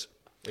Lugs.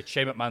 It's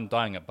Shane McMahon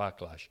dying at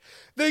Backlash.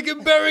 They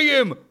can bury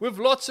him with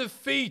lots of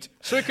feet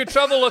so he could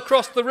travel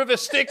across the River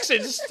Styx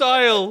in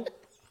style.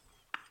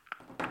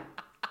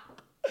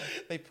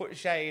 They put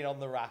Shane on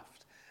the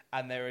raft,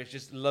 and there is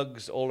just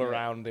lugs all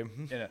around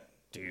him. You know,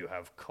 do you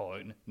have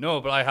coin?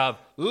 No, but I have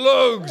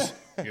lugs.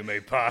 You may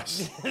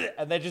pass.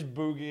 And they're just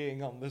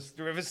boogieing on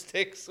the River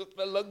Styx with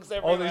the lugs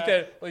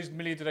everywhere. All these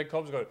millions of dead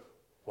cops going,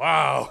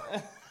 wow,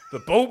 the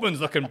boatman's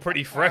looking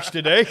pretty fresh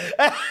today.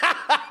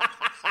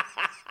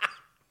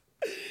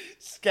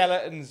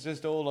 Skeletons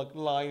just all like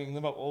lining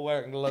them up, all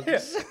wearing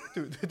lugs.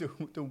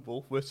 Do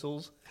wolf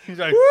whistles. He's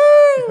like,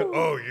 Woo!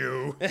 oh,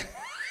 you.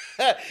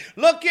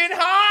 Looking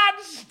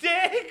hot,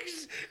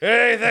 Sticks.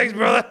 Hey, thanks,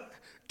 brother.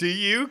 Do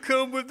you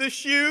come with the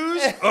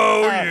shoes?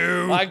 Oh,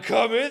 you. I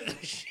come in.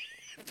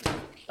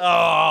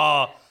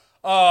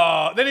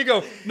 Then you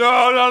go,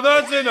 no,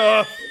 that's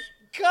enough.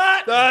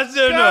 Cut. That's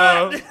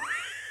enough.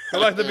 I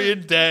like to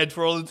being dead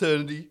for all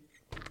eternity.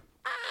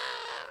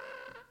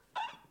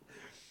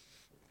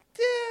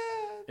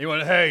 He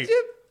went, hey,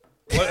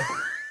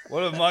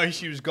 what have my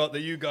shoes got that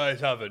you guys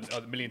haven't?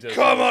 Oh,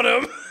 Come on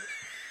him.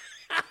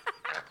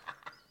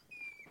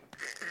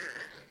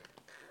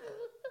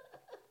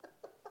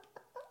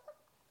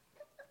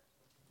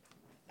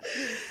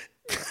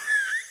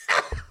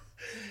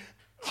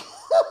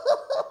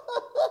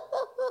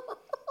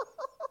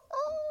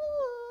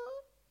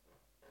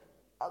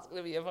 That's going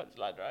to be a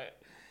punchline, right?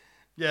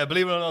 Yeah,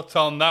 believe it or not,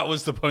 Tom, that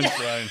was the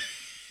punchline.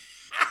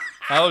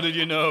 How did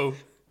you know?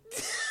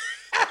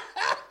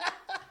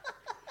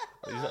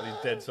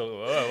 He's dead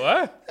sort of,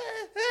 what?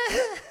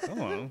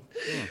 Oh,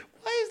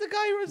 Why is the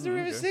guy who runs the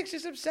River Styx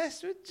just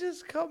obsessed with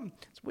just come?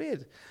 It's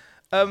weird.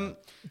 I've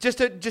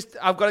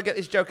got to get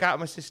this joke out of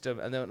my system,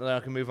 and then I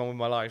can move on with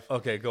my life.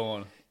 okay, go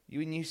on.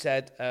 You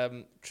said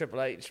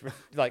Triple H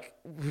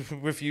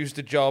refused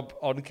a job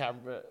on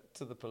camera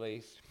to the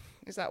police.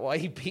 Is that why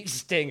he beat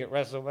Sting at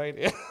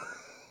WrestleMania?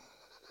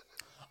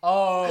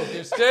 Oh,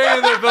 you're staying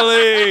in the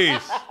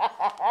police.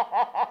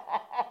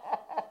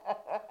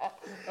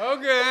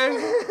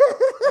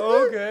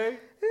 Okay.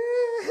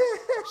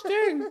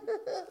 Sting,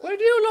 when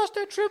you lost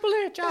at Triple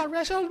H at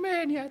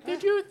WrestleMania,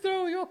 did you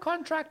throw your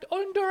contract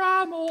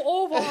underarm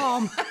or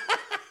overarm?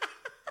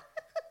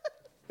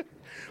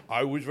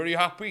 I was very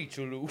happy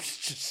to lose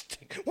to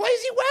Sting. Why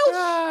is he Welsh?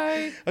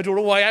 Right. I don't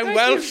know why I'm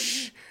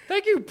Welsh.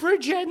 Thank you,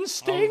 Bridget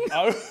Sting.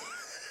 I'll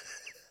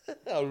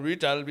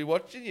read. I'll be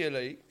watching you,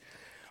 like.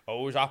 I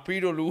was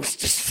happy to lose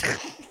to Sting.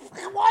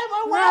 Why am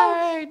I Welsh?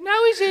 Right,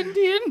 now he's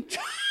Indian.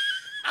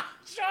 I'm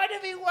trying to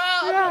be Welsh.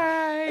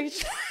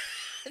 Right.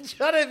 I'm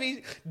trying to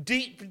be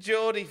deep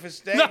Geordie for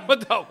Sting. No,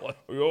 that one.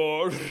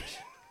 Right.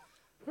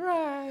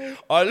 Right.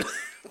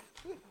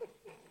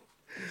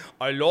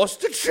 I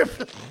lost the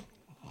triple.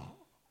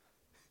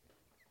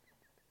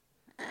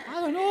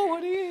 I don't know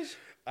what he is.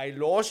 I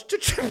lost the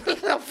triple.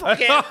 Fuck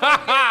it.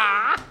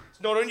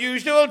 It's not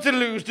unusual to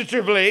lose to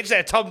Triple H.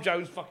 There, Tom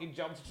Jones fucking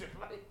jumped to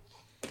Triple H.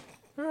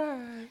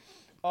 Right.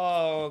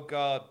 Oh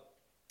God.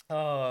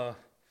 Oh.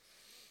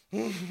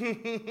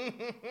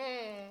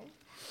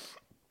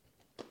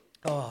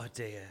 Oh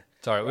dear.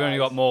 Sorry, we only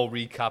got more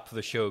recap for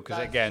the show because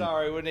again,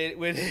 Sorry,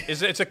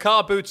 it's a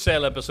car boot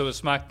sale episode of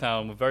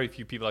SmackDown with very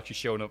few people actually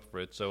showing up for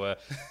it. So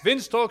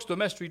Vince talks to a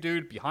mystery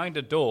dude behind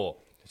a door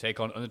to take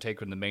on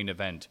Undertaker in the main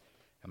event,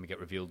 and we get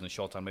revealed in a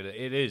short time later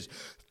it is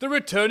the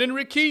returning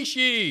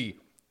Rikishi.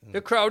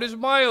 The crowd is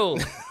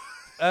wild.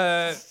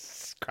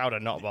 crowd are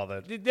not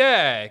bothered.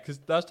 Yeah, because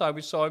last time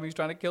we saw him, he was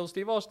trying to kill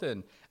Steve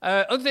Austin.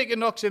 Undertaker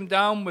knocks him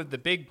down with the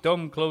big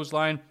dumb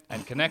clothesline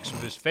and connects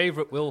with his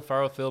favourite Will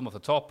Ferrell film of the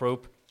top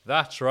rope.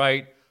 That's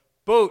right,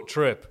 Boat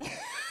Trip.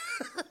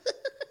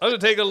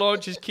 Undertaker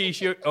launches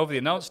Kishi over the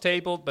announce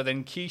table, but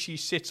then Kishi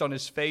sits on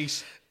his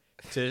face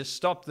to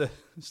stop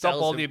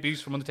all the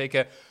abuse from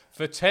Undertaker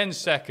for 10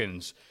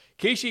 seconds.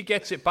 Kishi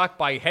gets it back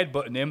by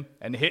headbutting him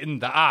and hitting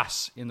the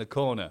ass in the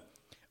corner.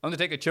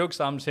 Undertaker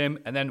chokeslams him,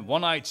 and then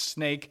One-Eyed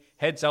Snake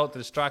heads out to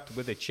distract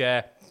with a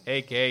chair,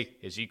 a.k.a.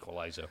 his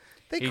equalizer.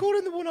 They call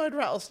him the One-Eyed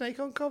Rattlesnake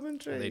on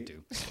commentary. They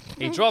do.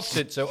 He drops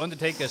it, so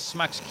Undertaker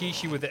smacks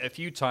Kishi with it a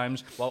few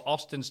times, while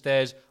Austin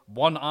stares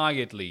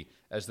one-eyedly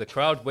as the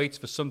crowd waits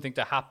for something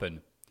to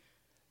happen.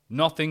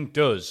 Nothing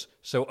does,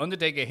 so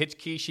Undertaker hits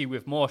Kishi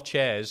with more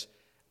chairs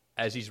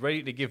as he's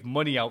ready to give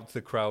money out to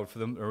the crowd for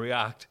them to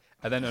react,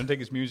 and then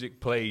Undertaker's music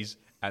plays,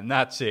 and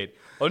that's it.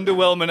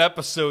 Underwhelming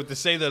episode, to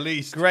say the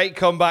least. Great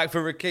comeback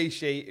for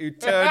Rikishi, who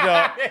turned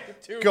up,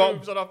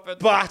 got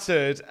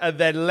battered, and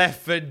then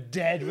left for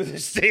dead with a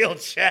steel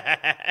chair.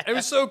 It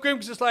was so grim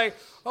because it's like,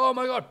 oh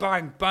my God,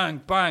 bang,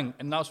 bang, bang.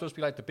 And that was supposed to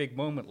be like the big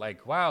moment,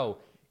 like, wow,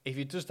 if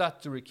he does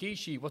that to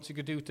Rikishi, what's he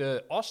going to do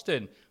to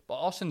Austin? But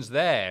Austin's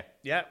there.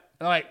 Yep.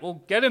 And I'm like,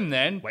 well, get him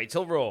then. Wait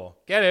till Raw.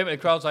 Get him. And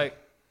the crowd's like,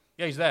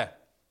 yeah, he's there.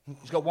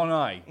 He's got one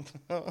eye.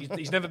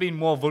 He's never been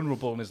more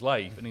vulnerable in his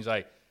life. And he's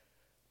like,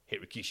 hit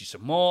Rikishi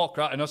some more.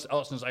 And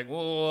Austin's like,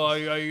 oh,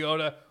 I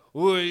gotta,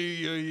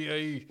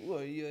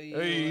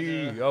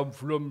 I'm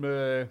from,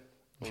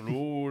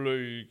 hello,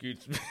 like,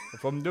 it's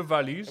from the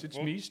valleys. It's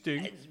me,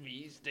 Sting. It's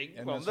me, Sting,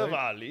 from the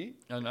valley.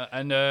 And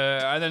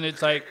then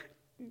it's like,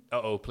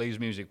 plays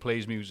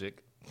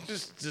music.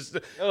 Just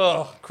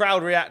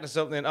crowd react to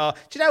something. Do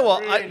you know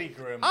what? Really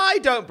grim. I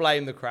don't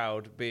blame the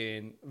crowd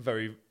being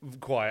very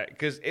quiet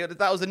because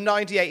that was the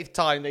 98th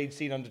time they'd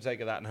seen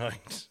Undertaker that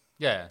night.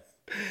 Yeah.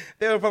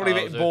 They were probably a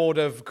bit bored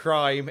of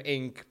Crime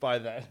Inc. by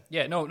then.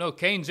 Yeah, no,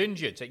 Kane's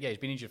injured. It's like, yeah, he's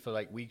been injured for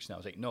like weeks now.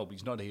 It's like, no, but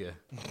he's not here.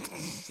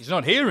 He's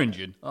not here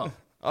injured. Oh,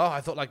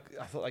 I thought like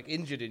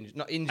injured,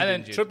 not injured. And then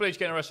injured. Triple H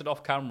getting arrested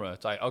off camera.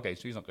 It's like, okay,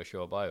 so he's not going to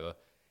show up either.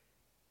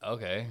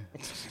 Okay.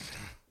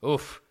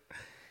 Oof.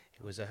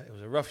 It was a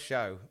rough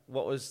show.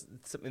 What was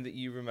something that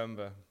you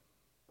remember?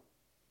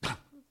 Should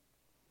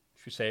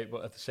we say it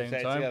at the same Say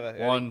it time? together.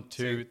 1,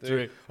 2,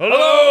 3.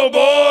 Hello,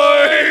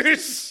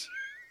 boys.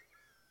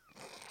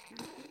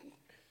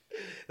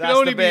 Can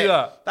only be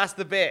that. That's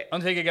the bit.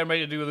 Undertaker getting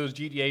ready to do those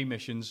GTA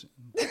missions.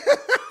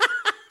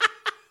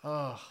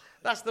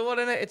 That's the one,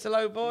 in it. It's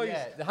Hello, boys.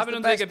 Yeah, That's having the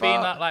Undertaker best being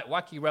part. that like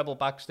wacky rebel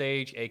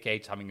backstage,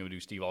 aka having him do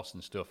Steve Austin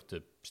stuff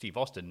to Steve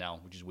Austin now,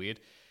 which is weird.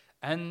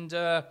 And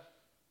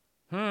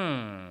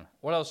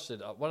what else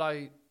did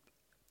I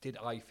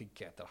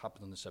forget that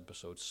happened on this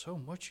episode? So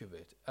much of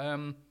it.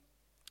 I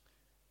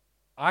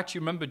actually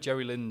remember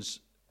Jerry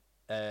Lynn's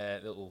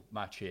little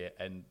match here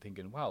and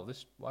thinking, wow,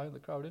 why are the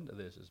crowd into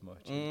this as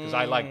much? Because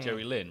I like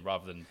Jerry Lynn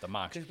rather than the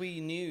match. Because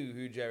we knew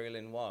who Jerry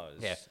Lynn was.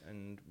 Yeah.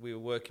 And we were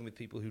working with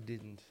people who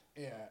didn't.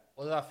 Yeah.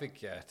 What did I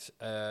forget?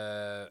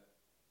 God,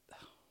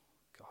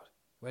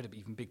 where did it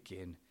even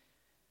begin?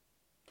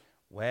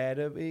 Where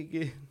to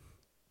begin?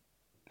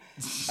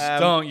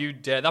 Don't you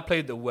dare. That played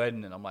at the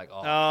wedding, and I'm like,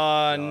 oh,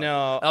 God.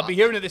 No. I'll be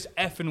hearing it this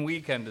effing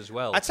weekend as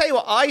well. I tell you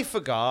what, I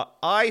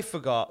forgot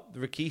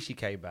Rikishi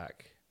came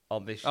back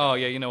on this show. Oh,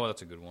 yeah, you know what?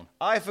 That's a good one.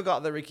 I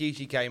forgot that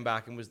Rikishi came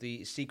back and was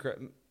the super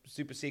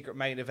secret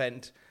main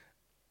event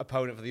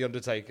opponent for The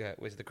Undertaker,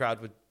 which the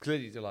crowd were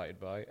clearly delighted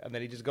by. And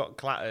then he just got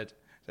clattered.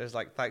 So it's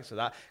like, thanks for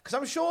that. Because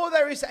I'm sure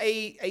there is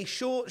a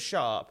short,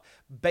 sharp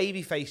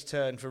babyface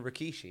turn for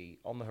Rikishi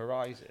on the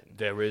horizon.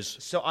 There is.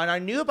 So, and I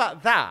knew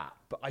about that,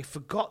 but I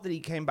forgot that he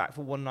came back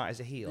for one night as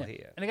a heel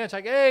here. And again, it's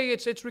like, hey,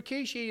 it's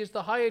Rikishi, it's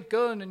the hired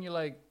gun. And you're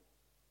like,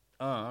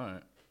 oh, all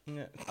right.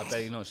 Yeah. I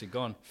bet you noticed he's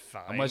gone.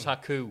 Fine. And where's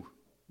Haku?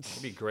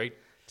 That'd be great.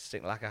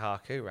 stink like a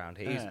haku around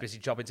here. He was busy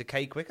jobbing to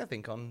K-Quick, I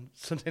think, on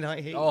Sunday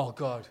Night Heat. Oh,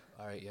 God.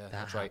 All right, yeah,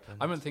 that's right. happened.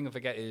 I one thing I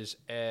forget is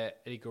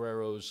Eddie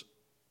Guerrero's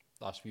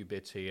last few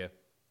bits here.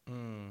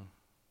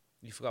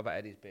 You forgot about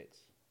Eddie's bits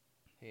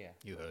here.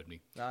 You heard me.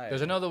 Oh, yeah.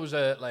 Because I know there was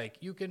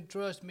you can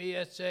trust me,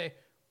 essay,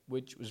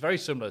 which was very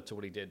similar to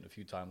what he did a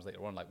few times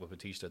later on, like with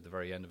Batista at the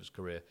very end of his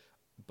career.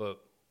 But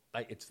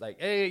it's like,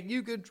 hey,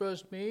 you can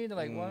trust me. And they're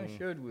like, why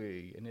should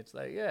we? And it's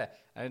like, yeah.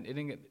 And it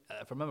didn't get,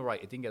 if I remember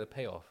right, it didn't get a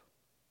payoff.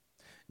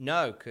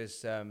 No,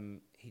 because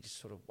he just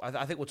sort of...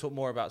 I think we'll talk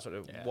more about sort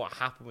of what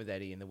happened with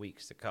Eddie in the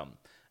weeks to come.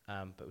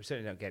 But we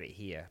certainly don't get it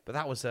here. But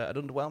that was an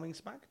underwhelming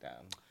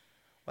SmackDown.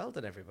 Well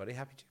done, everybody.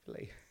 Happy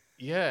Jubilee.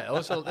 Yeah,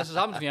 also, this is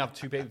happens when you have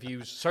 3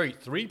 pay-per-views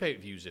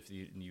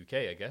in the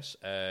UK, I guess,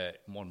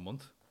 in 1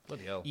 month.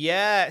 Bloody hell.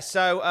 Yeah,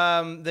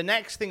 so the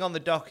next thing on the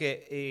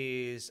docket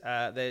is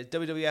the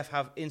WWF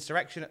have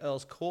Insurrection at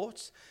Earl's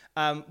Court.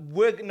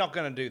 We're not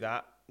going to do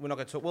that. We're not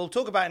going to talk. We'll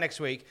talk about it next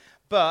week.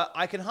 But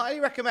I can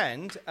highly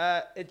recommend,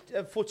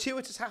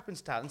 fortuitous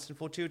happenstance and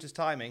fortuitous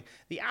timing,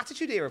 the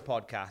Attitude Era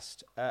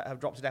podcast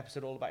have dropped an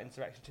episode all about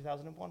Insurrection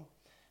 2001.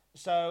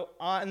 So,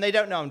 and they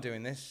don't know I'm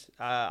doing this.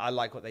 I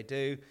like what they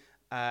do.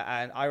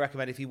 And I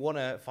recommend if you want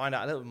to find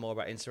out a little bit more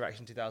about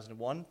Insurrection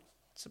 2001,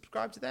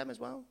 subscribe to them as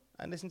well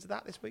and listen to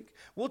that this week.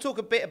 We'll talk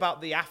a bit about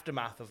the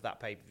aftermath of that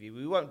pay-per-view.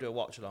 We won't do a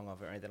watch-along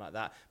of it or anything like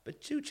that,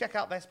 but do check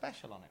out their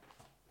special on it.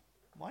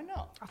 Why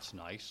not? That's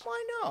nice.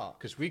 Why not?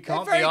 Because we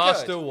can't be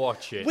asked to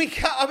watch it. We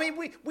can't. I mean,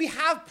 we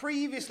have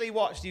previously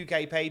watched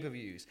UK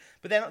pay-per-views,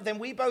 but then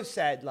we both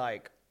said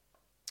like,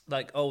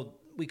 oh,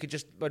 we could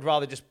just. I'd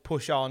rather just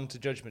push on to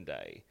Judgment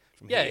Day.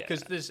 From Yeah, here.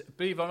 because there's,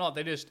 believe it or not,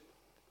 they just.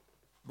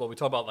 Well, we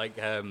talk about like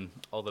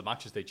all the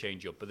matches they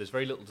change up, but there's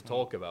very little to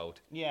talk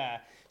about. Yeah.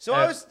 So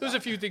there's a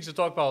few things to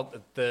talk about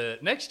at the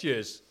next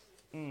year's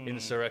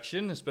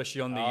Insurrection,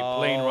 especially on the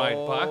plane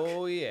ride back.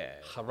 Oh yeah.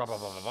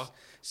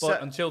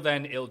 But until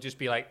then, it'll just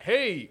be like,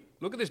 hey,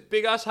 look at this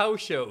big ass house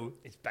show.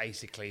 It's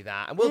basically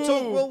that, and we'll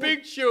talk.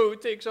 Big Show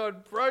takes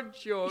on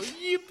Bradshaw.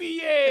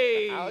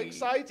 Yippee! How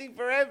exciting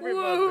for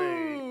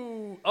everybody!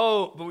 Woo!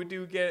 Oh, but we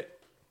do get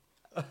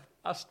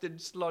Aston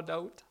Slot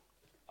out.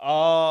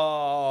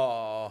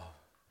 Oh.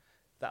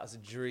 That was a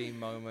dream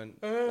moment.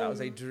 That was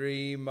a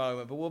dream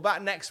moment. But we're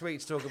back next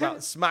week to talk about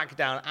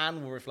SmackDown,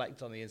 and we'll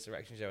reflect on the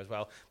Insurrection show as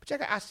well. But check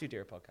out Attitude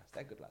Era podcast.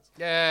 They're good lads.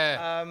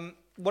 Yeah.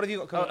 What have you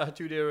got coming up?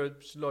 Attitude Era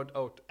Slot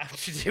out.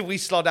 We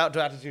slod out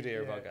to Attitude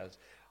Era podcast.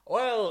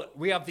 Well,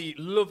 we have the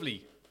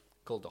lovely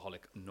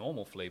Cultaholic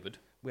normal flavoured.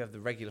 We have the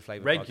regular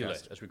flavour Regular,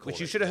 podcast, as we call which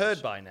it, you should have yes.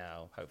 heard by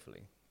now,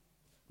 hopefully.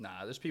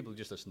 Nah, there's people who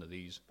just listen to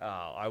these.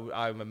 Oh,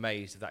 I'm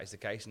amazed if that is the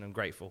case, and I'm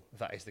grateful if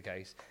that is the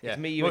case. Yeah. It's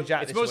me, you, and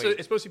Jack it's this week.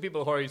 It's mostly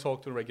people who already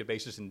talk on a regular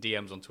basis in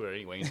DMs on Twitter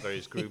anyway, in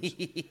various groups.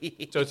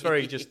 So it's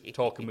very just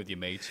talking with your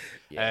mates.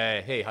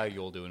 Yeah. Hey, how you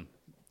all doing?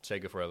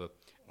 Sega forever.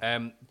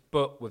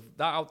 But with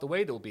that out the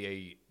way, there'll be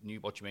a new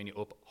Botchamania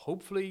up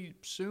hopefully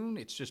soon.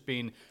 It's just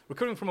been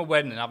recovering from a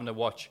wedding and having to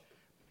watch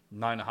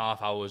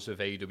 9.5 hours of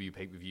AEW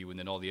pay-per-view and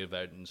then all the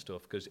event and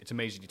stuff, because it's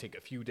amazing. You take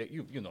a few days,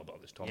 you know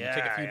about this, Tom. You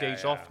take a few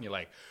days off and you're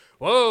like,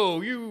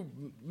 whoa, you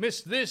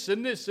missed this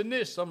and this and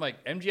this. I'm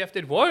like, MGF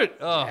did what?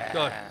 Oh,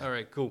 God. All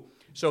right, cool.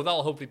 So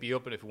that'll hopefully be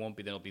up, and if it won't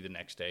be, then it'll be the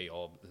next day,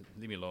 or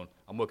leave me alone.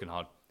 I'm working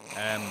hard.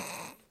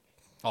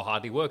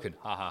 Hardly working.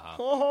 Ha, ha,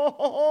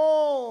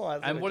 ha.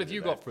 And what have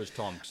you got for us,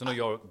 Tom? Because I know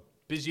you're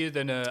busier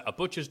than a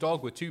butcher's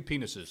dog with 2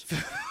 penises.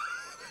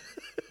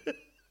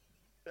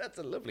 That's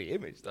a lovely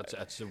image.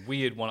 That's a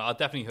weird one. I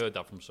definitely heard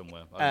that from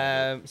somewhere.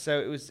 So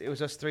it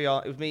was us three.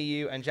 It was me,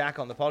 you, and Jack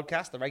on the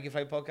podcast, the Regular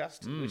Flame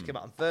podcast, which came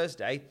out on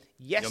Thursday.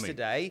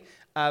 Yesterday,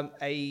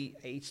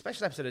 a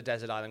special episode of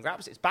Desert Island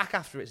Graps. It's back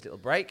after its little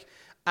break,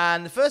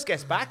 and the first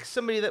guest back,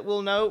 somebody that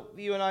will know,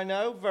 you and I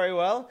know very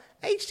well,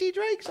 HT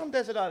Drake's on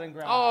Desert Island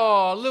Graps.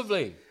 Oh,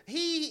 lovely.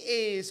 He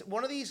is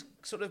one of these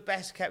sort of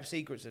best kept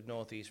secrets of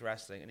Northeast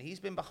Wrestling, and he's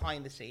been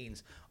behind the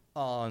scenes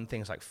on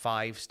things like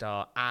 5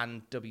 Star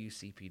and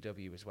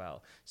WCPW as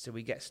well. So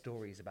we get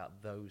stories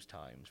about those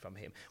times from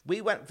him.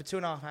 We went for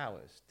 2.5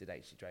 hours, did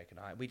HC Drake and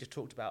I. We just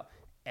talked about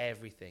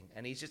everything.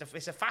 And he's just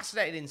it's a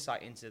fascinating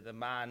insight into the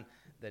man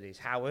that is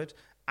Howard,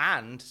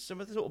 and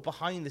some of the sort of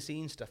behind the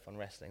scenes stuff on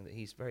wrestling that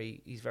he's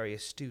very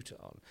astute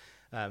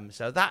on.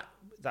 So that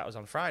was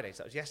on Friday. So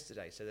that was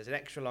yesterday. So there's an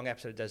extra long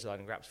episode of Desert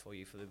Island Graps for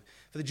you for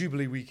the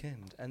Jubilee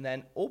weekend. And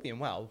then, all being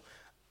well,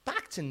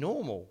 back to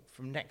normal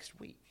from next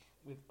week.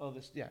 With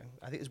others,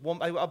 I think it's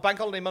a bank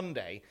holiday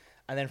Monday,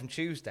 and then from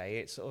Tuesday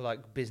it's sort of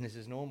like business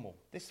as normal.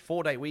 This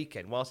 4-day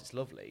weekend, whilst it's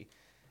lovely,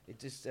 it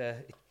just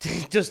it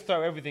does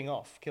throw everything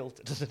off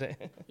kilter, doesn't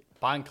it?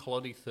 Bank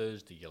holiday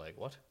Thursday, you're like,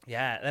 what?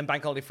 Yeah, then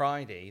bank holiday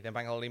Friday, then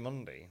bank holiday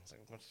Monday. It's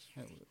like,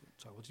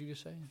 Sorry, what did you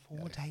just say?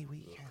 4-day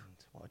weekend.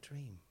 What a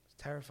dream.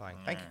 Terrifying.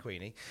 Thank you,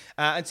 Queenie.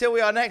 Until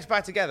we are next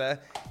back together,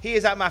 he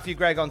is at Matthew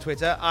Gregg on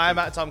Twitter. I'm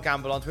at Tom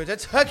Campbell on Twitter.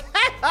 Together,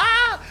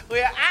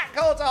 we are at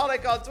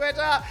Cultaholic on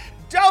Twitter.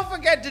 Don't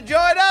forget to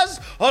join us.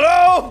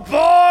 Hello,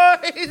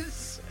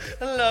 boys.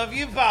 Love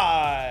you.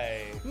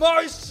 Bye.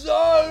 My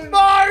son!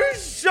 My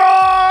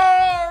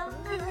son!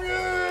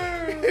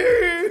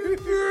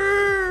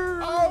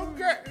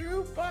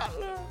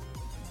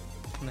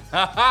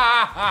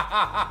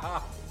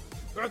 That's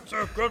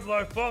a good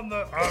life on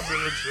the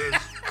ambulances.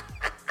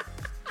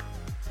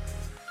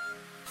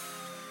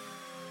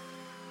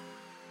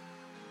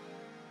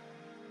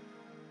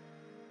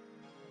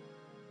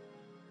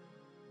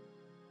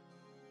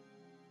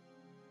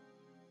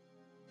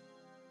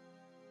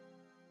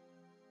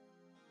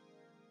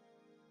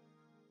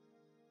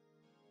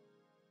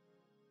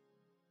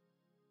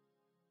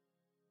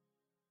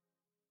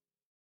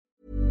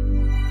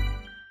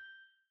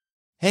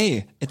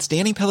 Hey, it's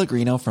Danny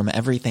Pellegrino from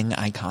Everything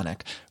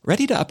Iconic.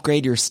 Ready to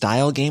upgrade your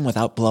style game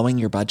without blowing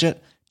your budget?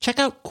 Check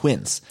out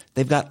Quince.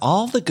 They've got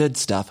all the good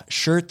stuff,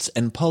 shirts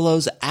and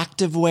polos,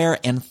 activewear,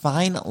 and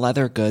fine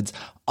leather goods,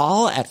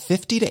 all at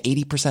 50 to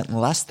 80%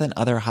 less than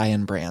other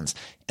high-end brands.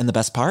 And the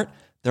best part?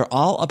 They're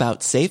all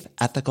about safe,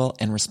 ethical,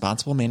 and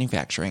responsible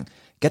manufacturing.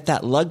 Get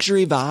that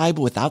luxury vibe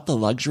without the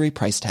luxury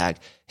price tag.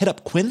 Hit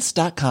up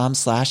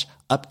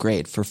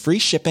quince.com/upgrade for free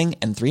shipping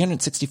and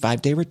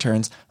 365-day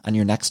returns on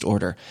your next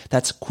order.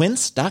 That's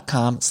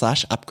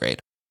quince.com/upgrade.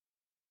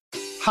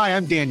 Hi,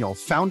 I'm Daniel,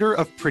 founder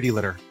of Pretty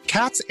Litter.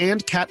 Cats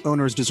and cat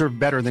owners deserve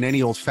better than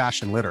any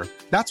old-fashioned litter.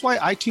 That's why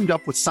I teamed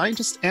up with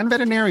scientists and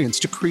veterinarians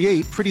to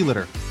create Pretty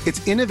Litter.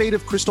 Its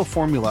innovative crystal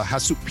formula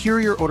has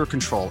superior odor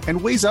control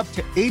and weighs up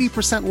to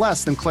 80%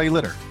 less than clay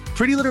litter.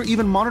 Pretty Litter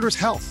even monitors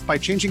health by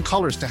changing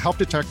colors to help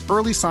detect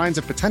early signs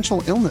of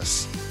potential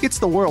illness. It's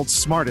the world's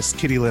smartest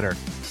kitty litter.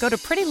 Go to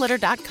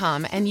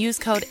prettylitter.com and use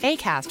code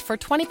ACAST for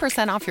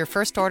 20% off your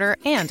first order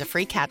and a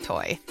free cat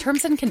toy.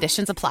 Terms and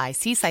conditions apply.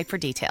 See site for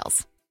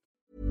details.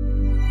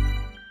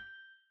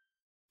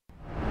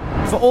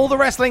 For all the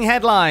wrestling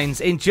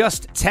headlines in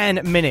just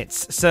 10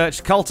 minutes,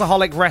 search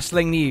Cultaholic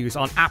Wrestling News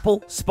on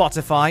Apple,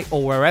 Spotify,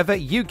 or wherever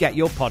you get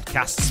your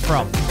podcasts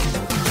from.